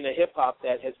version of hip-hop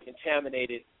that has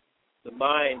contaminated the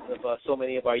minds of so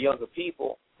many of our younger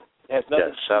people. It has nothing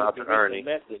to do shout out with to the Ernie.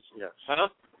 message. Yes. Huh?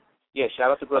 Yeah,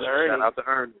 shout out to brother Ernie. Shout out to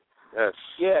Ernie. Yes.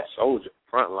 Yeah. Soldier,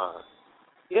 frontline.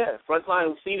 Yeah, frontline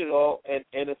who's seen it all, and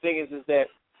the thing is that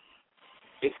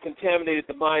it's contaminated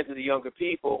the minds of the younger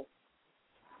people.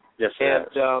 Yes, and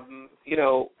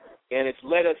and it's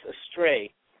led us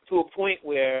astray to a point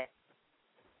where,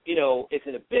 it's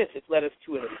an abyss. It's led us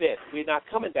to an abyss. We're not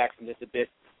coming back from this abyss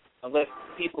unless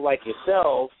people like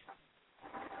yourselves,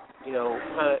 kind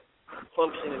of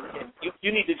function. And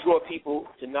you need to draw people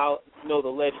to know the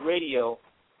Ledge Radio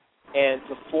and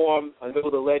to form a Know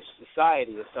the Ledge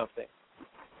Society or something.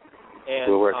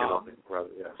 And, we're working on it, brother.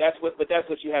 Yes. That's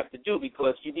what you have to do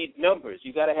because you need numbers.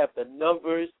 You got to have the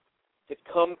numbers to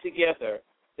come together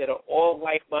that are all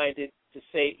like-minded to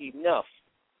say enough.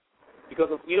 Because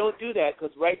if we don't do that,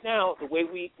 because right now the way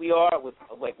we are with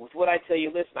what I tell you,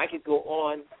 listen, I could go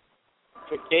on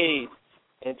for days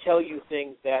and tell you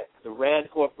things that the Rand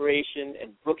Corporation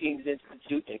and Brookings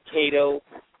Institute and Cato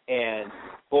and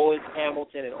Boyd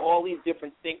Hamilton and all these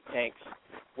different think tanks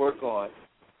work on,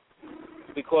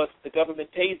 because the government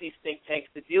pays these think tanks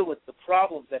to deal with the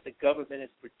problems that the government has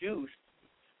produced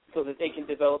so that they can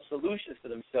develop solutions for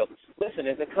themselves. Listen,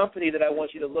 there's a company that I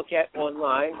want you to look at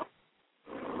online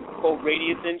called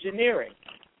Radius Engineering.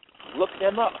 Look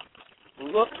them up.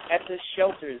 Look at the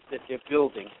shelters that they're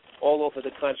building all over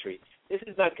the country. This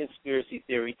is not conspiracy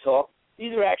theory talk.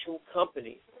 These are actual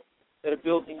companies that are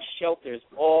building shelters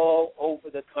all over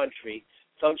the country.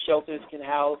 Some shelters can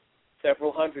house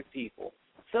several hundred people.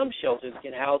 Some shelters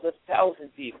can house 1,000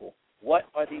 people. What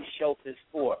are these shelters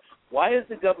for? Why is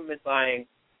the government buying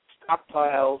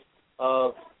stockpiles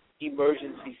of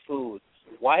emergency food?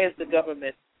 Why is the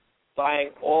government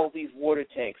buying all these water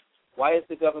tanks? Why is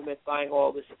the government buying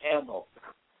all this ammo?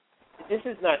 This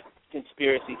is not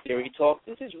conspiracy theory talk.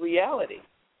 This is reality.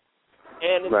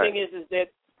 And the thing is that,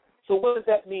 so what does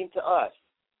that mean to us?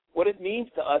 What it means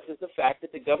to us is the fact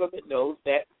that the government knows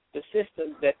that the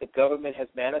systems that the government has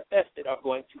manifested are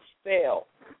going to fail.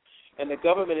 And the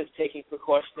government is taking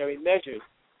precautionary measures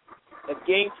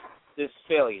against this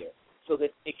failure so that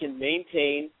it can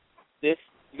maintain this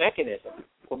mechanism,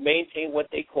 or maintain what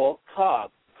they call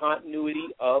COG, continuity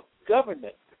of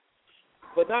government.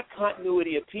 But not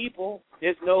continuity of people.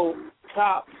 There's no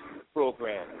COP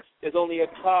program. There's only a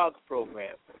COG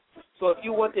program. So if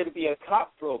you want there to be a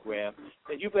COP program,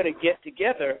 then you better get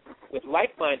together with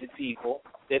like-minded people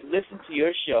that listen to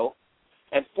your show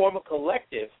and form a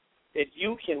collective that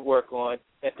you can work on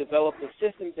that develop the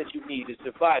systems that you need to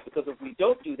survive. Because if we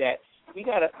don't do that, we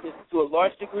got to a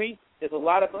large degree, there's a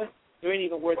lot of us there ain't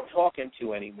even worth talking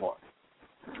to anymore.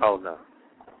 Oh, no.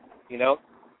 You know?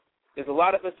 There's a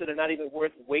lot of us that are not even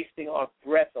worth wasting our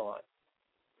breath on.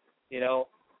 You know?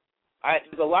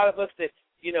 There's a lot of us that,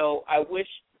 you know, I wish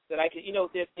that I could, you know,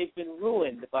 they've been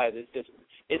ruined by this system.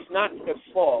 It's not their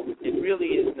fault. It really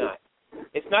is not.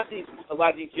 It's not a lot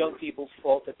of these young people's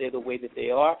fault that they're the way that they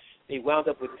are. They wound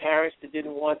up with parents that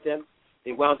didn't want them.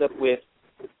 They wound up with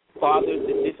fathers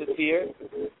that disappear,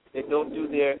 that don't do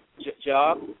their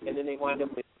job, and then they wind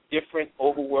up with different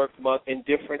overworked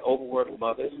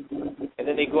mothers, and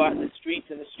then they go out in the streets,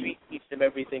 and the street teach them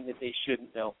everything that they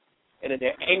shouldn't know, and then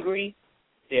they're angry,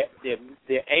 they're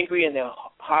angry and they're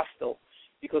hostile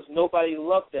because nobody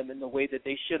loved them in the way that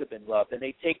they should have been loved, and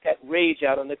they take that rage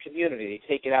out on the community. They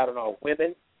take it out on our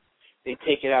women, they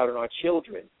take it out on our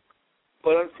children,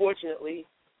 but unfortunately,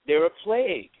 they're a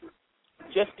plague.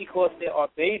 Just because they are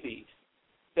babies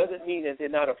doesn't mean that they're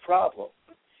not a problem.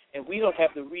 And we don't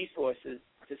have the resources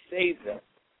to save them.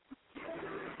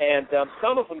 And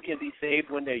some of them can be saved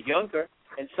when they're younger,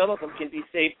 and some of them can be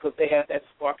saved because they have that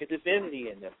spark of divinity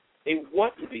in them. They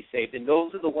want to be saved, and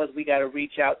those are the ones we got to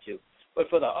reach out to. But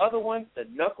for the other ones, the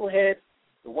knuckleheads,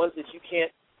 the ones that you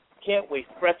can't waste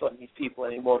breath on these people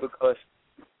anymore because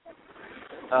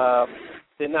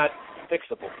they're not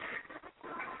fixable.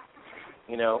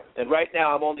 You know, and right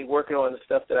now I'm only working on the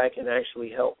stuff that I can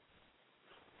actually help.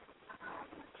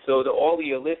 So to all of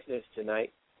your listeners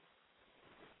tonight,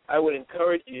 I would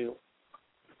encourage you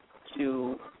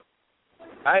to,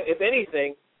 if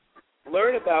anything,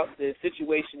 learn about the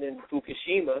situation in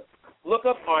Fukushima. Look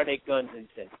up Arne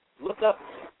Gundensen. Look up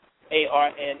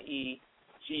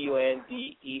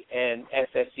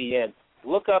ARNEGUNDENSSEN.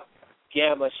 Look up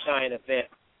Gamma Shine event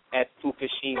at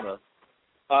Fukushima.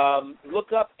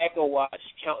 Look up Echo Watch,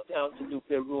 Countdown to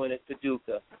Nuclear Ruin at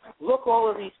Paducah. Look all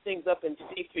of these things up and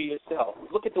see for yourself.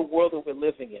 Look at the world that we're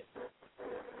living in.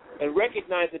 And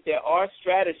recognize that there are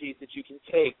strategies that you can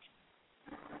take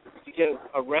to get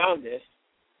around this,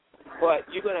 but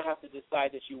you're going to have to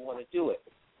decide that you want to do it.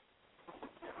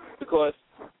 Because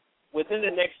within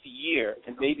the next year,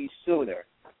 and maybe sooner,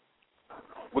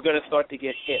 we're going to start to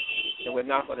get hit, and we're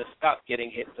not going to stop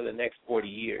getting hit for the next 40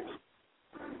 years.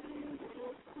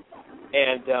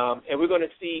 And we're going to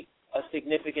see a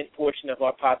significant portion of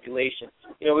our population.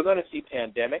 You know, we're going to see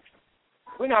pandemics.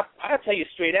 I'll tell you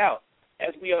straight out,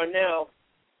 as we are now,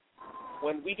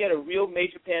 when we get a real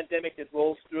major pandemic that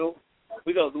rolls through,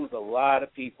 we're going to lose a lot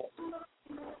of people.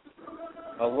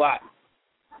 A lot.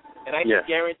 And I can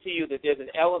guarantee you that there's an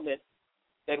element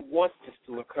that wants this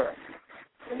to occur,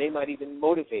 and they might even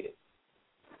motivate it.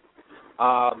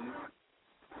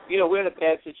 You know, we're in a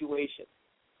bad situation.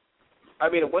 I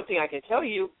mean, one thing I can tell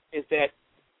you is that,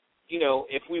 you know,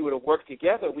 if we were to work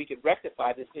together, we could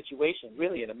rectify this situation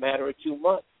really in a matter of 2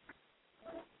 months.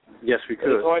 Yes, we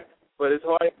could.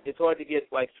 It's hard to get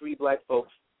like 3 black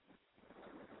folks,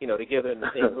 you know, together in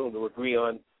the same room to agree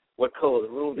on what color the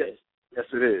room is. Yes,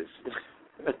 it is.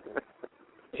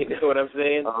 You know what I'm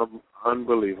saying?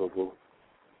 Unbelievable.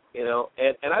 You know,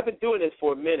 and I've been doing this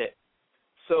for a minute.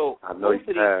 So I know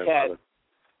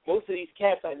most of these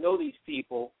cats, I know these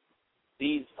people,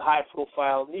 these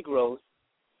high-profile Negroes,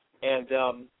 and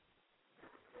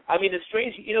I mean, it's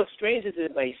strange. Strange as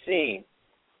it may seem,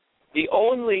 the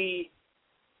only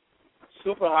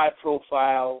super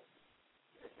high-profile,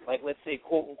 like let's say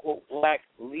quote-unquote black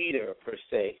leader per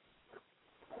se,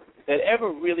 that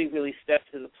ever really, really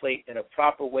stepped to the plate in a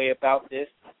proper way about this,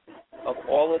 of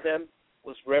all of them,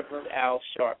 was Reverend Al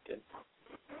Sharpton.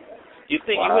 You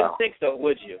wouldn't think so,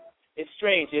 would you? It's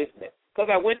strange, isn't it? Because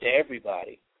I went to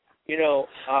everybody. This was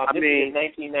in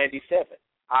 1997.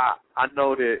 I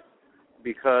know that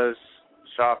because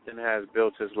Sharpton has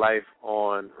built his life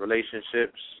on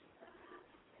relationships,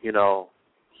 he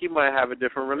might have a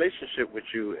different relationship with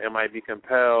you and might be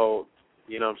compelled,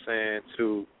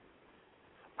 to,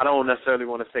 I don't necessarily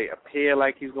want to say appear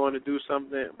like he's going to do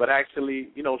something, but actually,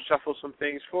 shuffle some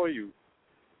things for you.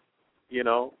 He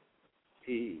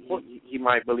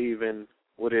might believe in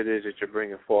what it is that you're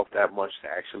bringing forth that much to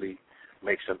actually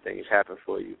make some things happen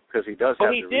for you, because he does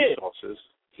have the resources.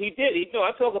 He did.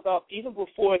 I talk about even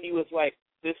before he was like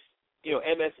this,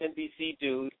 MSNBC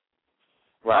dude.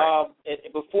 Right.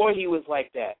 And before he was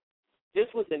like that. This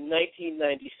was in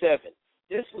 1997.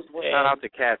 This was when. Shout out to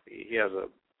Kathy. He has a.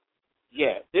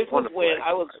 Yeah. This was when life.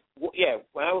 I was. Yeah.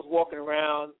 When I was walking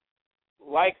around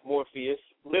like Morpheus,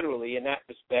 literally in that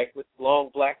respect, with long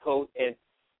black coat and,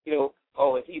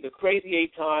 it's either crazy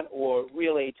Aton or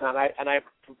real Aton. I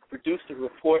produced a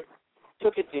report,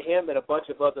 took it to him and a bunch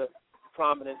of other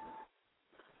prominent,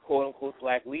 quote-unquote,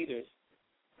 black leaders,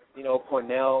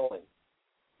 Cornell and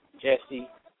Jesse,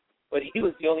 but he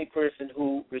was the only person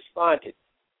who responded.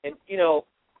 And,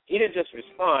 he didn't just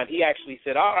respond. He actually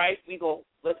said, all right,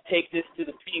 let's take this to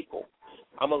the people.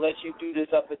 I'm going to let you do this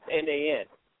up at NAN.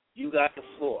 You got the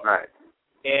floor. Right.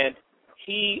 And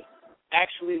he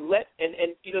actually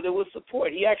there was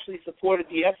support. He actually supported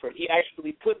the effort. He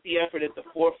actually put the effort at the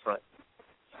forefront.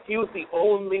 He was the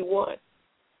only one.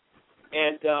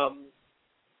 And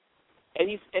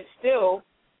still,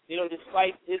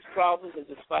 despite his problems and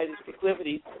despite his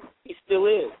proclivities, he still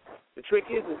is. The trick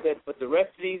is but the rest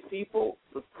of these people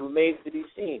remains to be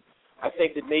seen. I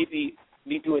think that maybe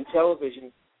me doing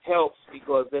television helps,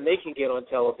 because then they can get on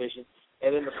television,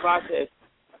 and in the process,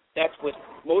 that's what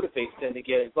motivates them to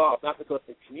get involved. Not because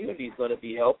the community is going to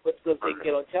be helped, but because they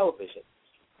get on television.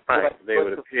 Right. They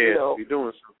would appear to be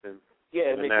doing something.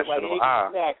 Yeah, in the national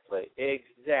eye.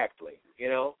 Exactly.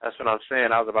 That's what I'm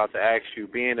saying. I was about to ask you,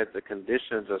 being that the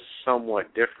conditions are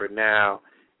somewhat different now,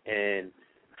 and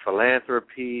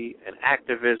philanthropy and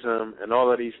activism and all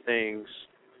of these things,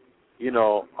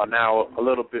 are now a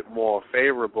little bit more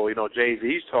favorable.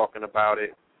 Jay-Z's talking about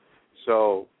it,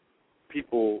 so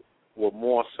people will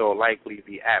more so likely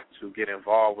be apt to get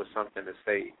involved with something to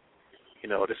say,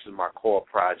 this is my core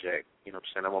project. I'm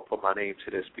going to put my name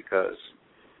to this because,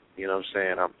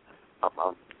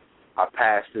 I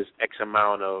passed this X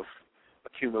amount of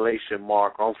accumulation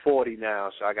mark. I'm 40 now,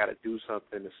 so I got to do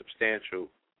something that's substantial.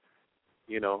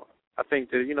 I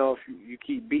think that, if you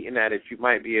keep beating at it, you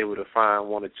might be able to find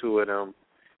one or two of them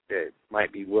that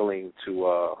might be willing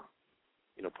to,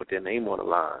 put their name on the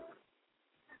line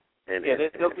and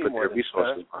put their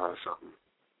resources behind something.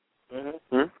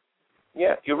 Mm-hmm.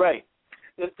 Yeah, you're right.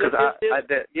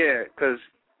 Because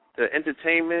the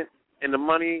entertainment and the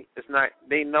money is not.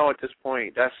 They know at this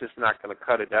point that's just not going to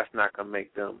cut it. That's not going to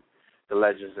make them the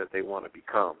legends that they want to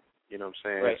become. You know what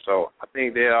I'm saying? Right. So I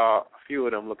think there are a few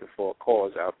of them looking for a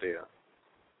cause out there.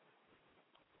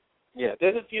 Yeah,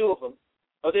 there's a few of them.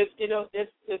 Oh, there's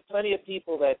plenty of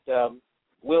people that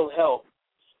will help,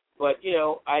 but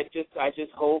I just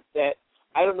hope that,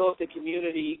 I don't know if the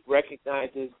community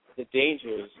recognizes the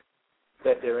dangers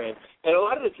that they're in, and a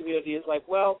lot of the community is like,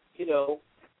 well, I'm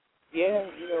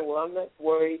not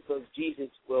worried because Jesus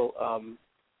will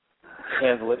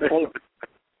handle it.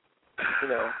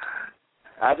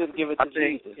 I just give it to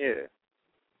Jesus. Yeah.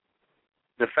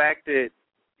 The fact that,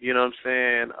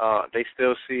 they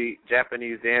still see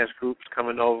Japanese dance groups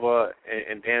coming over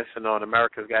and dancing on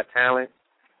America's Got Talent.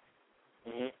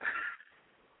 Mm-hmm.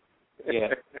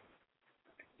 Yeah.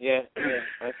 Yeah.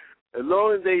 As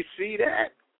long as they see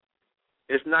that,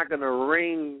 it's not going to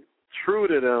ring true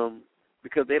to them,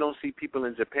 because they don't see people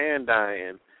in Japan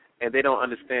dying, and they don't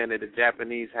understand that the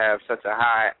Japanese have such a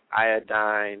high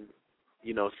iodine,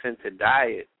 scented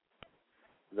diet,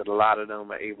 that a lot of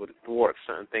them are able to thwart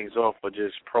certain things off or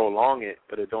just prolong it,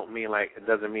 but it doesn't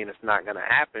mean it's not going to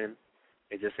happen.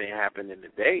 It just ain't happening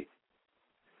today.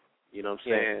 You know what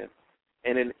I'm saying?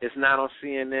 And then it's not on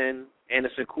CNN.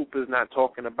 Anderson Cooper's not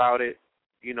talking about it,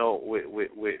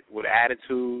 with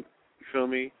attitude. You feel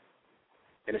me?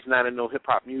 and it's not in no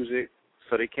hip-hop music,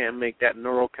 so they can't make that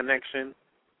neural connection.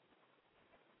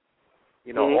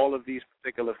 You know, all of these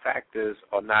particular factors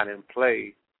are not in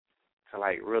play to,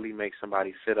 like, really make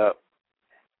somebody sit up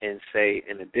and say,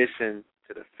 in addition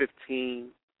to the 15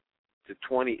 to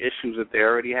 20 issues that they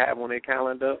already have on their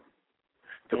calendar,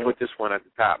 to put this one at the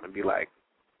top and be like,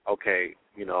 okay,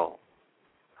 you know,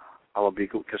 I'm going to be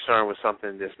concerned with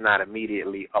something that's not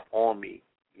immediately up on me,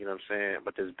 you know what I'm saying?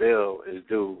 But this bill is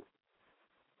due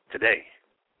today.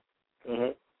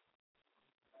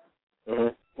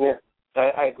 Yeah,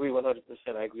 I agree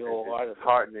 100%. I agree wholeheartedly. It's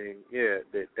heartening,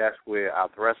 that's where our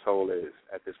threshold is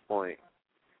at this point.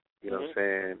 You know what I'm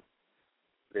saying?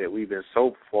 That we've been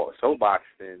so boxed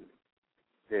in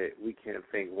that we can't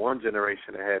think one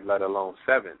generation ahead, let alone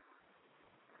 7.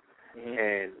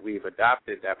 And we've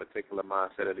adopted that particular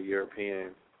mindset of the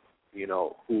European, you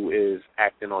know, who is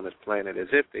acting on this planet as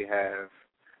if they have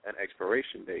an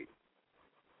expiration date.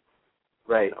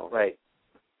 Right, you know? right.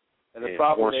 And the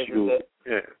problem is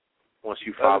that once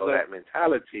you follow that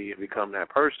mentality and become that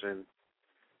person,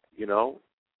 you know,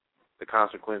 the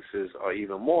consequences are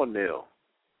even more nil.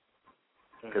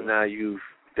 Because now you've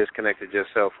disconnected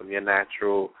yourself from your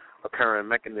natural occurring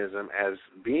mechanism as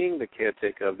being the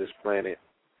caretaker of this planet,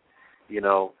 you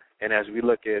know. And as we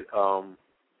look at,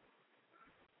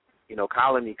 you know,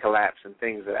 colony collapse and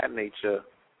things of that nature,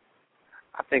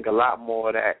 I think a lot more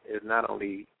of that is not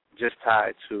only just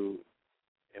tied to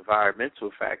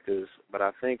environmental factors, but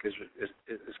I think is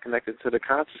connected to the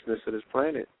consciousness of this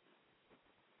planet.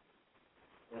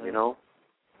 You know?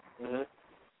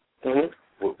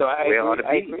 So I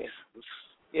agree.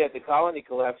 Yeah, the colony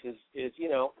collapse is you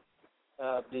know,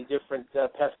 the different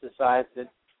pesticides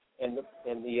and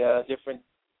the different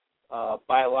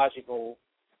biological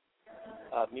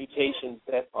mutations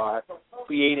that are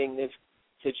creating this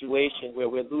situation where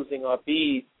we're losing our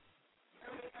bees.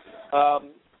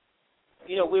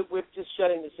 You know, we're just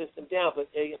shutting the system down.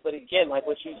 But again, like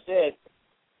what you said,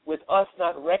 with us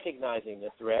not recognizing the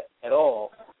threat at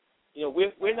all, you know,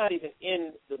 we're not even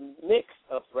in the mix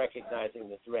of recognizing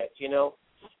the threat. You know,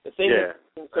 the thing that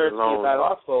concerns me about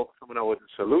our folks coming up with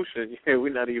a solution.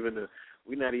 We're not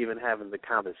even having the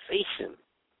conversation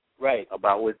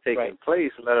about what's taking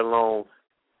place, let alone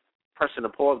pressing the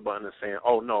pause button and saying,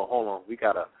 "Oh no, hold on, we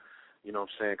gotta," you know what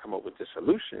I'm saying, come up with the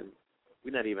solution.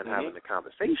 We're not even having the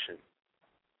conversation.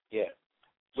 Yeah.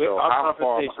 So how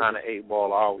far behind the 8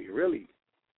 ball are we really?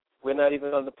 We're not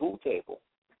even on the pool table.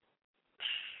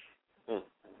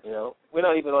 You know, we're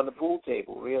not even on the pool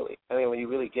table, really. I mean, when you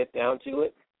really get down to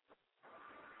it.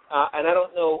 And I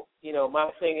don't know, you know,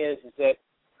 my thing is that,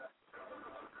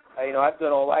 you know, I've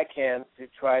done all I can to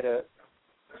try to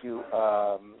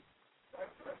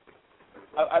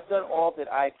I've done all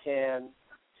that I can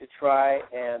to try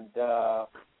and to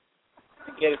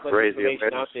get as much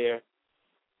information out there.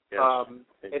 And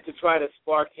to try to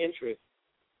spark interest.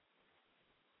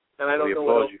 And I don't know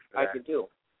what else I can do.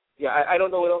 Yeah, I don't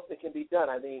know what else that can be done.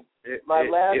 I mean, it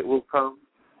will come.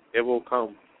 It will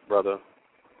come, brother.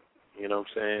 You know what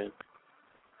I'm saying?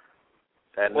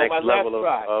 That next level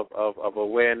of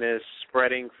awareness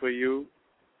spreading for you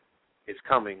is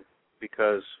coming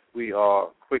because we are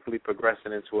quickly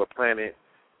progressing into a planet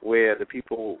where the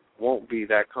people won't be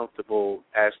that comfortable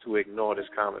as to ignore this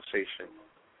conversation.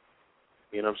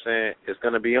 You know what I'm saying? It's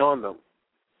going to be on them.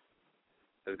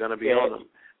 It's going to be on them.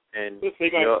 And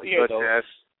your task,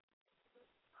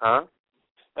 huh?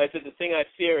 I said the thing I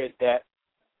fear is that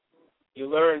you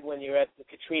learn when you're at the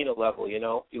Katrina level, you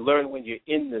know? You learn when you're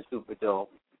in the Superdome,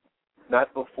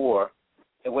 not before.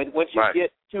 And once you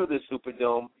get to the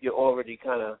Superdome, you're already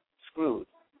kind of screwed.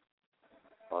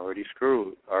 Already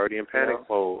screwed. Already in panic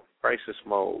mode, crisis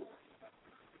mode.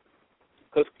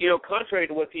 Because, you know, contrary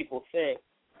to what people think,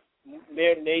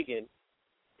 Mayor Nagin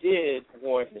did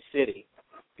warn the city,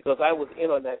 because I was in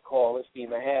on that call in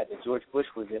FEMA had that George Bush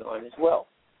was in on as well.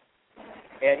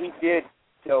 And he did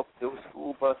tell those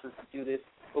school buses to do this.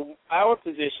 But our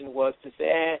position was to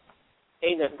say,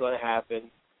 ain't nothing going to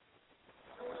happen.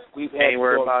 We've had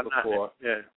storms before.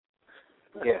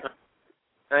 Yeah.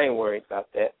 I ain't worried about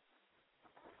that.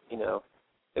 You know,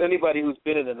 and anybody who's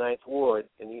been in the Ninth Ward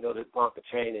and, you know, the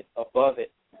Pontchartrain is above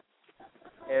it,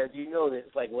 and you know that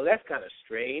it's like, well, that's kind of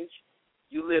strange.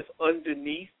 You live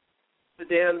underneath the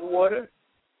damn water?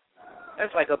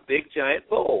 That's like a big, giant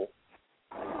bowl.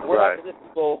 What happens if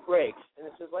the bowl breaks? And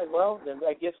it's just like, well, then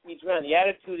I guess we drown. The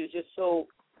attitude is just so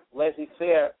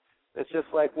laissez-faire. It's just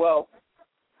like, well,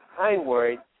 I ain't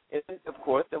worried. And, of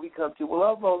course, then we come to, well,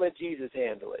 I'm going to let Jesus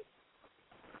handle it.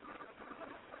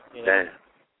 You know?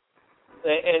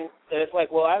 And it's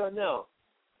like, well, I don't know.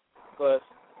 Because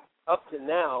up to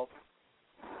now,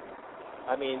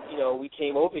 I mean, we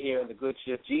came over here in the good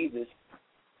ship Jesus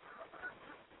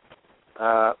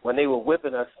when they were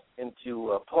whipping us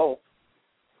into pulp.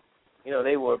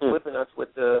 They were whipping us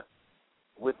with the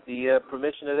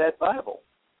permission of that Bible.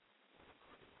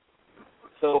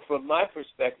 So from my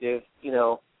perspective,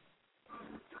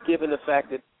 given the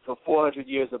fact that for 400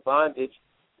 years of bondage,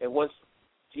 and once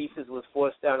Jesus was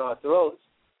forced down our throats,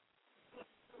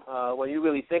 when you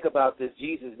really think about this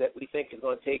Jesus that we think is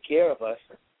going to take care of us,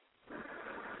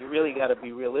 you really got to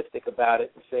be realistic about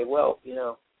it and say, well,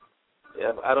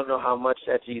 I don't know how much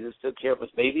that Jesus took care of us.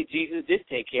 Maybe Jesus did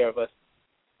take care of us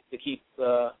to keep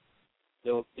the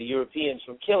Europeans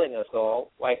from killing us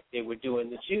all like they were doing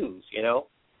the Jews,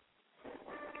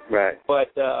 Right.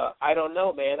 But I don't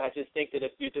know, man. I just think that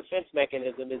if your defense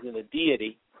mechanism isn't a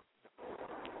deity,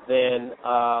 then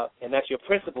and that's your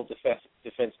principal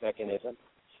defense mechanism,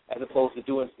 as opposed to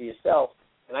doing it for yourself,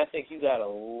 and I think you got a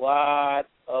lot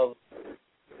of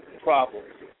problems.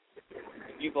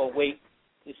 If you go wait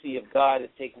to see if God is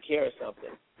taking care of something,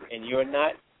 and you're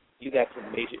not, you got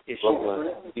some major issues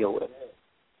to deal with.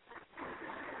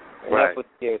 And right. That's what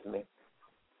scares me.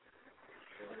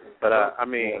 But I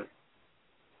mean,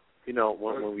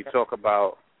 when we talk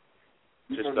about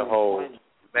just the whole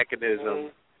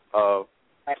mechanism of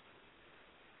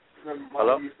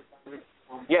hello?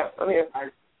 Yeah, I'm here.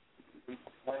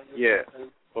 Yeah.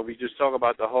 When we just talk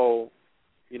about the whole,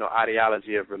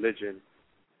 ideology of religion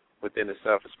within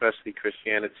itself, especially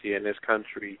Christianity in this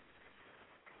country,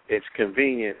 it's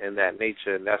convenient in that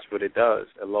nature, and that's what it does.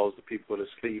 It lulls the people to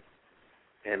sleep,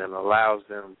 and it allows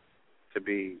them to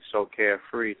be so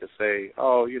carefree to say,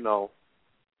 oh,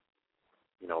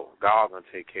 God gonna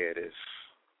take care of this.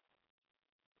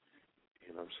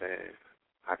 You know what I'm saying?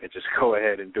 I could just go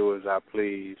ahead and do as I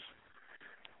please.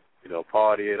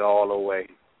 Party it all away.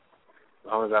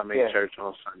 As long as I make church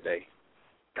on Sunday,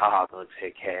 God gonna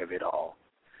take care of it all.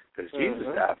 Because Jesus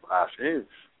died for our sins.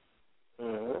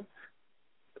 Mm-hmm.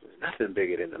 There's nothing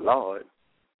bigger than the Lord.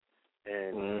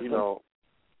 And,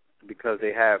 because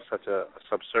they have such a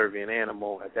subservient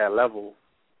animal at that level,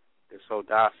 they're so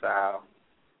docile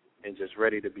and just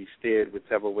ready to be steered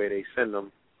whichever way they send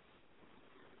them.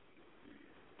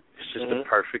 It's just the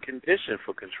perfect condition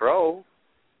for control.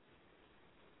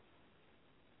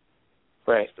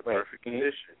 Right. It's the perfect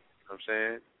condition. You know what I'm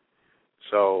saying?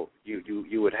 So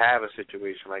you would have a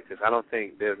situation like this. I don't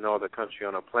think there's no other country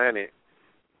on the planet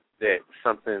that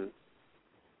something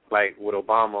like what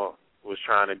Obama was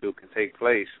trying to do can take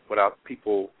place without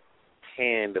people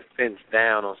tearing the fence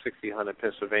down on 6000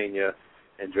 Pennsylvania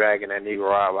and dragging that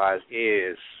Negro out by his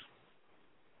ears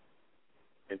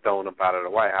and throwing him out of the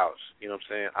White House. You know what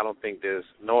I'm saying? I don't think there's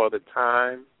no other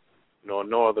time nor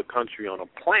no other country on the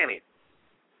planet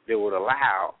that would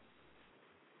allow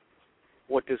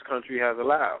what this country has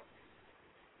allowed.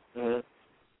 Mm-hmm.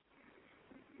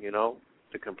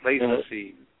 The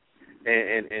complacency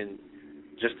and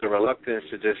just the reluctance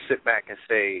to just sit back and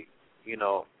say,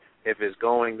 if it's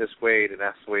going this way, then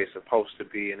that's the way it's supposed to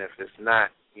be, and if it's not,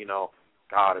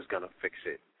 God is going to fix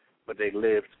it. But they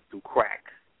lived through crack.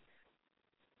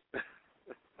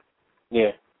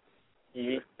 Yeah.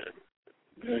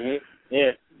 Mm-hmm. Mm-hmm.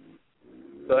 Yeah.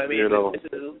 So, I mean,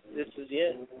 this is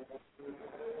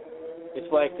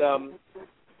it's like,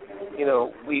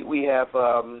 we have, I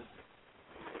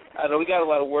don't know, we got a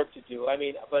lot of work to do. I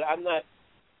mean, but I'm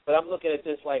looking at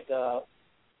this like the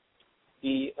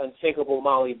unthinkable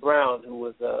Molly Brown, who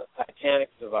was a Titanic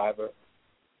survivor.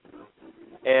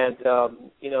 And,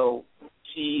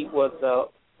 she was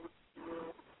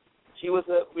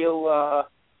a real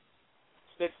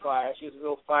spitfire. She was a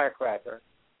real firecracker.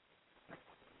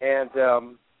 And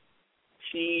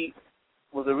she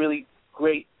was a really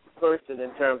great person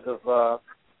in terms of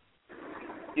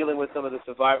dealing with some of the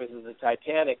survivors of the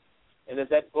Titanic. And as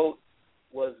that boat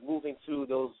was moving through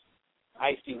those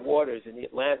icy waters in the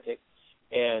Atlantic,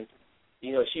 and,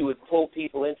 she would pull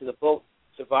people into the boat,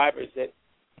 survivors that,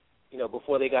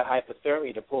 before they got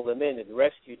hypothermia, to pull them in and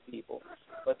rescue people.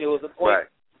 But there was a point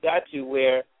got to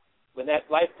where when that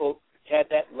lifeboat had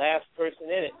that last person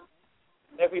in it,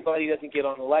 everybody doesn't get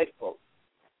on the lifeboat.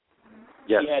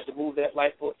 Yes. She had to move that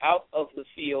lifeboat out of the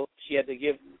field. She had to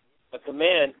give a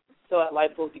command to that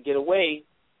lifeboat to get away,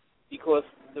 because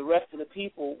the rest of the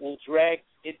people will drag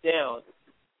it down,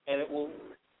 and it will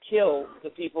kill the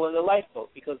people in the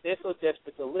lifeboat, because they're so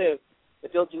desperate to live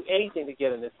that they'll do anything to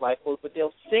get in this lifeboat, but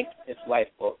they'll sink this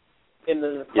lifeboat. And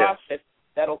in the process,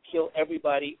 that'll kill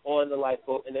everybody on the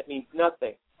lifeboat, and that means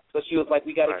nothing. So she was like,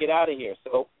 we got to get out of here.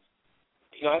 So,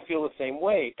 I feel the same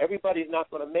way. Everybody's not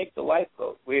going to make the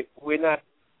lifeboat. We're not.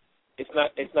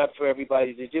 It's not for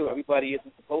everybody to do. Everybody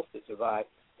isn't supposed to survive.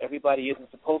 Everybody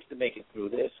isn't supposed to make it through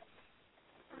this.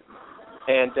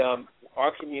 And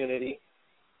our community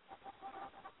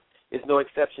is no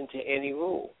exception to any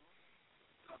rule.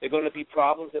 There are going to be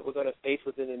problems that we're going to face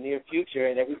within the near future,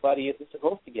 and everybody isn't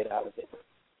supposed to get out of it.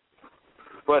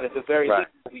 But at the very least,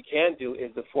 what we can do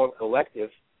is to form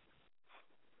collective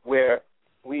where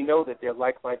we know that there are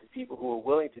like-minded people who are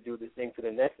willing to do the things that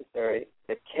are necessary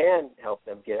that can help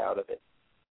them get out of it.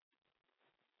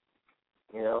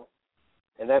 You know?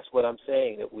 And that's what I'm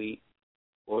saying that we,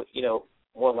 or, you know,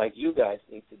 more like you guys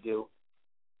need to do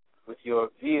with your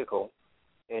vehicle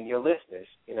and your listeners,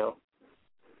 you know?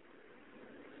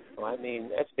 Well, I mean,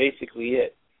 that's basically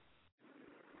it.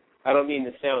 I don't mean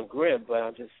to sound grim, but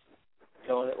I'm just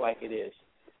telling it like it is.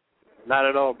 Not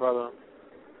at all, brother.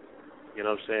 You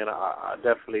know what I'm saying? I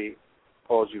definitely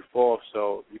pose you forth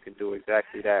so you can do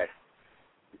exactly that.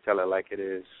 You tell it like it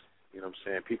is. You know what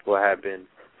I'm saying? People have been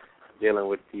dealing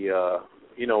with the,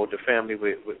 with the family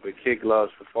with kid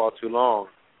gloves for far too long,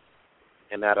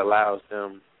 and that allows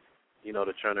them,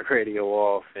 to turn the radio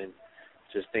off and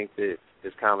just think that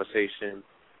this conversation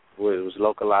was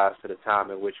localized to the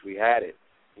time in which we had it,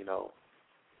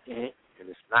 Mm-hmm. And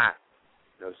it's not.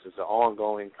 This is an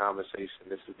ongoing conversation.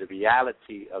 This is the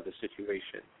reality of the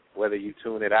situation. Whether you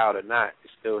tune it out or not,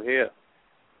 it's still here.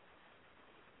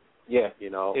 Yeah,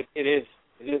 it is.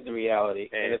 It is the reality,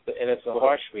 and it's a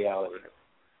harsh reality.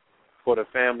 For the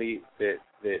family that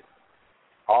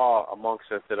are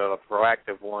amongst us that are the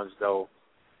proactive ones, though,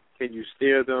 can you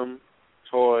steer them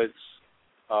towards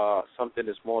something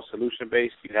that's more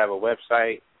solution-based? You have a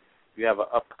website. You have an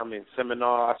upcoming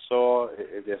seminar I saw.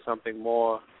 Is there something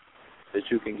more that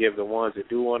you can give the ones that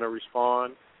do want to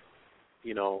respond,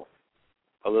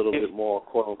 a little bit more,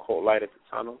 quote-unquote, light at the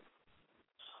tunnel?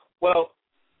 Well,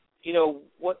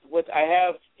 what I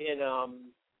have in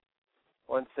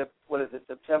on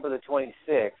September the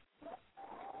 26th,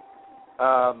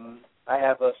 I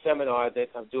have a seminar that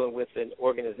I'm doing with an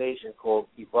organization called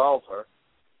Evolver.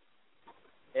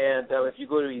 And if you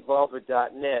go to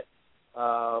evolver.net,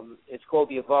 it's called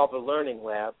the Evolver Learning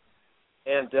Lab.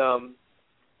 And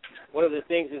one of the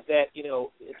things is that,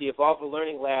 at the Evolver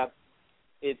Learning Lab,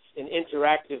 it's an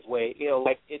interactive way.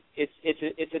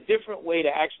 It's a different way to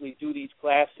actually do these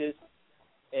classes.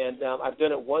 And I've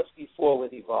done it once before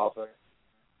with Evolver.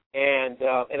 And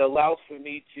it allows for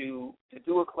me to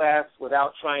do a class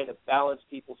without trying to balance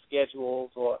people's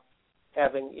schedules or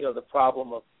having, the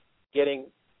problem of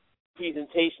getting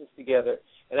presentations together,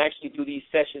 and actually do these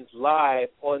sessions live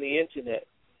on the internet.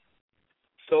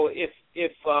 So if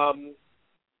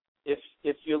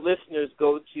your listeners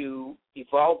go to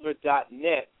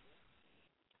evolver.net,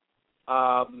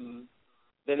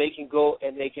 then they can go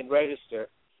and they can register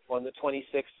on the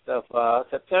 26th of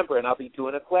September, and I'll be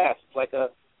doing a class. It's like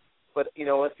but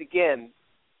once again,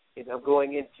 I'm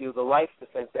going into the life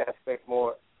defense aspect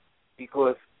more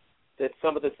because that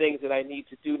some of the things that I need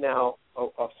to do now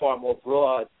are far more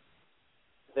broad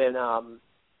than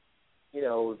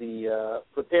the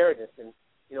preparedness. And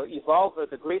Evolver,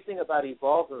 the great thing about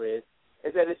Evolver is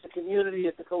that it's a community,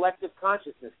 it's a collective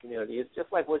consciousness community. It's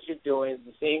just like what you're doing,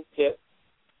 the same tip.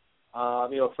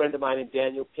 A friend of mine named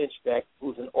Daniel Pinchbeck,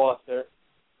 who's an author,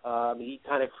 he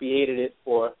kind of created it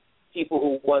for people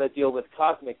who want to deal with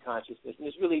cosmic consciousness. And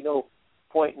there's really no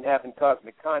point in having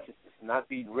cosmic consciousness and not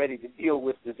being ready to deal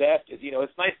with disasters.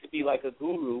 It's nice to be like a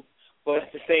guru, but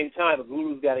at the same time, a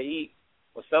guru's got to eat.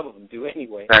 Well, some of them do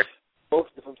anyway. Right.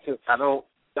 Most of them do. I don't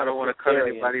want to cut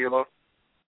anybody off.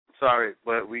 Sorry,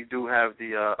 but we do have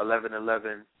the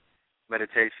 11:11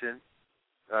 meditation.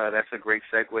 That's a great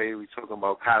segue. We're talking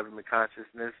about cosmic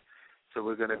consciousness. So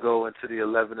we're going to go into the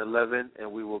 11:11, and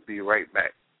we will be right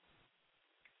back.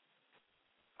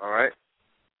 All right?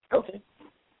 Okay.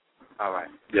 All right.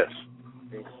 Yes.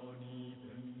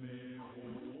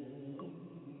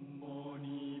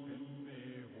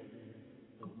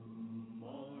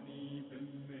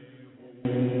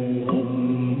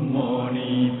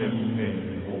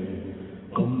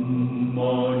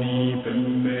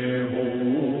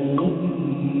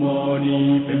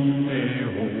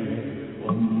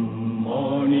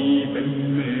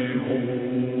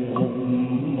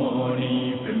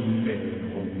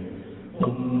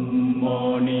 Om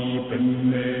Mani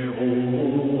Padme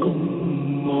Hum.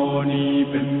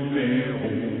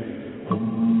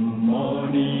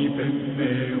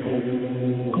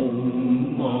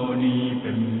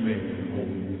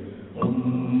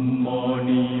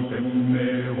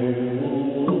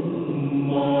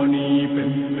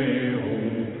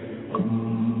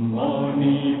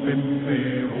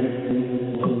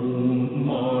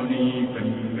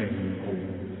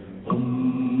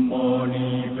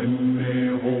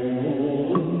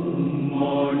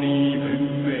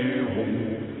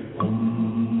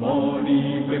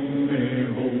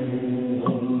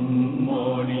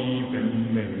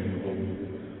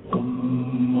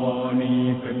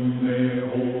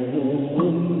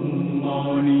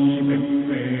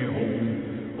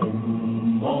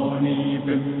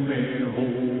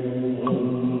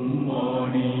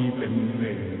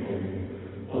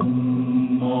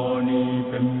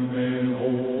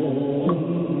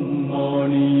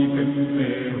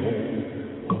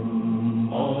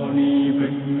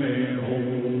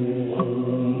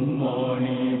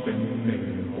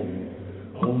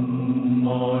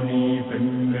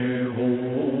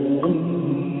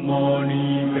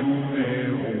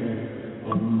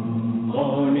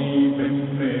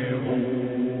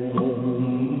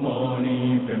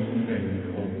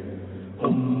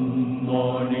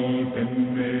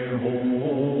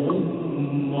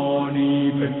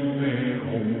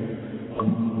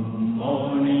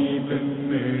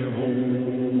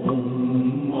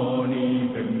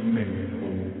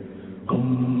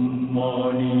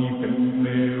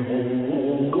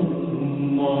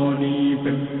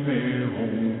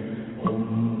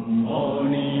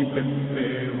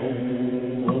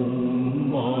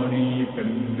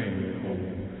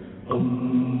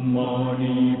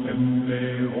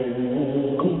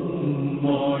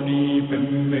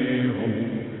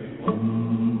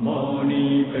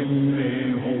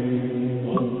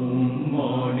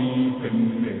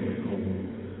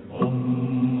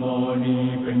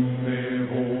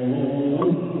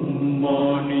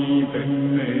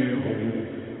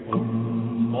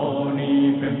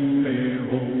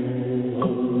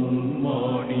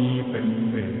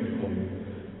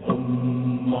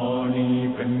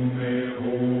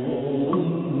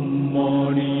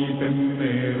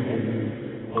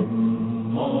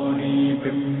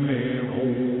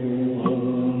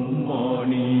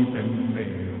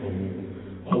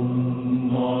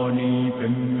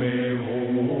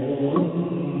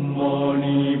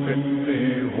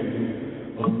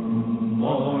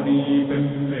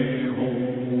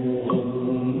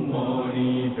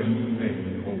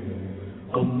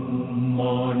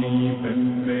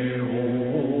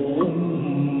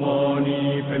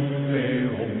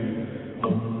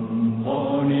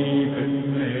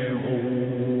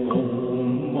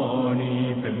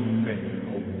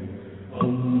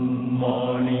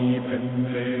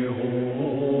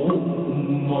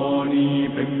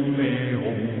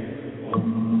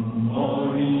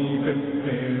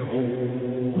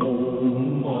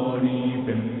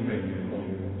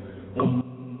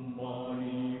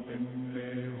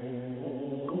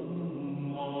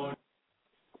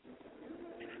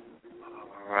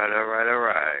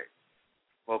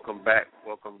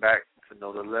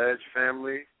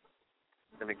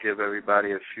 Give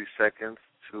everybody a few seconds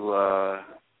to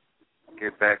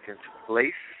get back into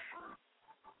place,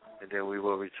 and then we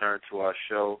will return to our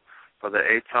show. Brother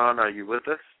Aton, are you with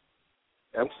us?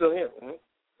 I'm still here. Mm-hmm.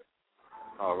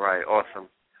 All right, awesome.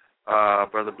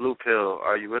 Brother Blue Pill,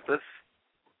 are you with us?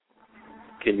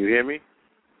 Can you hear me?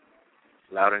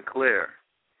 Loud and clear.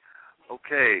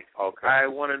 Okay. I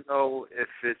want to know if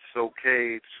it's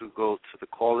okay to go to the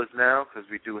callers now, because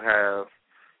we do have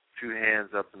two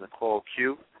hands up in the call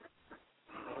queue.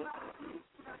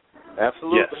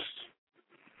 Absolutely. Yes.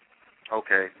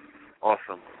 Okay.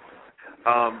 Awesome.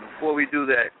 Before we do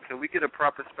that, can we get a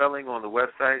proper spelling on the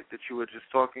website that you were just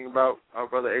talking about, our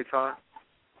brother Aton?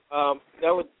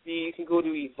 That would be, you can go to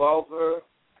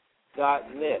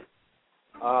evolver.net.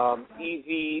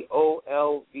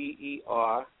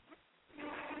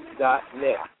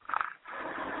 EVOLVER.net.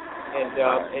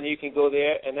 And you can go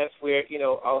there, and that's where,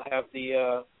 I'll have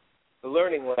the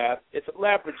learning lab. It's a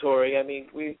laboratory. I mean,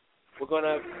 we're going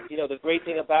to, the great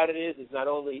thing about it is not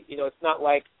only, it's not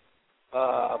like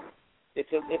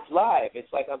it's live.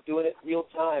 It's like I'm doing it real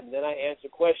time, and then I answer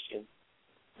questions.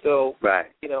 So, right.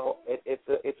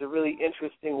 It's a really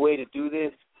interesting way to do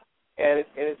this, and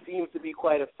it seems to be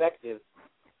quite effective.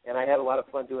 And I had a lot of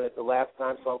fun doing it the last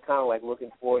time, so I'm kind of like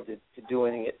looking forward to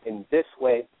doing it in this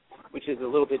way, which is a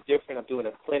little bit different. I'm doing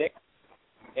a clinic.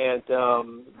 And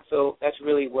so that's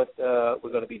really what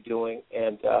we're going to be doing.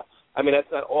 And,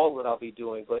 that's not all that I'll be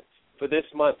doing, but for this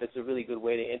month, it's a really good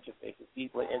way to interface. If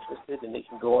people are interested, and they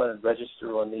can go on and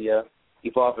register on the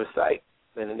Evolver site,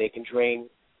 and then they can train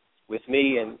with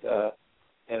me, and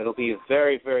it'll be a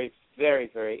very, very, very,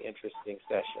 very interesting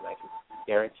session. I can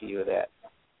guarantee you that.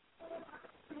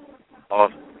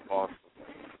 Awesome.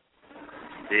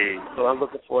 Indeed. So I'm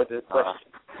looking forward to the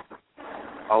question.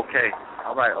 Okay.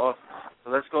 All right. Awesome. So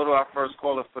let's go to our first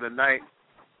caller for the night.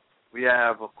 We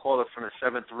have a caller from the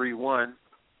 731.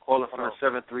 Caller from the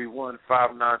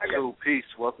 731-592. Peace.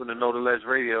 Welcome to Know the Ledge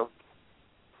Radio.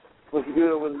 What's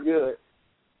good?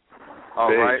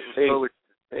 All right.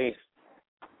 Peace.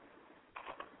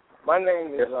 My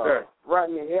name is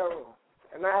Rodney Harrell,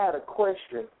 and I had a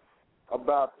question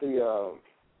about the,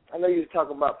 I know you were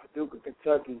talking about Paducah,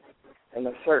 Kentucky, and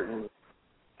a certain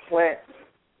plant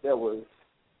that was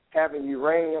having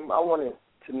uranium. I wanted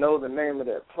to know the name of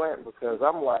that plant because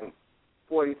I'm like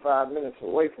 45 minutes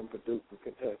away from Paducah,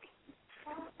 Kentucky.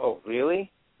 Oh, really?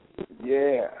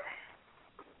 Yeah.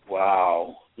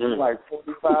 Wow. Like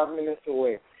 45 minutes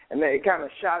away. And it kind of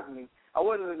shocked me. I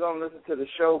wasn't going to listen to the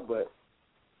show, but,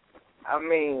 I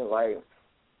mean, like,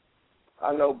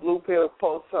 I know Blue Pill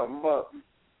posted something up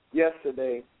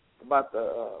yesterday about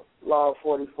the Law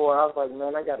 44. I was like,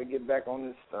 man, I got to get back on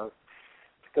this stuff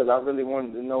because I really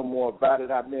wanted to know more about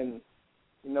it. I've been,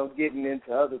 getting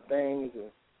into other things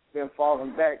and been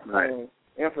falling back on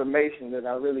information that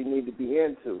I really need to be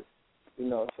into,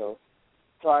 So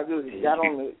I just got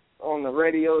on the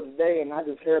radio today, and I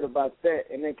just heard about that.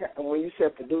 And then when you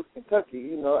said Paducah, Kentucky,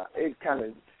 it kind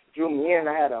of drew me in.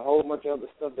 I had a whole bunch of other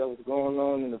stuff that was going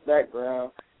on in the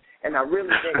background, and I really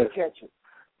didn't catch it.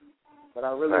 But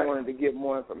I really wanted to get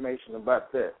more information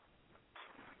about that.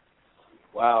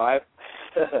 Wow,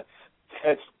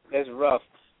 that's rough.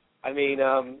 I mean,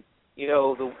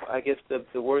 I guess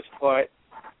the worst part.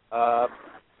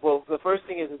 Well, the first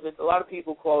thing is that a lot of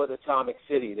people call it Atomic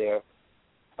City there.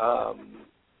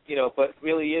 But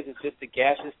really it's just a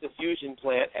gaseous diffusion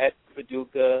plant at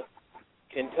Paducah,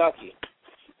 Kentucky.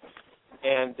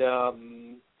 And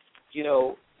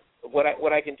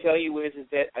what I can tell you is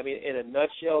that, I mean, in a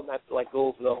nutshell, not to go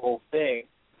over the whole thing,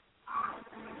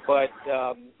 but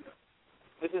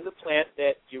this is a plant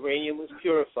that uranium was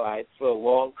purified for a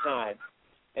long time,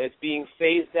 and it's being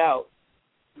phased out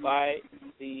by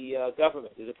the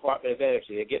government, the Department of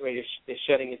Energy. They're getting ready they're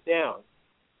shutting it down.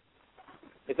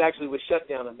 It actually was shut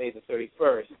down on May the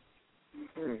 31st.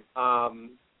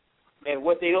 And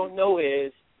what they don't know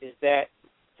is that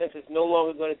since it's no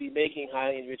longer going to be making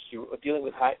dealing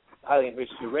with highly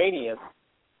enriched uranium,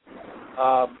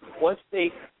 once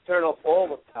they turn off all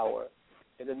the power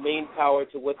and the main power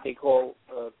to what they call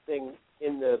a thing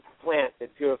in the plant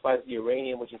that purifies the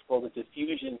uranium, which is called a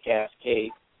diffusion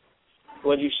cascade,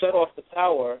 when you shut off the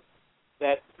power,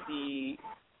 that the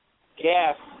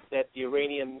gas that the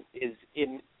uranium is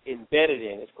embedded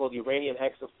in, it's called uranium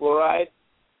hexafluoride,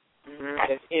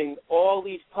 that's in all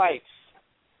these pipes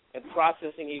and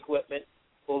processing equipment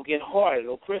will get hard,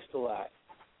 it'll crystallize.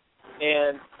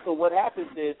 And so what happens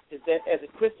is that as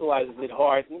it crystallizes, it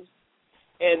hardens.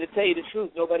 And to tell you the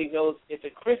truth, nobody knows if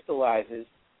it crystallizes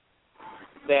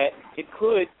that it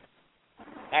could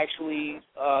actually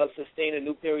sustain a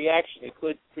nuclear reaction. It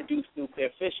could produce nuclear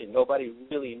fission. Nobody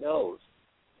really knows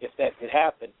if that could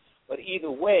happen. But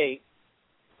either way,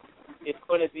 it's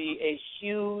going to be a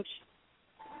huge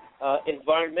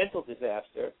environmental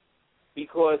disaster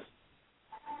because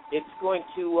it's going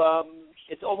to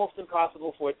it's almost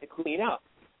impossible for it to clean up.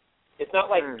 It's not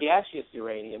like gaseous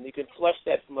uranium. You can flush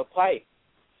that from a pipe.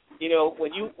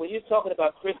 When you're talking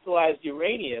about crystallized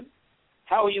uranium,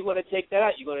 how are you going to take that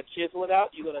out? You're going to chisel it out?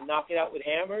 You're going to knock it out with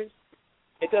hammers?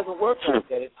 It doesn't work like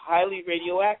that. It's highly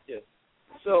radioactive.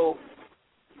 So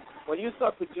when you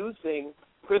start producing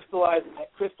crystallized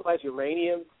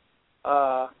uranium,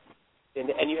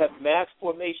 and you have mass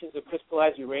formations of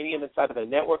crystallized uranium inside of a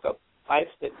network of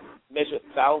pipes that measure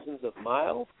thousands of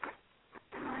miles,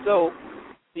 so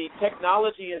the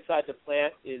technology inside the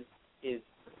plant is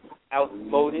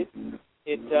outmoded.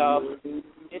 It's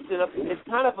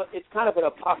kind of an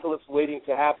apocalypse waiting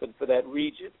to happen for that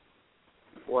region.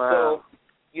 Wow.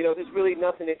 So, there's really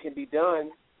nothing that can be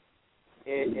done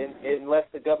unless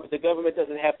the government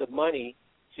doesn't have the money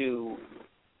to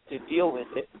deal with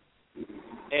it.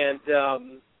 And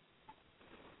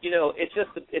it's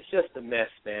just a mess,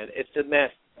 man. It's a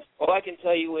mess. All I can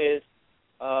tell you is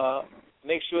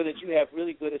make sure that you have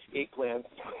really good escape plans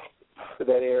for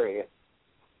that area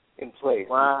in place.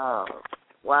 Wow.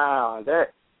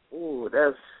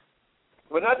 That's.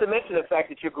 Well, not to mention the fact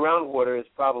that your groundwater is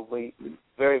probably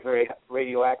very, very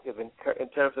radioactive in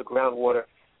terms of groundwater.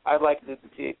 I'd like to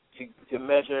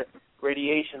measure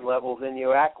radiation levels in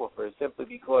your aquifers simply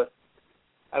because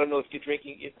I don't know if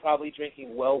you're probably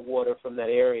drinking well water from that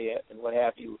area and what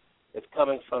have you that's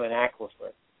coming from an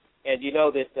aquifer. And you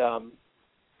know that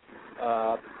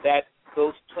that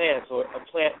those plants or a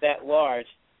plant that large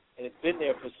and it's been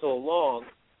there for so long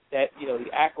that, the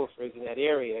aquifers in that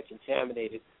area are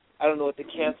contaminated. I don't know what the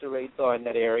cancer rates are in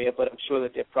that area, but I'm sure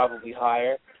that they're probably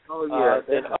higher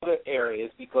than other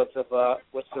areas because of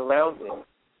what's surrounding.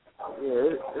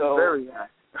 Yeah, it's very high.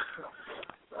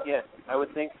 Yes, I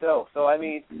would think so. So, I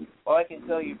mean, all I can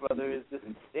tell you, brother, is just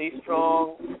stay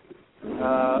strong,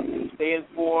 stay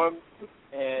informed,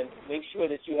 and make sure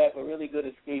that you have a really good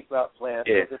escape route plan.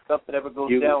 Yeah. So if something ever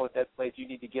goes down with that place, you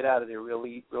need to get out of there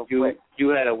quick. You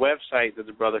had a website that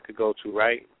the brother could go to,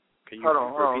 right? Hold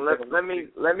on.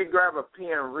 Let me grab a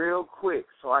pen real quick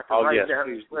so I can write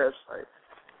down this website.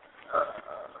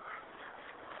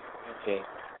 Okay.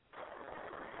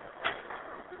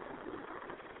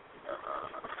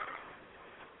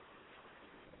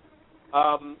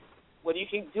 What you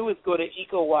can do is go to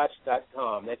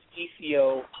ecowatch.com. That's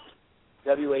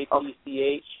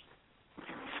ECOWATCH.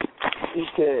 You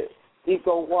said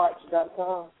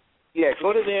ecowatch.com? Yeah,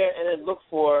 go to there and then look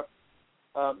for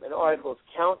an article. It's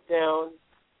Countdown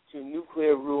to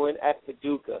Nuclear Ruin at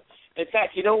Paducah. In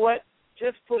fact, you know what?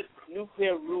 Just put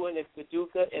nuclear ruin at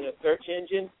Paducah in a search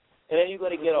engine, and then you're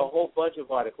going to get a whole bunch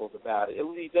of articles about it. It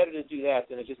would be better to do that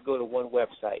than to just go to one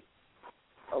website.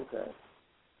 Okay.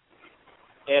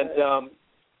 And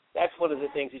that's one of the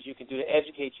things that you can do to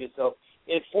educate yourself,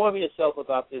 inform yourself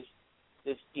about this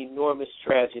enormous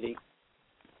tragedy.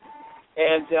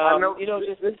 And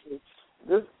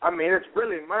this. I mean, it's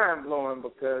really mind blowing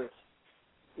because,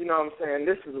 you know what I'm saying.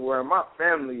 This is where my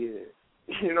family is.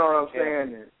 You know what I'm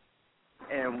saying?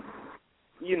 And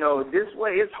you know, this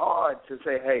way it's hard to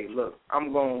say, hey, look,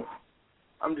 I'm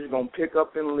just gonna pick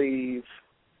up and leave.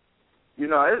 You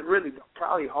know, it's really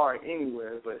probably hard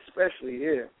anywhere, but especially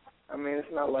here. I mean,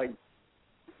 it's not like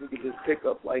you can just pick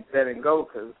up like that and go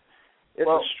because it's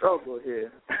a struggle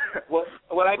here. What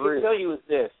I can tell you is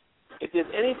this. If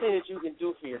there's anything that you can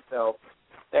do for yourself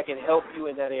that can help you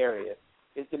in that area,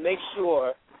 is to make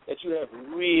sure that you have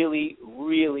really,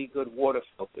 really good water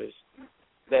filters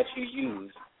that you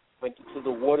use to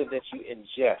the water that you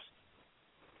ingest.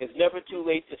 It's never too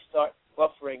late to start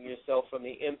buffering yourself from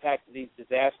the impact of these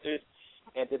disasters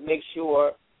and to make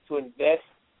sure to invest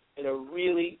in a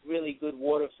really, really good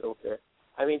water filter.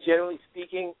 I mean, generally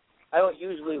speaking, I don't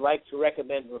usually like to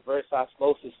recommend reverse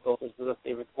osmosis filters because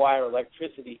they require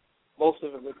electricity. Most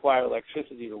of them require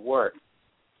electricity to work.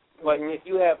 But if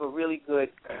you have a really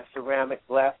good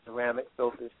glass ceramic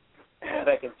filter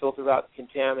that can filter out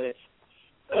contaminants,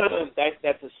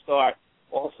 that's a start.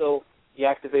 Also, the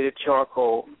activated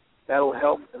charcoal, that'll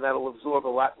help and that'll absorb a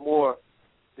lot more.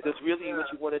 Because really what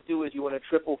you want to do is you want to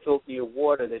triple filter your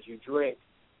water that you drink,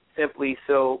 simply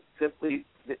so that you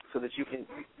can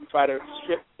try to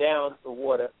strip down the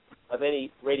water of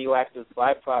any radioactive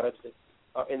byproducts that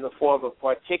are in the form of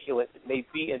particulate that may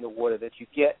be in the water that you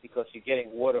get because you're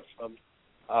getting water from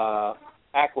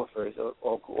aquifers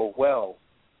or wells.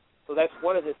 So that's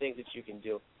one of the things that you can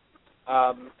do.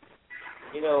 And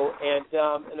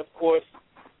of course,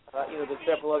 there's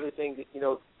several other things that,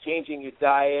 changing your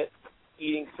diet,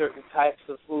 eating certain types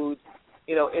of foods.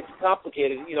 It's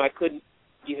complicated. I couldn't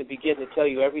even begin to tell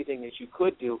you everything that you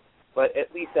could do, but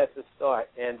at least that's a start.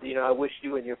 And, I wish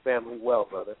you and your family well,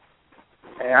 brother.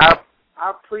 Hey, I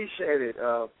appreciate it.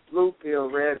 Blue pill,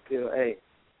 red pill, hey,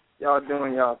 y'all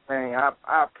doing y'all thing. I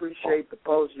appreciate the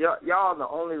post. Y'all are the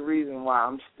only reason why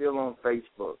I'm still on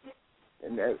Facebook.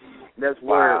 And that's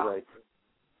word right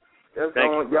there.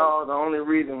 Y'all are the only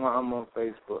reason why I'm on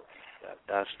Facebook.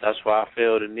 That's why I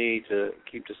feel the need to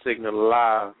keep the signal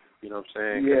alive. You know what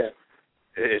I'm saying? Yeah.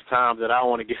 It's times that I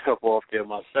want to get up off there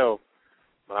myself,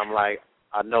 but I'm like,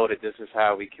 I know that this is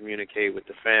how we communicate with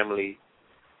the family.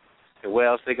 And where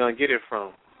else they gonna get it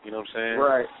from? You know what I'm saying?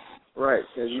 Right.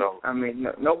 I mean,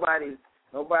 nobody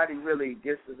really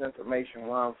gets this information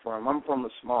where I'm from. I'm from a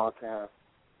small town,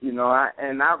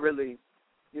 I really,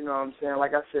 you know what I'm saying.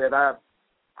 Like I said, I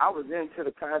was into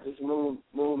the conscious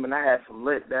movement. I had some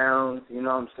letdowns. You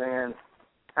know what I'm saying.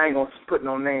 I ain't gonna put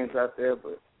no names out there,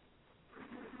 but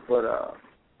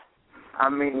I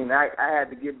mean, I had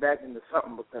to get back into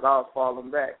something because I was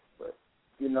falling back. But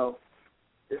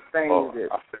it's things that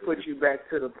put you back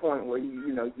to the point where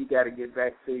you got to get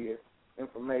back to your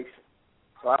information.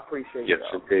 So I appreciate it. Yes,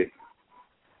 indeed.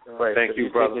 Right. Thank you,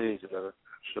 brother. Take it easy, brother.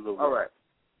 Absolutely. All right.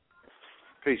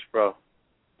 Peace, bro.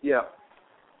 Yeah.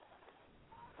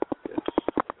 Yes.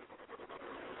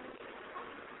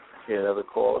 Here, another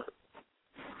caller.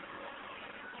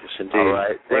 Yes, indeed. All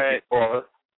right. Thank you, caller.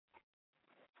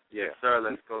 Yes, sir.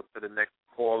 Let's go to the next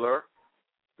caller.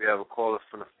 We have a caller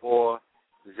from the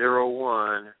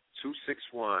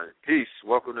 401-261. Peace.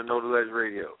 Welcome to Know the Ledge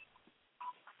Radio.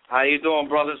 How you doing,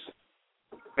 brothers?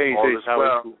 Hey, Callers, how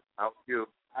are you?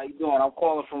 How you doing? I'm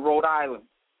calling from Rhode Island.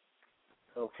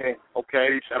 Okay.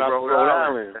 Shout out to Rhode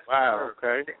Island. Wow.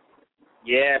 Okay.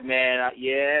 Yeah, man.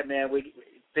 We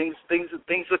things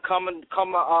are coming.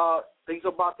 Things are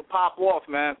about to pop off,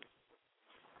 man.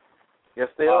 Yes,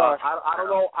 they are.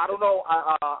 I don't know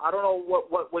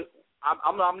what.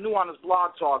 I'm new on this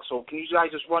blog talk, so can you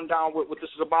guys just run down what this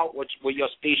is about? What your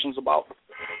station's about?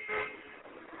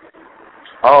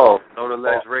 Oh, Know the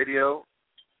Ledge Radio.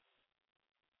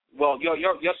 Well, your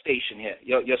station here,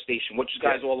 your station. What you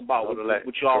guys all about?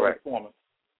 What you all informing?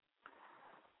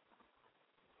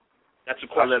 That's a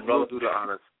question. I'll let brother do the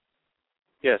honors.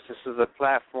 Yes, this is a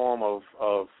platform of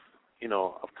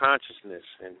consciousness,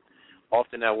 and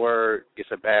often that word gets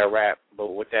a bad rap, but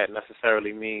what that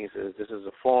necessarily means is this is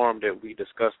a forum that we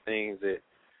discuss things that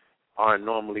aren't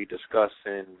normally discussed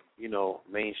in,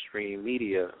 mainstream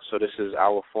media. So this is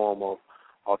our form of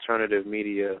alternative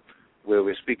media where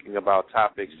we're speaking about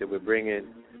topics that we're bringing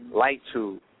light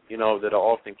to, that are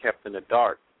often kept in the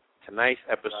dark. Tonight's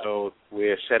episode,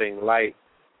 we're shedding light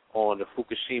on the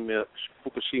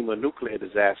Fukushima nuclear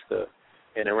disaster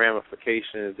and the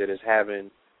ramifications that it's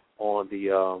having on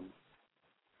the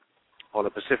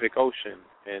Pacific Ocean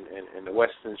and the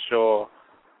western shore,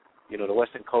 the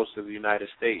western coast of the United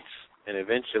States, and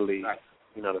eventually,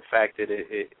 the fact that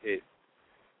it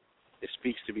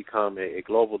speaks to become a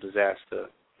global disaster.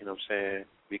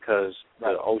 Because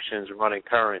the ocean's running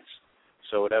currents,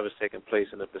 so whatever's taking place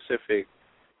in the Pacific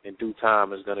in due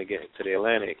time is going to get into the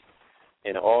Atlantic.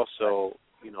 And also,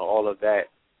 all of that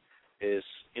is,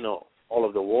 all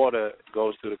of the water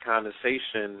goes through the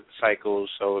condensation cycles,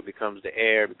 so it becomes the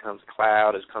air, it becomes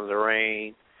cloud, it becomes the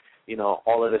rain.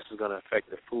 All of this is going to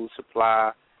affect the food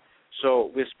supply.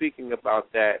 So we're speaking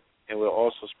about that, and we're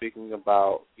also speaking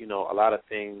about, a lot of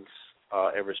things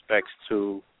in respects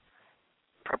to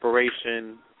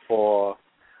preparation for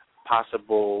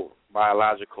possible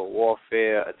biological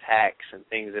warfare, attacks, and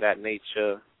things of that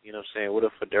nature. What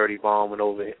if a dirty bomb went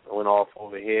off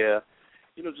over here?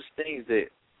 Just things that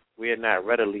we're not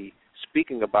readily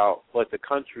speaking about, but the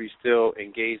country's still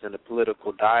engaged in a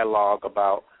political dialogue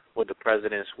about what the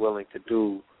president's willing to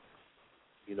do,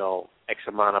 X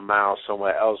amount of miles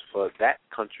somewhere else for that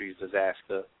country's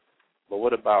disaster. But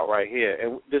what about right here?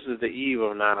 And this is the eve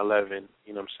of 9/11,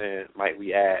 might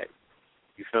we add.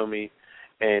 You feel me?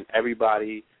 And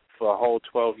everybody, for a whole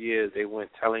 12 years, they went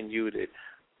telling you that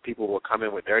people were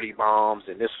coming with dirty bombs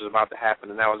and this was about to happen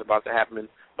and that was about to happen,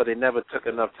 but they never took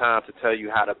enough time to tell you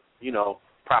how to,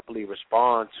 properly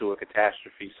respond to a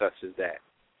catastrophe such as that.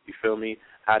 You feel me?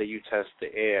 How do you test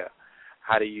the air?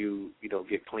 How do you,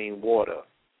 get clean water?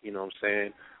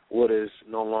 What is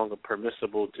no longer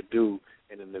permissible to do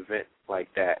in an event like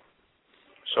that?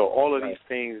 So all of these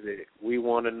things that we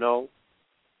want to know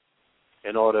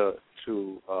in order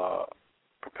to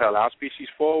propel our species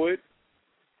forward,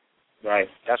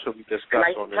 that's what we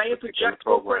discuss on this particular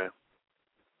program.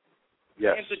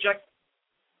 Yes. Can I interject?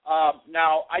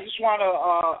 Now, I just want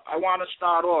to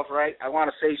start off, right? I want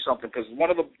to say something because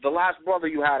one of the last brother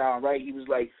you had on, right? He was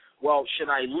like, "Well, should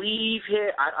I leave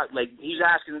here?" He's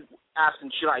asking,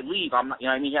 should I leave? I'm not,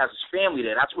 He has his family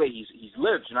there. That's where he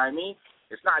lives. You know what I mean?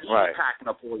 It's not easy packing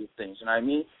up all your things. You know what I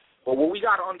mean? But what we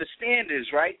got to understand is,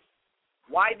 right?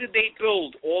 Why did they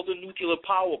build all the nuclear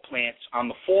power plants on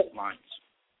the fault lines?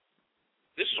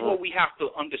 This is what we have to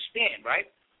understand, right?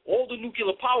 All the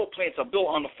nuclear power plants are built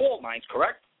on the fault lines,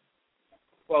 correct?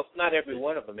 Well, not every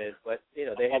one of them is, but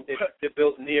they're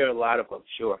built near a lot of them,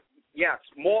 sure. Yes,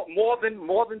 more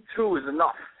than two is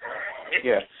enough.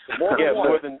 Yeah,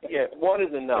 one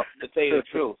is enough to tell you the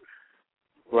truth.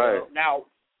 Right.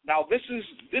 Now this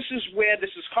is where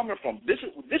this is coming from. This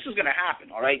is going to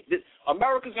happen. All right.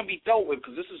 America's going to be dealt with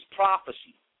because this is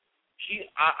prophecy.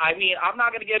 I'm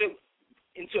not going to get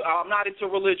into. I'm not into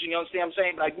religion. You understand what I'm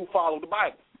saying? But I do follow the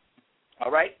Bible.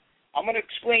 All right. I'm going to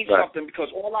explain something because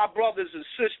all our brothers and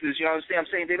sisters, you understand what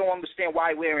I'm saying, they don't understand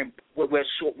why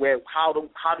how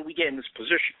do we get in this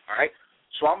position, all right?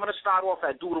 So I'm going to start off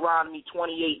at Deuteronomy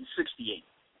 28 and 68.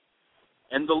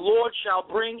 And the Lord shall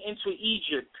bring into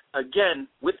Egypt again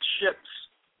with ships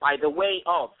by the way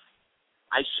of,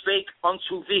 I spake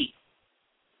unto thee,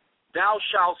 thou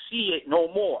shalt see it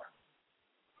no more.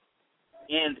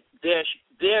 And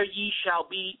there ye shall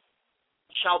be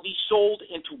sold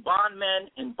into bondmen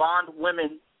and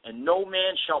bondwomen, and no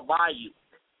man shall buy you.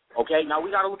 Okay, now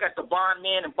we got to look at the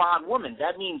bondman and bondwoman.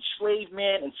 That means slave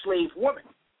man and slave woman.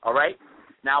 All right?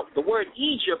 Now, the word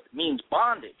Egypt means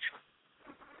bondage.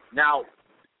 Now,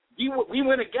 we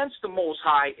went against the Most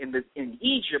High in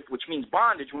Egypt, which means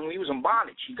bondage. When we was in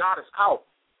bondage, he got us out.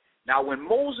 Now, when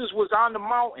Moses was on the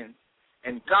mountain,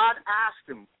 and God asked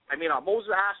him,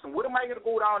 Moses asked him, what am I going to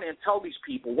go down there and tell these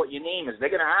people what your name is?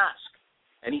 They're going to ask.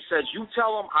 And he says, you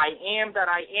tell them I am that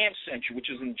I am sent you, which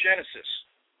is in Genesis,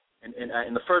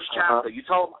 in the first chapter. You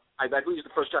tell them, I believe it's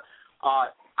the first chapter,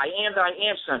 I am that I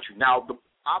am sent you. Now,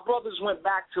 our brothers went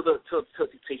back to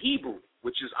Hebrew,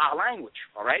 which is our language,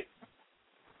 all right?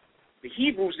 The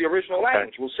Hebrew is the original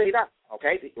language. We'll say that,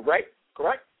 okay? Right?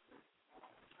 Correct?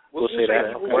 We'll say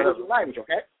that. Hebrew is the original language,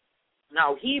 okay?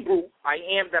 Now Hebrew, I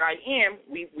am that I am,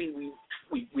 we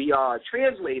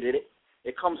translated it.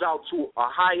 It comes out to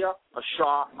Ahaya,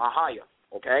 Ashar, Ahaya.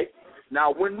 Okay.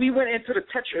 Now when we went into the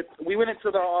we went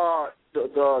into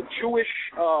the Jewish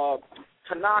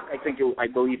Tanakh, I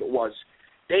believe it was.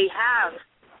 They have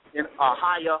an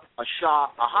Ahaya,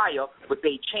 Ashar, Ahaya, but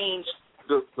they changed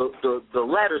the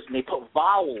letters and they put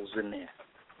vowels in there.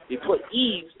 They put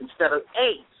E's instead of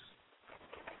A's.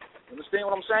 Understand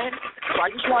what I'm saying? So I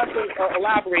just wanted to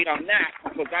elaborate on that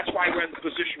because that's why we're in the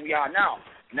position we are now.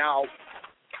 Now,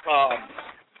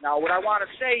 what I want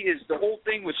to say is the whole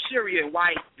thing with Syria and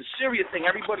why the Syria thing,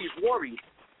 everybody's worried,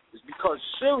 is because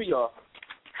Syria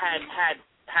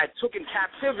had took in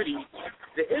captivity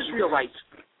the Israelites,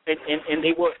 and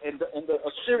they were in the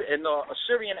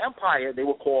Assyrian Empire. They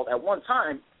were called at one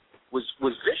time was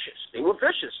vicious. They were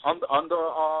vicious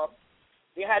under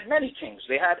they had many kings.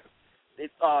 They had the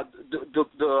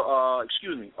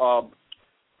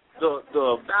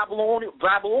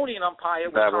Babylonian Empire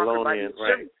was conquered by the Assyrians.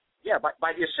 Right. Yeah,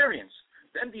 by the Assyrians.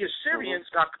 Then the Assyrians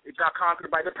got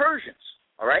conquered by the Persians.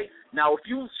 All right. Now, if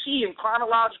you see in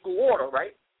chronological order,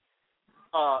 right,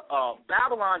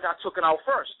 Babylon got taken out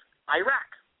first. Iraq.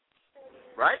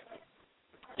 Right.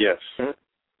 Yes.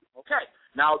 Okay.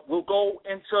 Now we'll go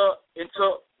into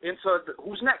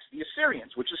who's next? The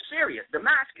Assyrians, which is Syria,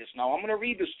 Damascus. Now I'm going to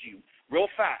read this to you real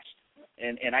fast,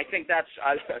 and I think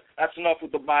that's enough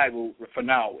with the Bible for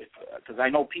now, because I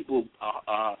know people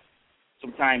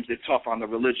sometimes they're tough on the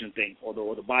religion thing or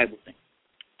the Bible thing.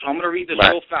 So I'm going to read this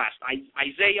real fast.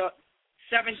 Isaiah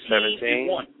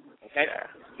 17:1. Okay,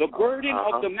 the burden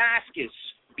of Damascus.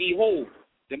 Behold,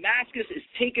 Damascus is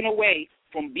taken away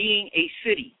from being a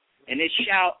city, and it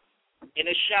shall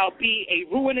be a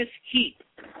ruinous heap.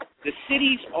 The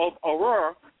cities of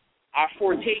Arur are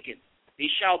fortaken. They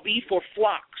shall be for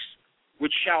flocks,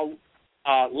 which shall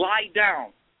lie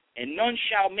down, and none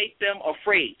shall make them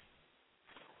afraid.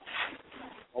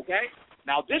 Okay?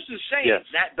 Now, this is saying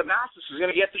that Damascus is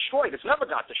going to get destroyed. It's never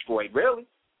got destroyed, really.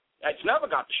 It's never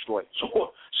got destroyed. So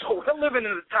we're living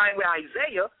in a time where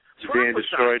Isaiah is being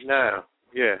destroyed now.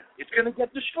 Yeah. It's going to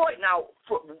get destroyed. Now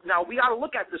we got to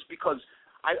look at this because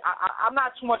I'm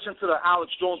not too much into the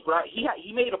Alex Jones, but he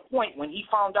made a point when he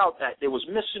found out that there was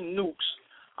missing nukes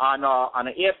on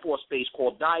an Air Force base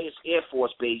called Dyess Air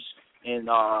Force Base in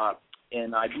I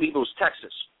believe it was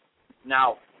Texas.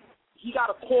 Now, he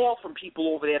got a call from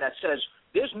people over there that says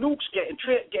there's nukes getting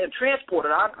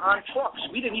transported on trucks.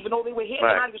 We didn't even know they were here.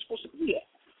 They're not even supposed to be here.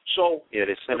 So yeah,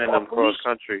 they're sending them cross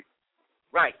country.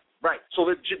 Right. So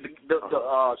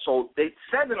so they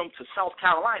sending them to South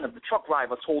Carolina. The truck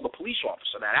driver told the police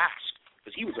officer that asked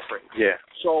because he was afraid. Yeah.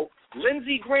 So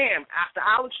Lindsey Graham, after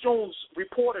Alex Jones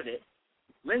reported it,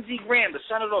 Lindsey Graham, the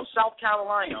senator of South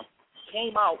Carolina,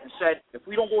 came out and said, if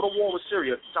we don't go to war with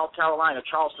Syria, South Carolina,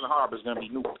 Charleston Harbor is going to be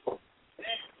nuked.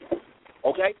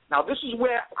 Okay? Now, this is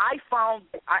where I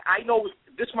know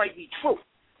this might be true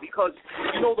because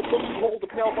you know the book Behold the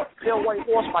Pale White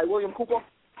Horse by William Cooper?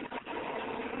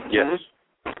 Yes.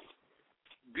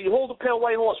 Behold the Pale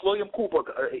White Horse, William Cooper.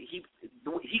 He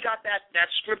got that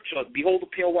scripture, Behold the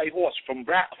Pale White Horse, from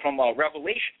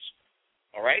Revelations.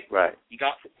 All right? Right. He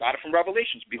got it from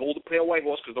Revelations. Behold the Pale White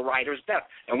Horse, because the rider is death.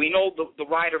 And we know the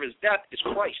rider is death is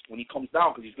Christ when he comes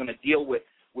down, because he's going to deal with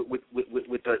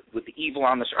the evil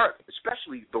on this earth,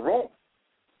 especially the Rome,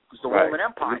 because the Roman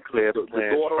Empire, the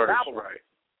daughter of Babylon.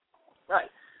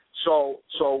 Right. So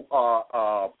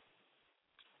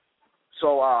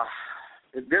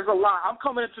there's a lot. I'm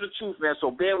coming into the truth, man,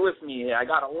 so bear with me here. I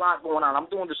got a lot going on. I'm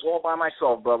doing this all by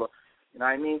myself, brother. You know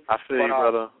what I mean? I feel you,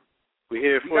 brother. We're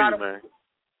here for you, man.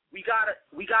 We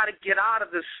gotta get out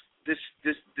of this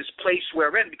place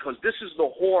we're in, because this is the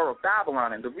whore of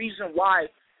Babylon, and the reason why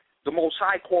the Most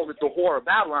High called it the whore of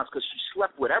Babylon is because she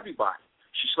slept with everybody.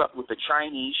 She slept with the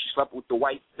Chinese. She slept with the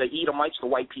Edomites, the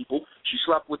white people. She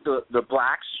slept with the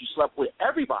blacks. She slept with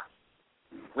everybody.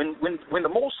 When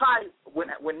the Most High,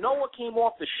 when Noah came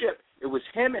off the ship, it was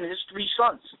him and his 3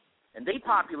 sons, and they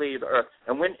populated the earth.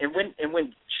 And when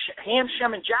Ham,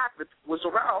 Shem, and Japheth was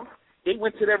around, they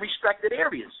went to their respected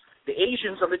areas. The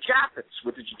Asians are the Japheths,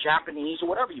 with the Japanese or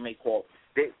whatever you may call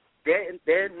it. They're in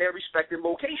their respected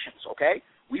locations. Okay,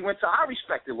 we went to our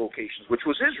respected locations, which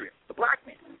was Israel, the black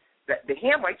man. The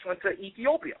Hamites went to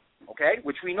Ethiopia. Okay,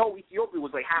 which we know Ethiopia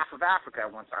was like half of Africa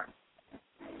at one time.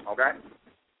 Okay.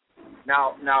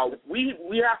 Now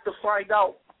we have to find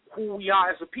out who we are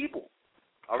as a people.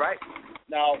 All right.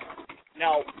 Now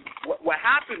what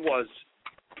happened was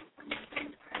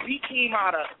we came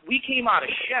out of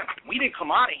Shem. We didn't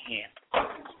come out of Ham.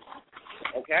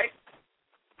 Okay.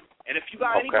 And if you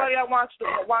got anybody that wants to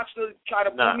try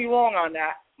to prove me wrong on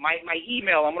that, my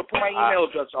email, I'm gonna put my email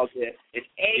address out there. It's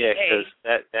AA. Yeah, because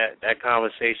that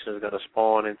conversation is gonna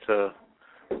spawn into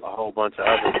a whole bunch of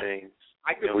other things.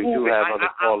 And we do have other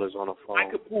callers on the phone. I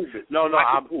could prove it. No,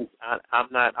 I'm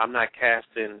not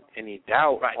casting any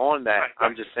doubt on that. Right.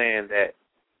 I'm just saying that.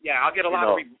 Yeah, I'll get a lot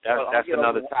of. That's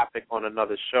another topic on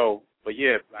another show. But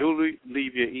yeah, do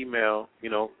leave your email.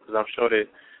 Because I'm sure that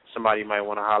somebody might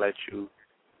want to holler at you.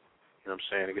 You know what I'm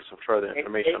saying, to get some further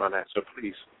information on that. So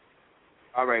please.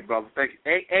 All right, brother. Thank you.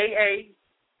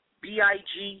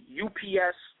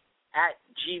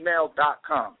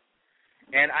 AABIGUPS@gmail.com.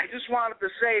 And I just wanted to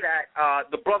say that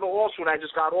the brother also, when I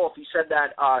just got off, he said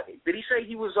that, did he say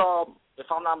he was,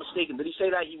 if I'm not mistaken, did he say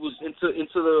that he was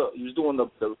he was doing the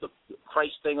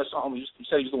Christ thing or something? He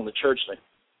said he was doing the church thing.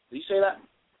 Did he say that?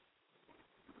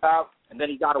 And then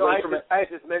he got away from it. I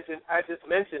just mentioned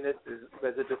it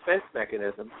as a defense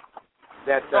mechanism.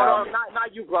 That, no,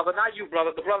 not you, brother. Not you,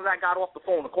 brother. The brother that got off the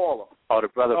phone, the caller. Oh, the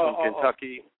brother from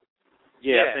Kentucky?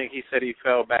 Yeah, I think he said he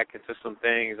fell back into some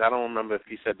things. I don't remember if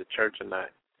he said the church or not.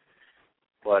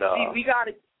 But we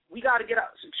gotta get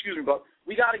out. Excuse me, but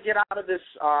we gotta get out of this.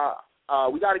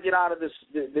 We gotta get out of this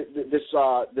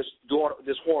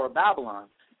whore of Babylon,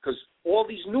 because all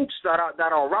these nukes that are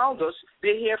around us,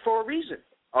 they're here for a reason.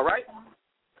 All right.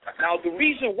 Now the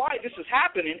reason why this is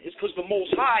happening is because the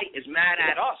Most High is mad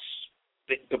at us,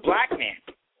 the black man.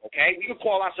 Okay, we could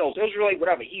call ourselves Israelite,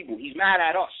 whatever, Hebrew. He's mad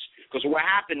at us. Because what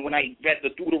happened when I read the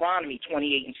Deuteronomy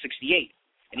 28 and 68,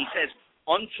 and he says,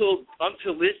 until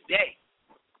this day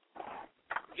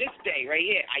right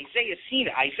here, Isaiah seen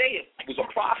it. Isaiah was a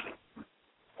prophet.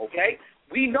 Okay,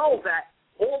 we know that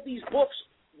all these books.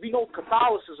 We know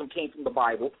Catholicism came from the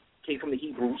Bible, came from the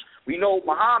Hebrews. We know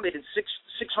Muhammad in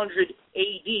 600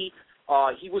 A.D.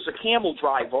 He was a camel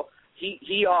driver. He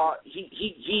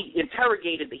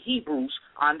interrogated the Hebrews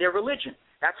on their religion.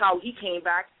 That's how he came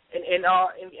back and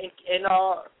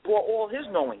brought all his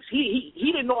knowings.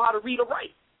 He didn't know how to read or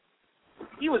write.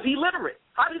 He was illiterate.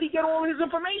 How did he get all his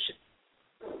information?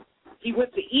 He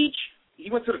went to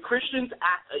the Christians.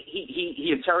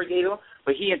 He interrogated them,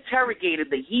 but he interrogated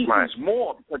the Hebrews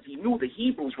more because he knew the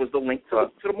Hebrews was the link to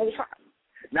the Most High.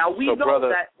 Now we know brother,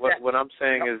 that. What I'm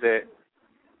saying is that,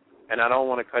 and I don't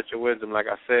want to cut your wisdom. Like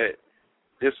I said,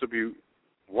 this would be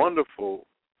wonderful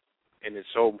in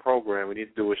its own program. We need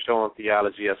to do a show on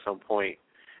theology at some point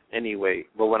anyway.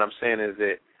 But what I'm saying is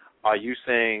that, are you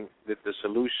saying that the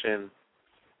solution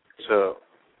to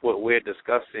what we're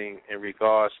discussing in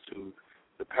regards to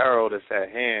the peril that's at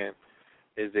hand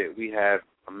is that we have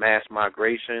a mass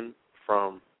migration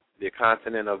from the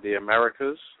continent of the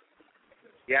Americas?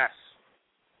 Yes,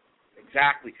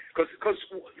 exactly. Because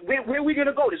where are we going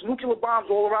to go? There's nuclear bombs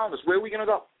all around us. Where are we going to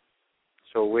go?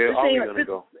 So where are we going to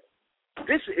go?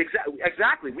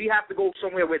 Exactly. We have to go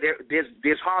somewhere where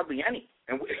there's hardly any,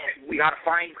 and we got to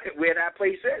find where that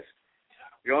place is.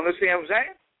 You understand what I'm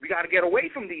saying? We got to get away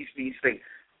from these things.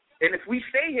 And if we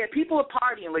stay here, people are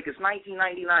partying like it's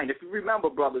 1999. If you remember,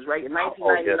 brothers, right? In 1999.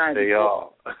 Oh, yes, they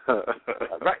are.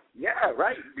 Right. Yeah,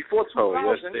 right. Before 2000. Oh,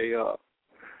 yes, they are.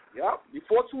 Yep.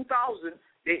 Before 2000,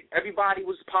 everybody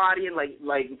was partying like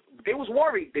they was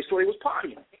worried. They saw they was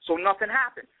partying, so nothing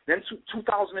happened. Then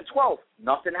 2012,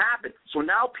 nothing happened. So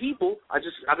now people are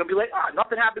gonna be like,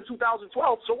 nothing happened 2012,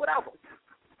 so whatever.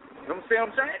 You understand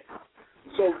what I'm saying?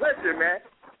 So listen, man.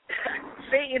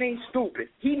 Satan ain't stupid.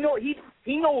 He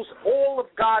knows all of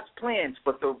God's plans,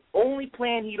 but the only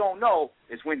plan he don't know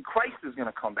is when Christ is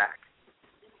gonna come back.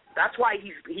 That's why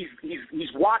he's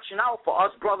watching out for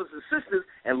us brothers and sisters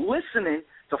and listening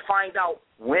to find out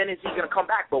when is he going to come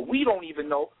back. But we don't even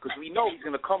know, because we know he's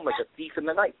going to come like a thief in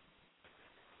the night.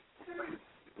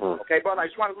 Okay, brother, I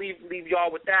just want to leave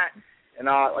y'all with that. And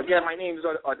again, my name is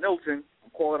Milton.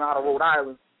 I'm calling out of Rhode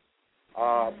Island.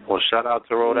 Well, shout out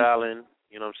to Rhode Island.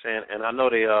 You know what I'm saying? And I know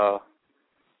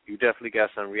you definitely got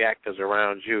some reactors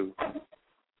around you.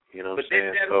 You know what I'm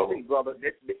saying? But brother,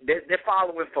 they're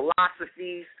following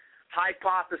philosophies,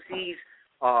 hypotheses,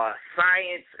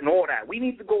 science, and all that. We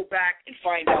need to go back and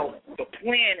find out the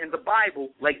plan in the Bible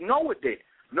like Noah did.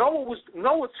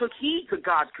 Noah took heed to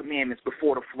God's commandments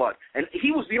before the flood, and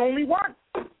he was the only one.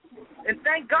 And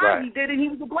thank God he did it. He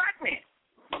was a black man.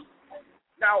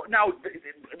 Now,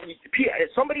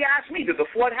 somebody asked me, did the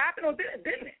flood happen or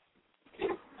didn't it?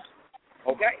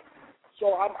 Okay?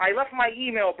 So I left my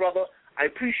email, brother. I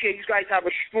appreciate you guys have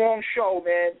a strong show,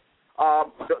 man.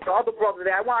 The other brother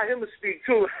there, I want him to speak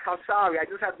too. I'm sorry, I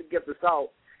just have to get this out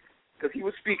because he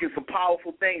was speaking some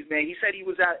powerful things, man. He said he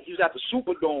was at the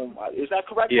Superdome. Is that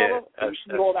correct, brother? Yeah,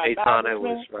 Aton, it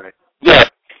was right. Yeah.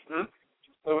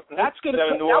 That's gonna.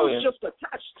 That was just a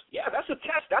test. Yeah, that's a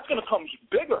test. That's gonna come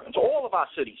bigger into all of our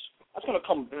cities. That's gonna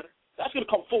come. That's gonna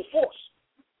come full force.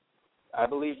 I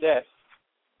believe that.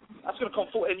 That's gonna come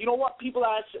full. And you know what? People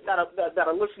that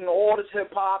are listening to all this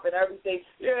hip hop and everything.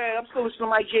 Yeah, I'm still listening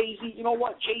to my Jay-Z. You know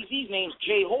what? Jay-Z's name's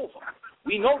Jehovah.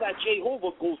 We know that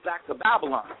Jehovah goes back to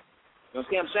Babylon. You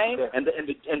understand what I'm saying?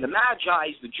 Yeah. And the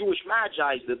Magi's, the Jewish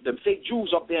Magi's, the fake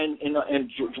Jews up there in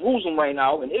Jerusalem right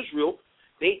now in Israel,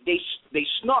 they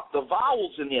snuck the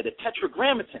vowels in there, the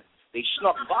tetragrammaton. They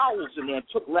snuck vowels in there and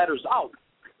took letters out.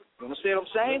 You understand what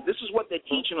I'm saying? This is what they're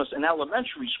teaching us in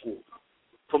elementary school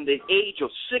from the age of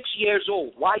 6 years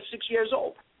old. Why 6 years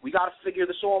old? We got to figure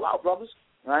this all out, brothers.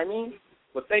 You know what I mean?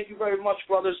 But thank you very much,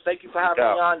 brothers. Thank you for having me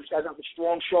on. You guys have a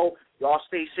strong show. Y'all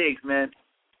stay safe, man.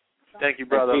 Thank you,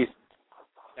 brother. Peace.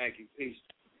 Thank you. Peace.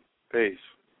 Peace.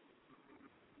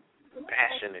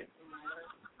 Passionate.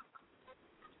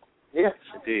 Yes,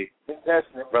 indeed.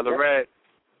 Passionate. Brother Red.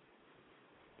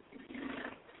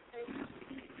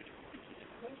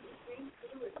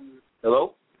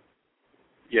 Hello?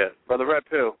 Yeah, Brother Red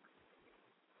Pill.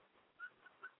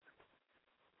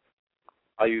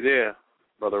 Are you there,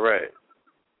 Brother Red?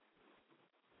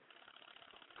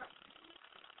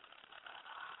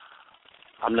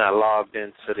 I'm not logged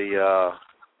into the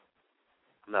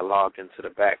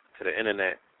back to the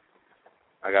internet.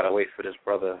 I gotta wait for this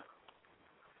brother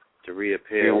to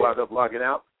reappear. You wound up logging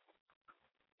out?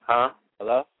 Huh?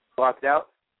 Hello? Locked out?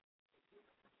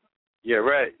 Yeah,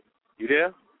 Red. You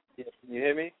there? Yeah, can you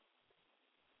hear me?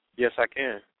 Yes, I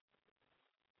can.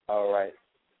 All right.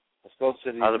 Let's go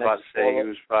to the I was about to say caller. you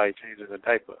was probably changing the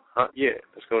diaper. Huh? Yeah,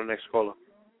 let's go to the next caller.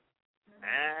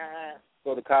 Let's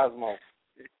go to Cosmo.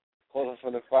 Calling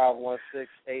from the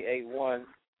 516-881.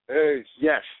 Peace.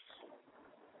 Yes.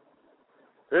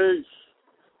 Peace.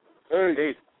 Peace.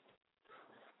 Peace.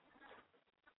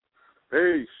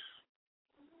 Peace.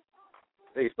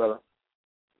 Peace, brother.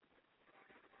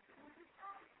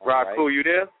 Rock, right. cool, you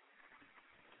there?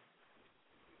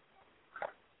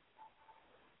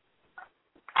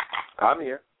 I'm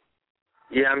here.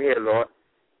 Yeah, I'm here, Lord.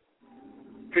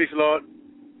 Peace, Lord.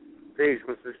 Peace,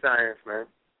 Mr. Science, man.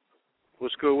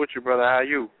 What's good with you, brother? How are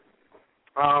you?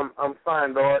 I'm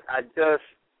fine, Lord. I just,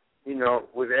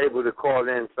 was able to call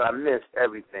in, so I missed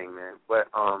everything, man. But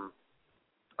I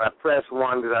pressed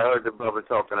one because I heard the brother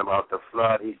talking about the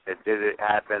flood. He said, did it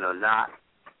happen or not?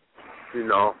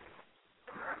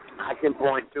 I can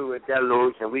point to a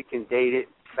deluge, and we can date it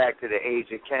back to the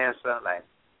age of cancer, like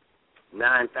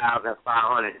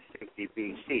 9,560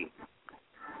 BC.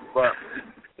 But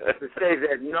to say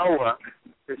that Noah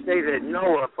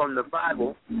from the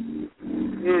Bible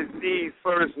is the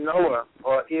first Noah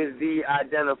or is the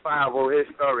identifiable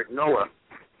historic Noah,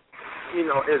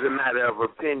 is a matter of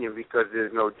opinion because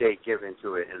there's no date given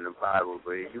to it in the Bible.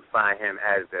 But you find him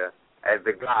as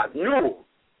the God Nu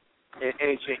in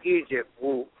ancient Egypt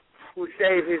who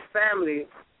saved his family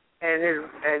and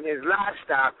his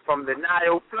livestock from the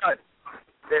Nile flood.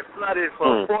 They flooded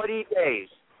for 40 days.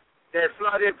 They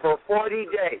flooded for 40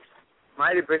 days.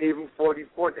 Might have been even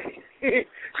 44 days.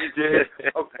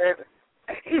 Okay.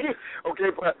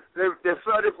 Okay, but they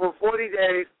flooded for 40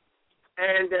 days,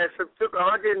 and it took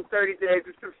 130 days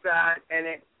to subside, and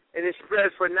it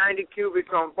spreads for 90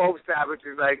 cubits on both sides, which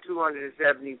is like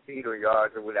 270 feet or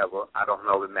yards or whatever. I don't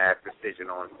know the math precision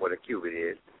on what a cubit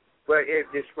is, but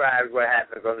it describes what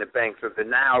happens on the banks of the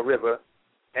Nile River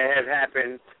and has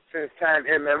happened since time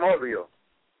immemorial,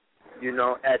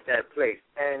 at that place.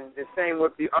 And the same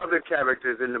with the other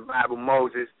characters in the Bible,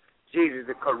 Moses, Jesus,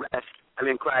 Christ,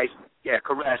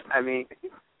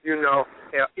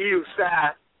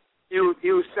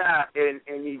 Iusa in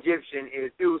Egyptian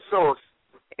is Iusos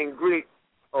in Greek,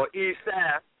 or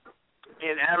Isa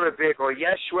in Arabic, or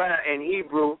Yeshua in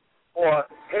Hebrew, or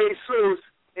Jesus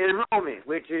in Roman,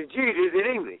 which is Jesus in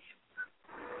English.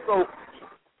 So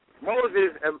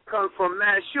Moses comes from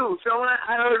Mashu. So when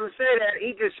I heard him say that,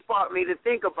 he just sparked me to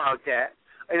think about that.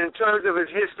 And in terms of his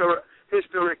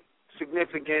historic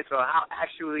significance or how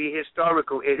actually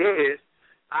historical it is,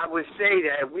 I would say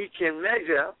that we can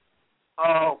measure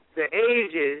the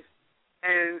ages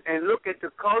and look at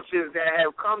the cultures that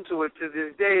have come to it to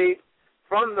this day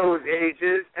from those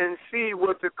ages and see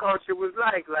what the culture was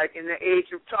like in the age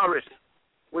of Taurus,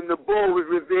 when the bull was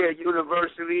revered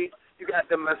universally. You got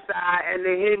the Maasai and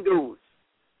the Hindus,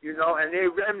 and they're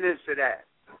remnants of that.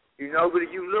 But if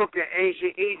you look at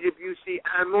ancient Egypt, you see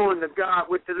Amun, the god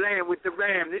with the lamb, with the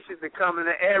ram. This is the coming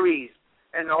of Aries,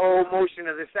 and the whole motion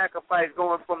of the sacrifice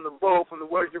going from the bull, from the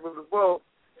worship of the bull,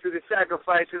 to the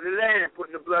sacrifice of the lamb,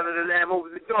 putting the blood of the lamb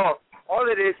over the door. All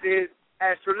of this is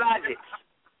astrologics.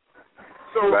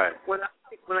 So when I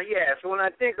think So when I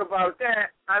think about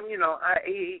that,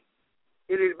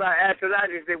 it is by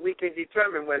astrologists that we can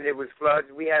determine whether there was floods.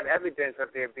 We have evidence of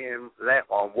there being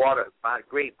on water, by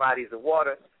great bodies of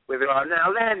water, where there are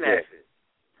now land masses.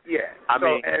 Yeah.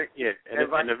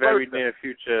 In the very near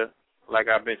future, like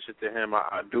I mentioned to him,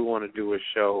 I do want to do a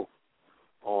show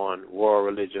on world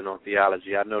religion, on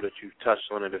theology. I know that you've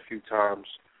touched on it a few times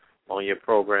on your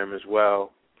program as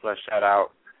well. Plus, shout out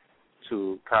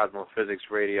to Cosmo Physics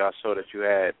Radio. I saw that you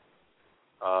had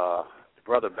the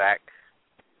brother back,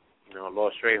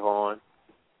 Lord Strayhorn.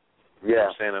 Yeah. You know what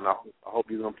I'm saying? And I hope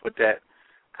you're going to put that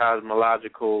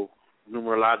cosmological,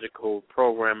 numerological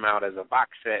program out as a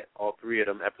box set, all 3 of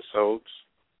them episodes.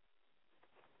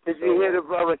 Did you hear the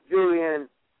brother Julian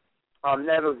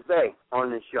Nettles Bay on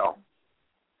the show?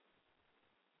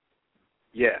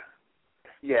 Yeah.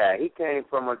 Yeah, he came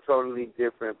from a totally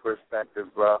different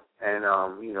perspective, bro. And,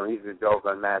 he's a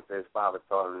Dogon master. His father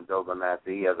taught him the Dogon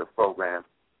master. He has a program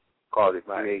called the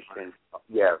Creation.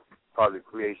 Yeah, called the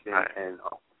Creation and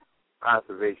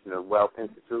Conservation of Wealth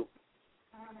Institute.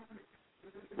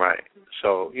 Right.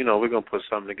 So, we're going to put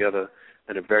something together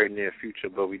in the very near future,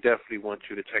 but we definitely want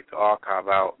you to check the archive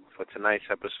out for tonight's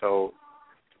episode.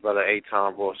 Brother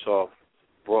Aton brought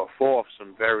forth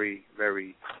some very,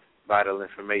 very vital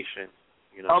information.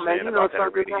 Man, something, man,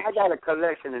 I got a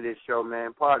collection of this show,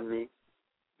 man. Pardon me.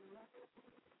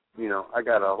 I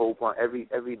got a whole bunch. Every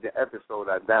episode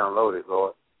I downloaded,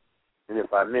 Lord. And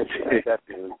if I miss it, I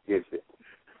definitely get it.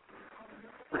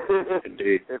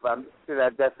 Indeed. If I miss it,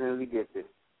 I definitely get it.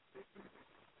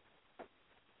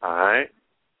 All right.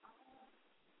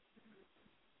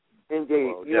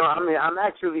 Indeed. Well, I'm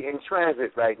actually in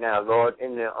transit right now, Lord,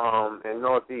 in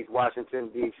Northeast Washington,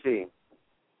 D.C.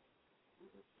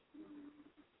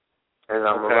 And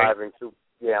I'm arriving to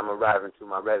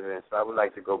my residence. So I would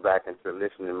like to go back into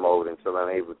listening mode until I'm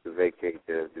able to vacate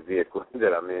the vehicle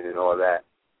that I'm in and all that.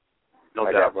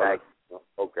 No doubt, brother.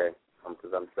 Okay,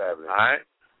 because I'm traveling. All right.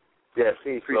 Yeah,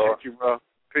 peace, appreciate Lord. You, bro.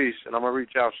 Peace, and I'm going to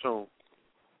reach out soon.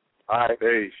 All right.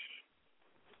 Peace.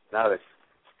 Now let's.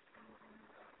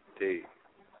 Indeed.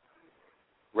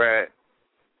 Red.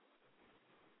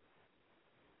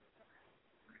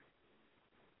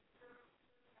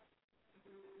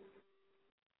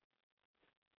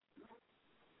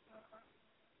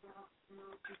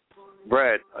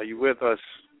 Brad, are you with us?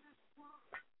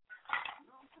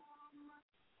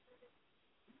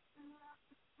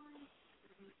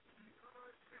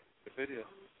 The video.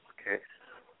 Okay.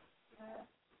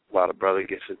 While the brother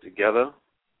gets it together.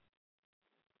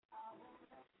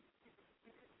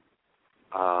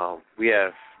 We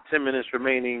have 10 minutes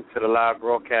remaining to the live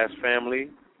broadcast, family.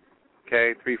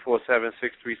 Okay,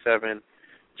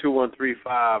 347-637-2135,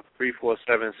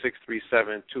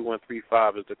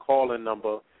 347-637-2135 is the call-in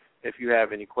number if you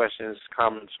have any questions,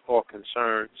 comments, or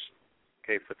concerns.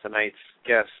 Okay, for tonight's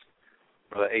guest,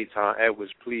 Brother Aton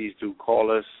Edwards, please do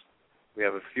call us. We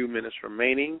have a few minutes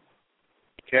remaining.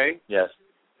 Okay? Yes.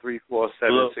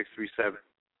 347-637.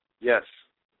 Yes.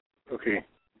 Okay.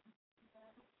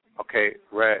 Okay,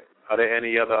 Red. Are there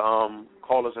any other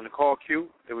callers in the call queue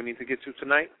that we need to get to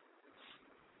tonight?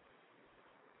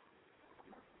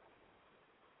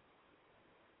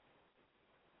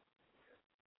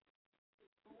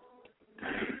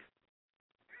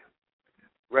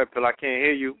 Red Pill, I can't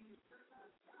hear you.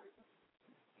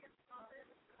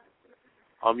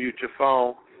 Unmute your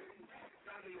phone.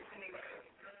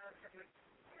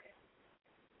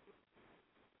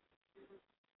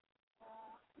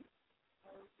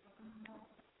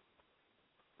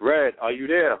 Red, are you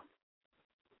there?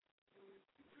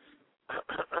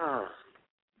 All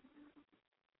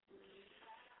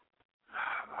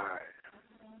right.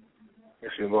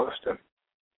 Guess we lost him.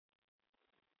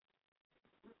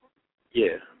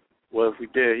 Yeah. Well, if we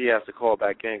did, he has to call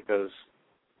back in because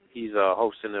he's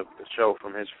hosting the show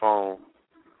from his phone.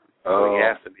 So he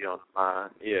has to be on the line.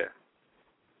 Yeah.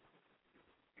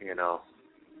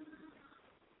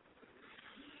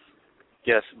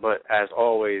 Yes, but as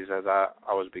always, as I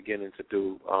was beginning to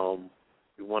do,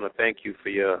 we want to thank you for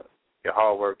your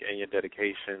hard work and your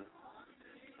dedication.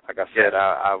 Like I said,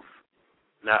 I've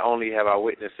not only have I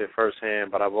witnessed it firsthand,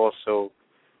 but I've also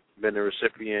been the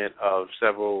recipient of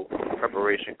several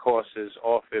preparation courses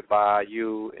offered by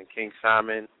you and King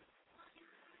Simon.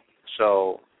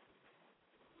 So,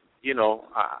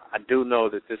 I do know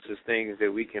that this is things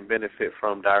that we can benefit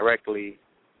from directly.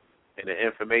 And the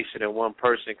information that one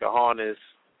person can harness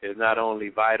is not only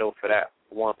vital for that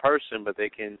one person, but they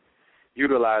can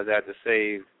utilize that to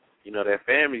save, their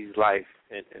family's life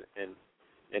in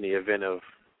the event of,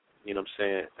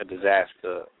 a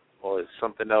disaster or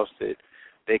something else that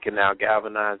they can now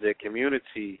galvanize their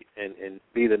community and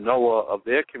be the Noah of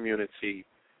their community,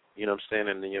 you know what I'm saying,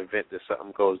 in the event that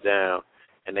something goes down,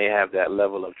 and they have that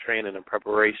level of training and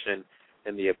preparation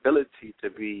and the ability to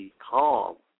be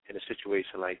calm in a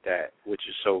situation like that, which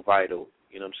is so vital,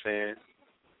 you know what I'm saying?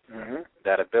 Mm-hmm.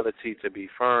 That ability to be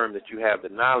firm, that you have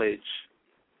the knowledge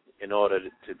in order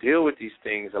to deal with these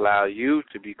things, allow you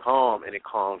to be calm, and it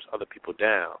calms other people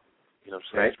down, you know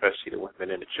what I'm saying, especially the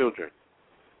women and the children.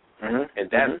 Mm-hmm. And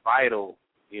that's vital,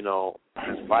 you know,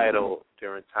 it's vital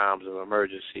during times of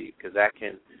emergency because that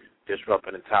can disrupt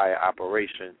an entire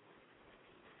operation.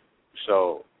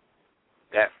 So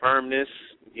that firmness,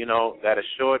 you know, that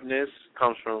assuredness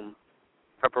comes from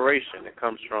preparation. It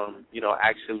comes from, you know,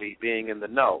 actually being in the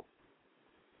know.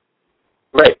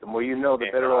 Right. The more you know, the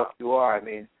better off you are. I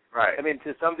mean,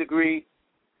 to some degree,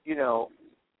 you know,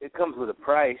 it comes with a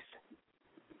price.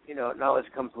 You know, knowledge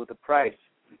comes with a price.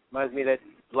 Reminds me of that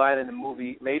line in the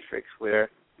movie Matrix where,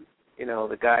 you know,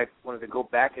 the guy wanted to go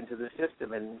back into the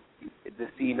system, and the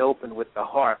scene opened with the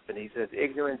harp, and he says,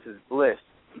 ignorance is bliss.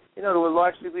 You know, to a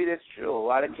large degree, that's true. A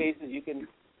lot of cases, you can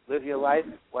live your life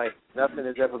like nothing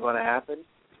is ever going to happen,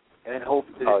 and hope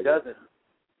that it doesn't.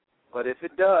 But if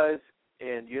it does,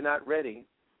 and you're not ready,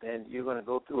 then you're going to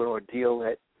go through an ordeal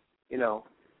that, you know,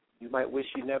 you might wish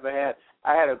you never had.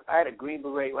 I had a Green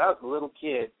Beret. When I was a little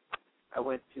kid, I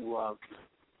went to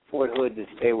Fort Hood to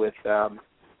stay with a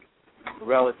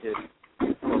relative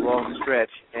for a long stretch,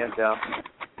 and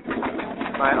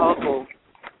my uncle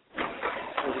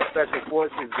was a special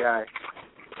forces guy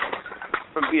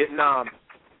from Vietnam,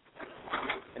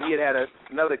 and he had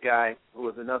another guy who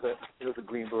was a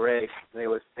Green Beret.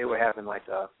 And they were having like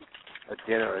a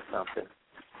dinner or something,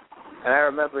 and I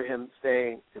remember him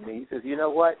saying to me, he says, "You know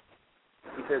what?"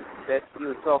 He said that he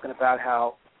was talking about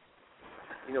how,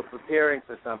 you know, preparing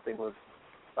for something was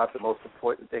about the most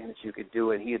important thing that you could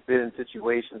do, and he had been in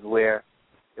situations where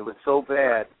it was so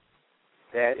bad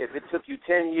that if it took you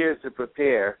 10 years to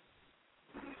prepare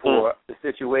for the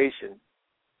situation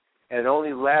and it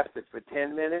only lasted for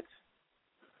 10 minutes,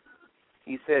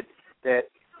 he said that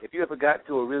if you ever got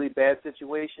to a really bad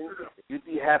situation, you'd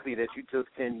be happy that you took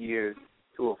 10 years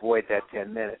to avoid that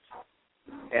 10 minutes.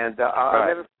 And I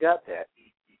never forgot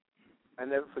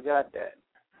that.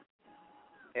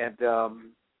 And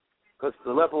because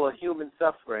the level of human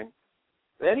suffering,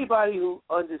 anybody who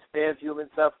understands human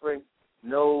suffering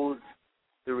knows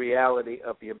the reality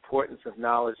of the importance of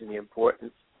knowledge and the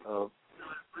importance of,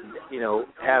 you know,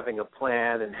 having a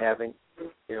plan and having,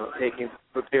 you know, taking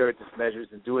preparedness measures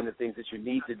and doing the things that you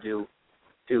need to do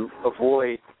to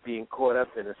avoid being caught up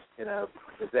in a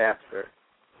disaster.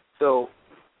 So,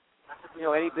 you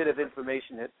know, any bit of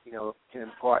information that, you know, can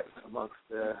impart amongst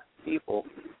the people,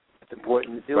 it's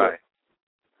important to do it.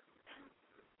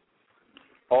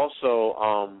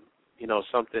 Also, you know,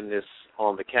 something that's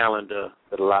on the calendar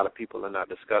that a lot of people are not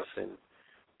discussing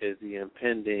is the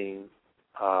impending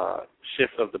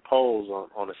shift of the poles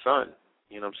on the sun,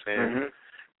 you know what I'm saying?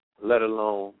 Mm-hmm. Let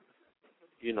alone,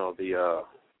 you know, the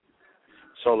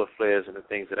solar flares and the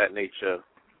things of that nature.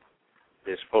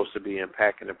 They're supposed to be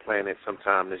impacting the planet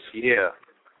sometime this year.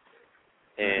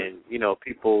 And, you know,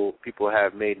 people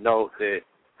have made note that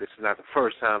this is not the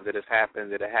first time that it's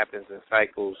happened, that it happens in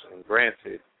cycles, and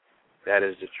granted, that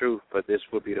is the truth, but this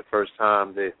would be the first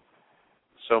time that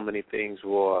so many things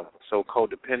were so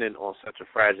codependent on such a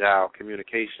fragile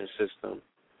communication system.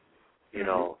 You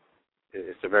know,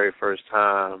 it's the very first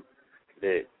time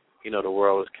that, you know, the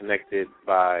world is connected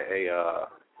by a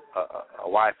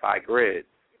Wi-Fi grid,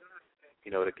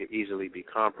 you know, that could easily be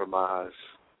compromised,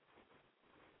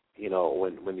 you know,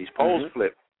 when these poles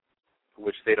flip,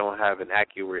 which they don't have an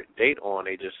accurate date on.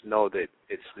 They just know that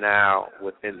it's now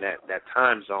within that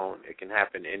time zone. It can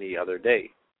happen any other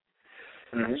day.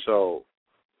 Mm-hmm. So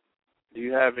do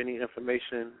you have any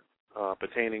information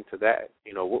pertaining to that?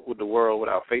 You know, what would the world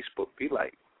without Facebook be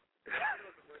like?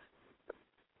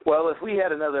 Well, if we had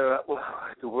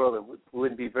the world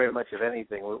wouldn't be very much of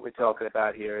anything. What we're talking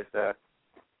about here is,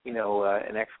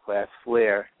 an X-class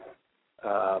flare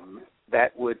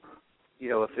that would, you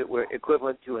know, if it were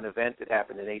equivalent to an event that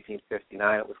happened in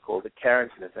 1859, it was called the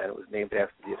Carrington event. It was named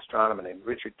after the astronomer named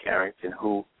Richard Carrington,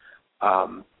 who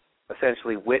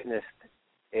essentially witnessed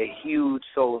a huge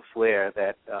solar flare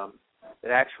that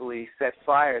actually set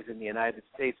fires in the United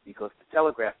States because the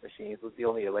telegraph machines was the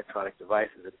only electronic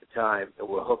devices at the time that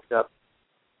were hooked up,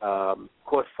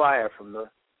 caught fire from the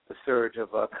surge of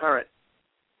current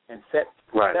and set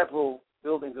several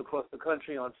buildings across the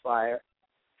country on fire.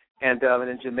 And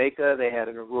in Jamaica, they had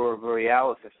an aurora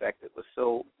borealis effect that was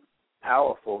so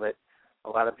powerful that a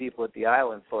lot of people at the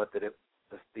island thought that it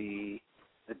was the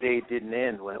day didn't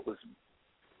end when it was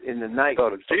in the night. Oh,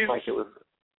 It felt like it was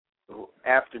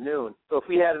afternoon. So if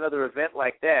we had another event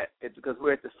like that, it's because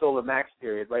we're at the solar max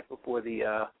period right before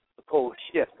the polar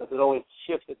shift, because it always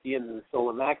shifts at the end of the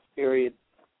solar max period.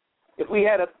 If we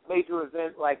had a major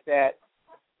event like that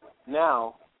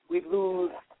now, we'd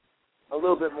lose a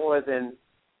little bit more than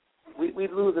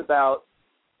we'd lose about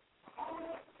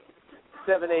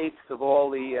 7/8 of all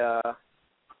the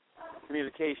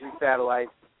communication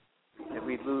satellites, and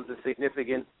we'd lose a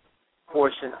significant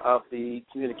portion of the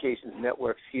communications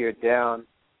networks here down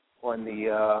on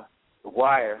the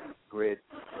wire grid.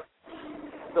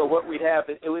 So what we'd have,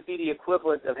 it would be the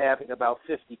equivalent of having about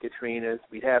 50 Katrinas.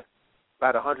 We'd have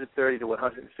about 130 to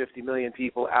 150 million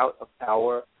people out of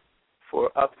power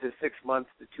for up to 6 months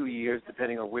to 2 years,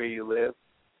 depending on where you live.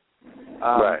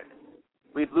 Right.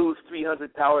 We'd lose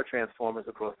 300 power transformers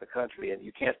across the country, and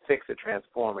you can't fix a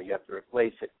transformer; you have to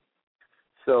replace it.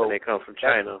 So and they come from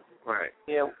China, right?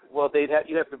 Yeah. Well, you'd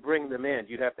have to bring them in.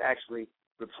 You'd have to actually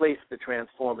replace the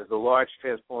transformers, the large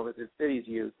transformers that cities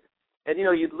use, and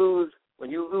you'd lose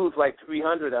when you lose like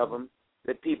 300 of them.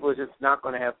 That people are just not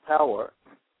going to have power.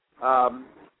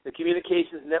 The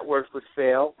communications networks would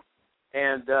fail,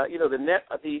 and the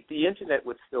internet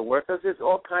would still work, because there's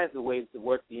all kinds of ways to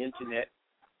work the internet,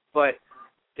 but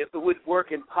it would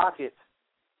work in pockets,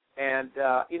 and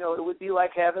it would be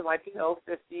like having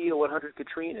 50 or 100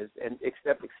 Katrinas, and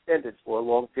except extended for a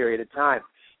long period of time.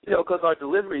 Because our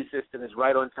delivery system is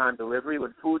right on time delivery.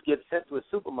 When food gets sent to a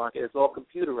supermarket, it's all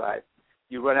computerized.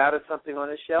 You run out of something on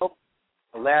a shelf,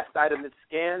 the last item that's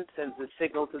scanned sends a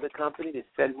signal to the company to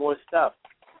send more stuff.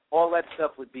 All that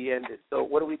stuff would be ended. So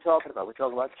what are we talking about? We're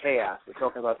talking about chaos. We're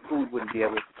talking about food wouldn't be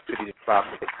able to be distributed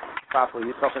properly.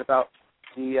 You're talking about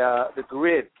the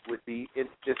grid would be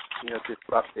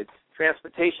disrupted.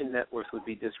 Transportation networks would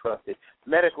be disrupted.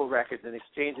 Medical records and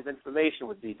exchange of information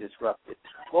would be disrupted.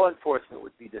 Law enforcement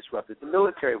would be disrupted. The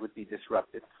military would be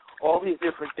disrupted. All these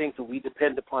different things that we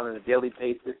depend upon on a daily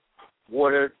basis,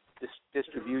 water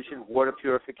distribution, water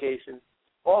purification,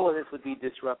 all of this would be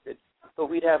disrupted. So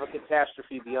we'd have a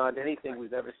catastrophe beyond anything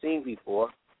we've ever seen before,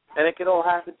 and it could all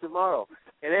happen tomorrow.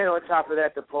 And then on top of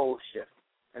that, the poles shift.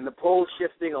 And the poles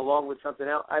shifting along with something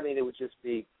else, it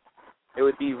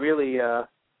would be really,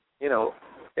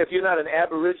 if you're not an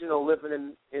Aboriginal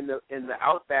living in the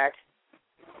outback,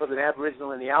 because an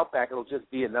Aboriginal in the outback, it'll just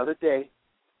be another day.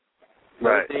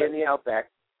 Another day in the outback.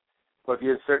 Or if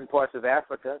you're in certain parts of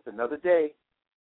Africa, it's another day.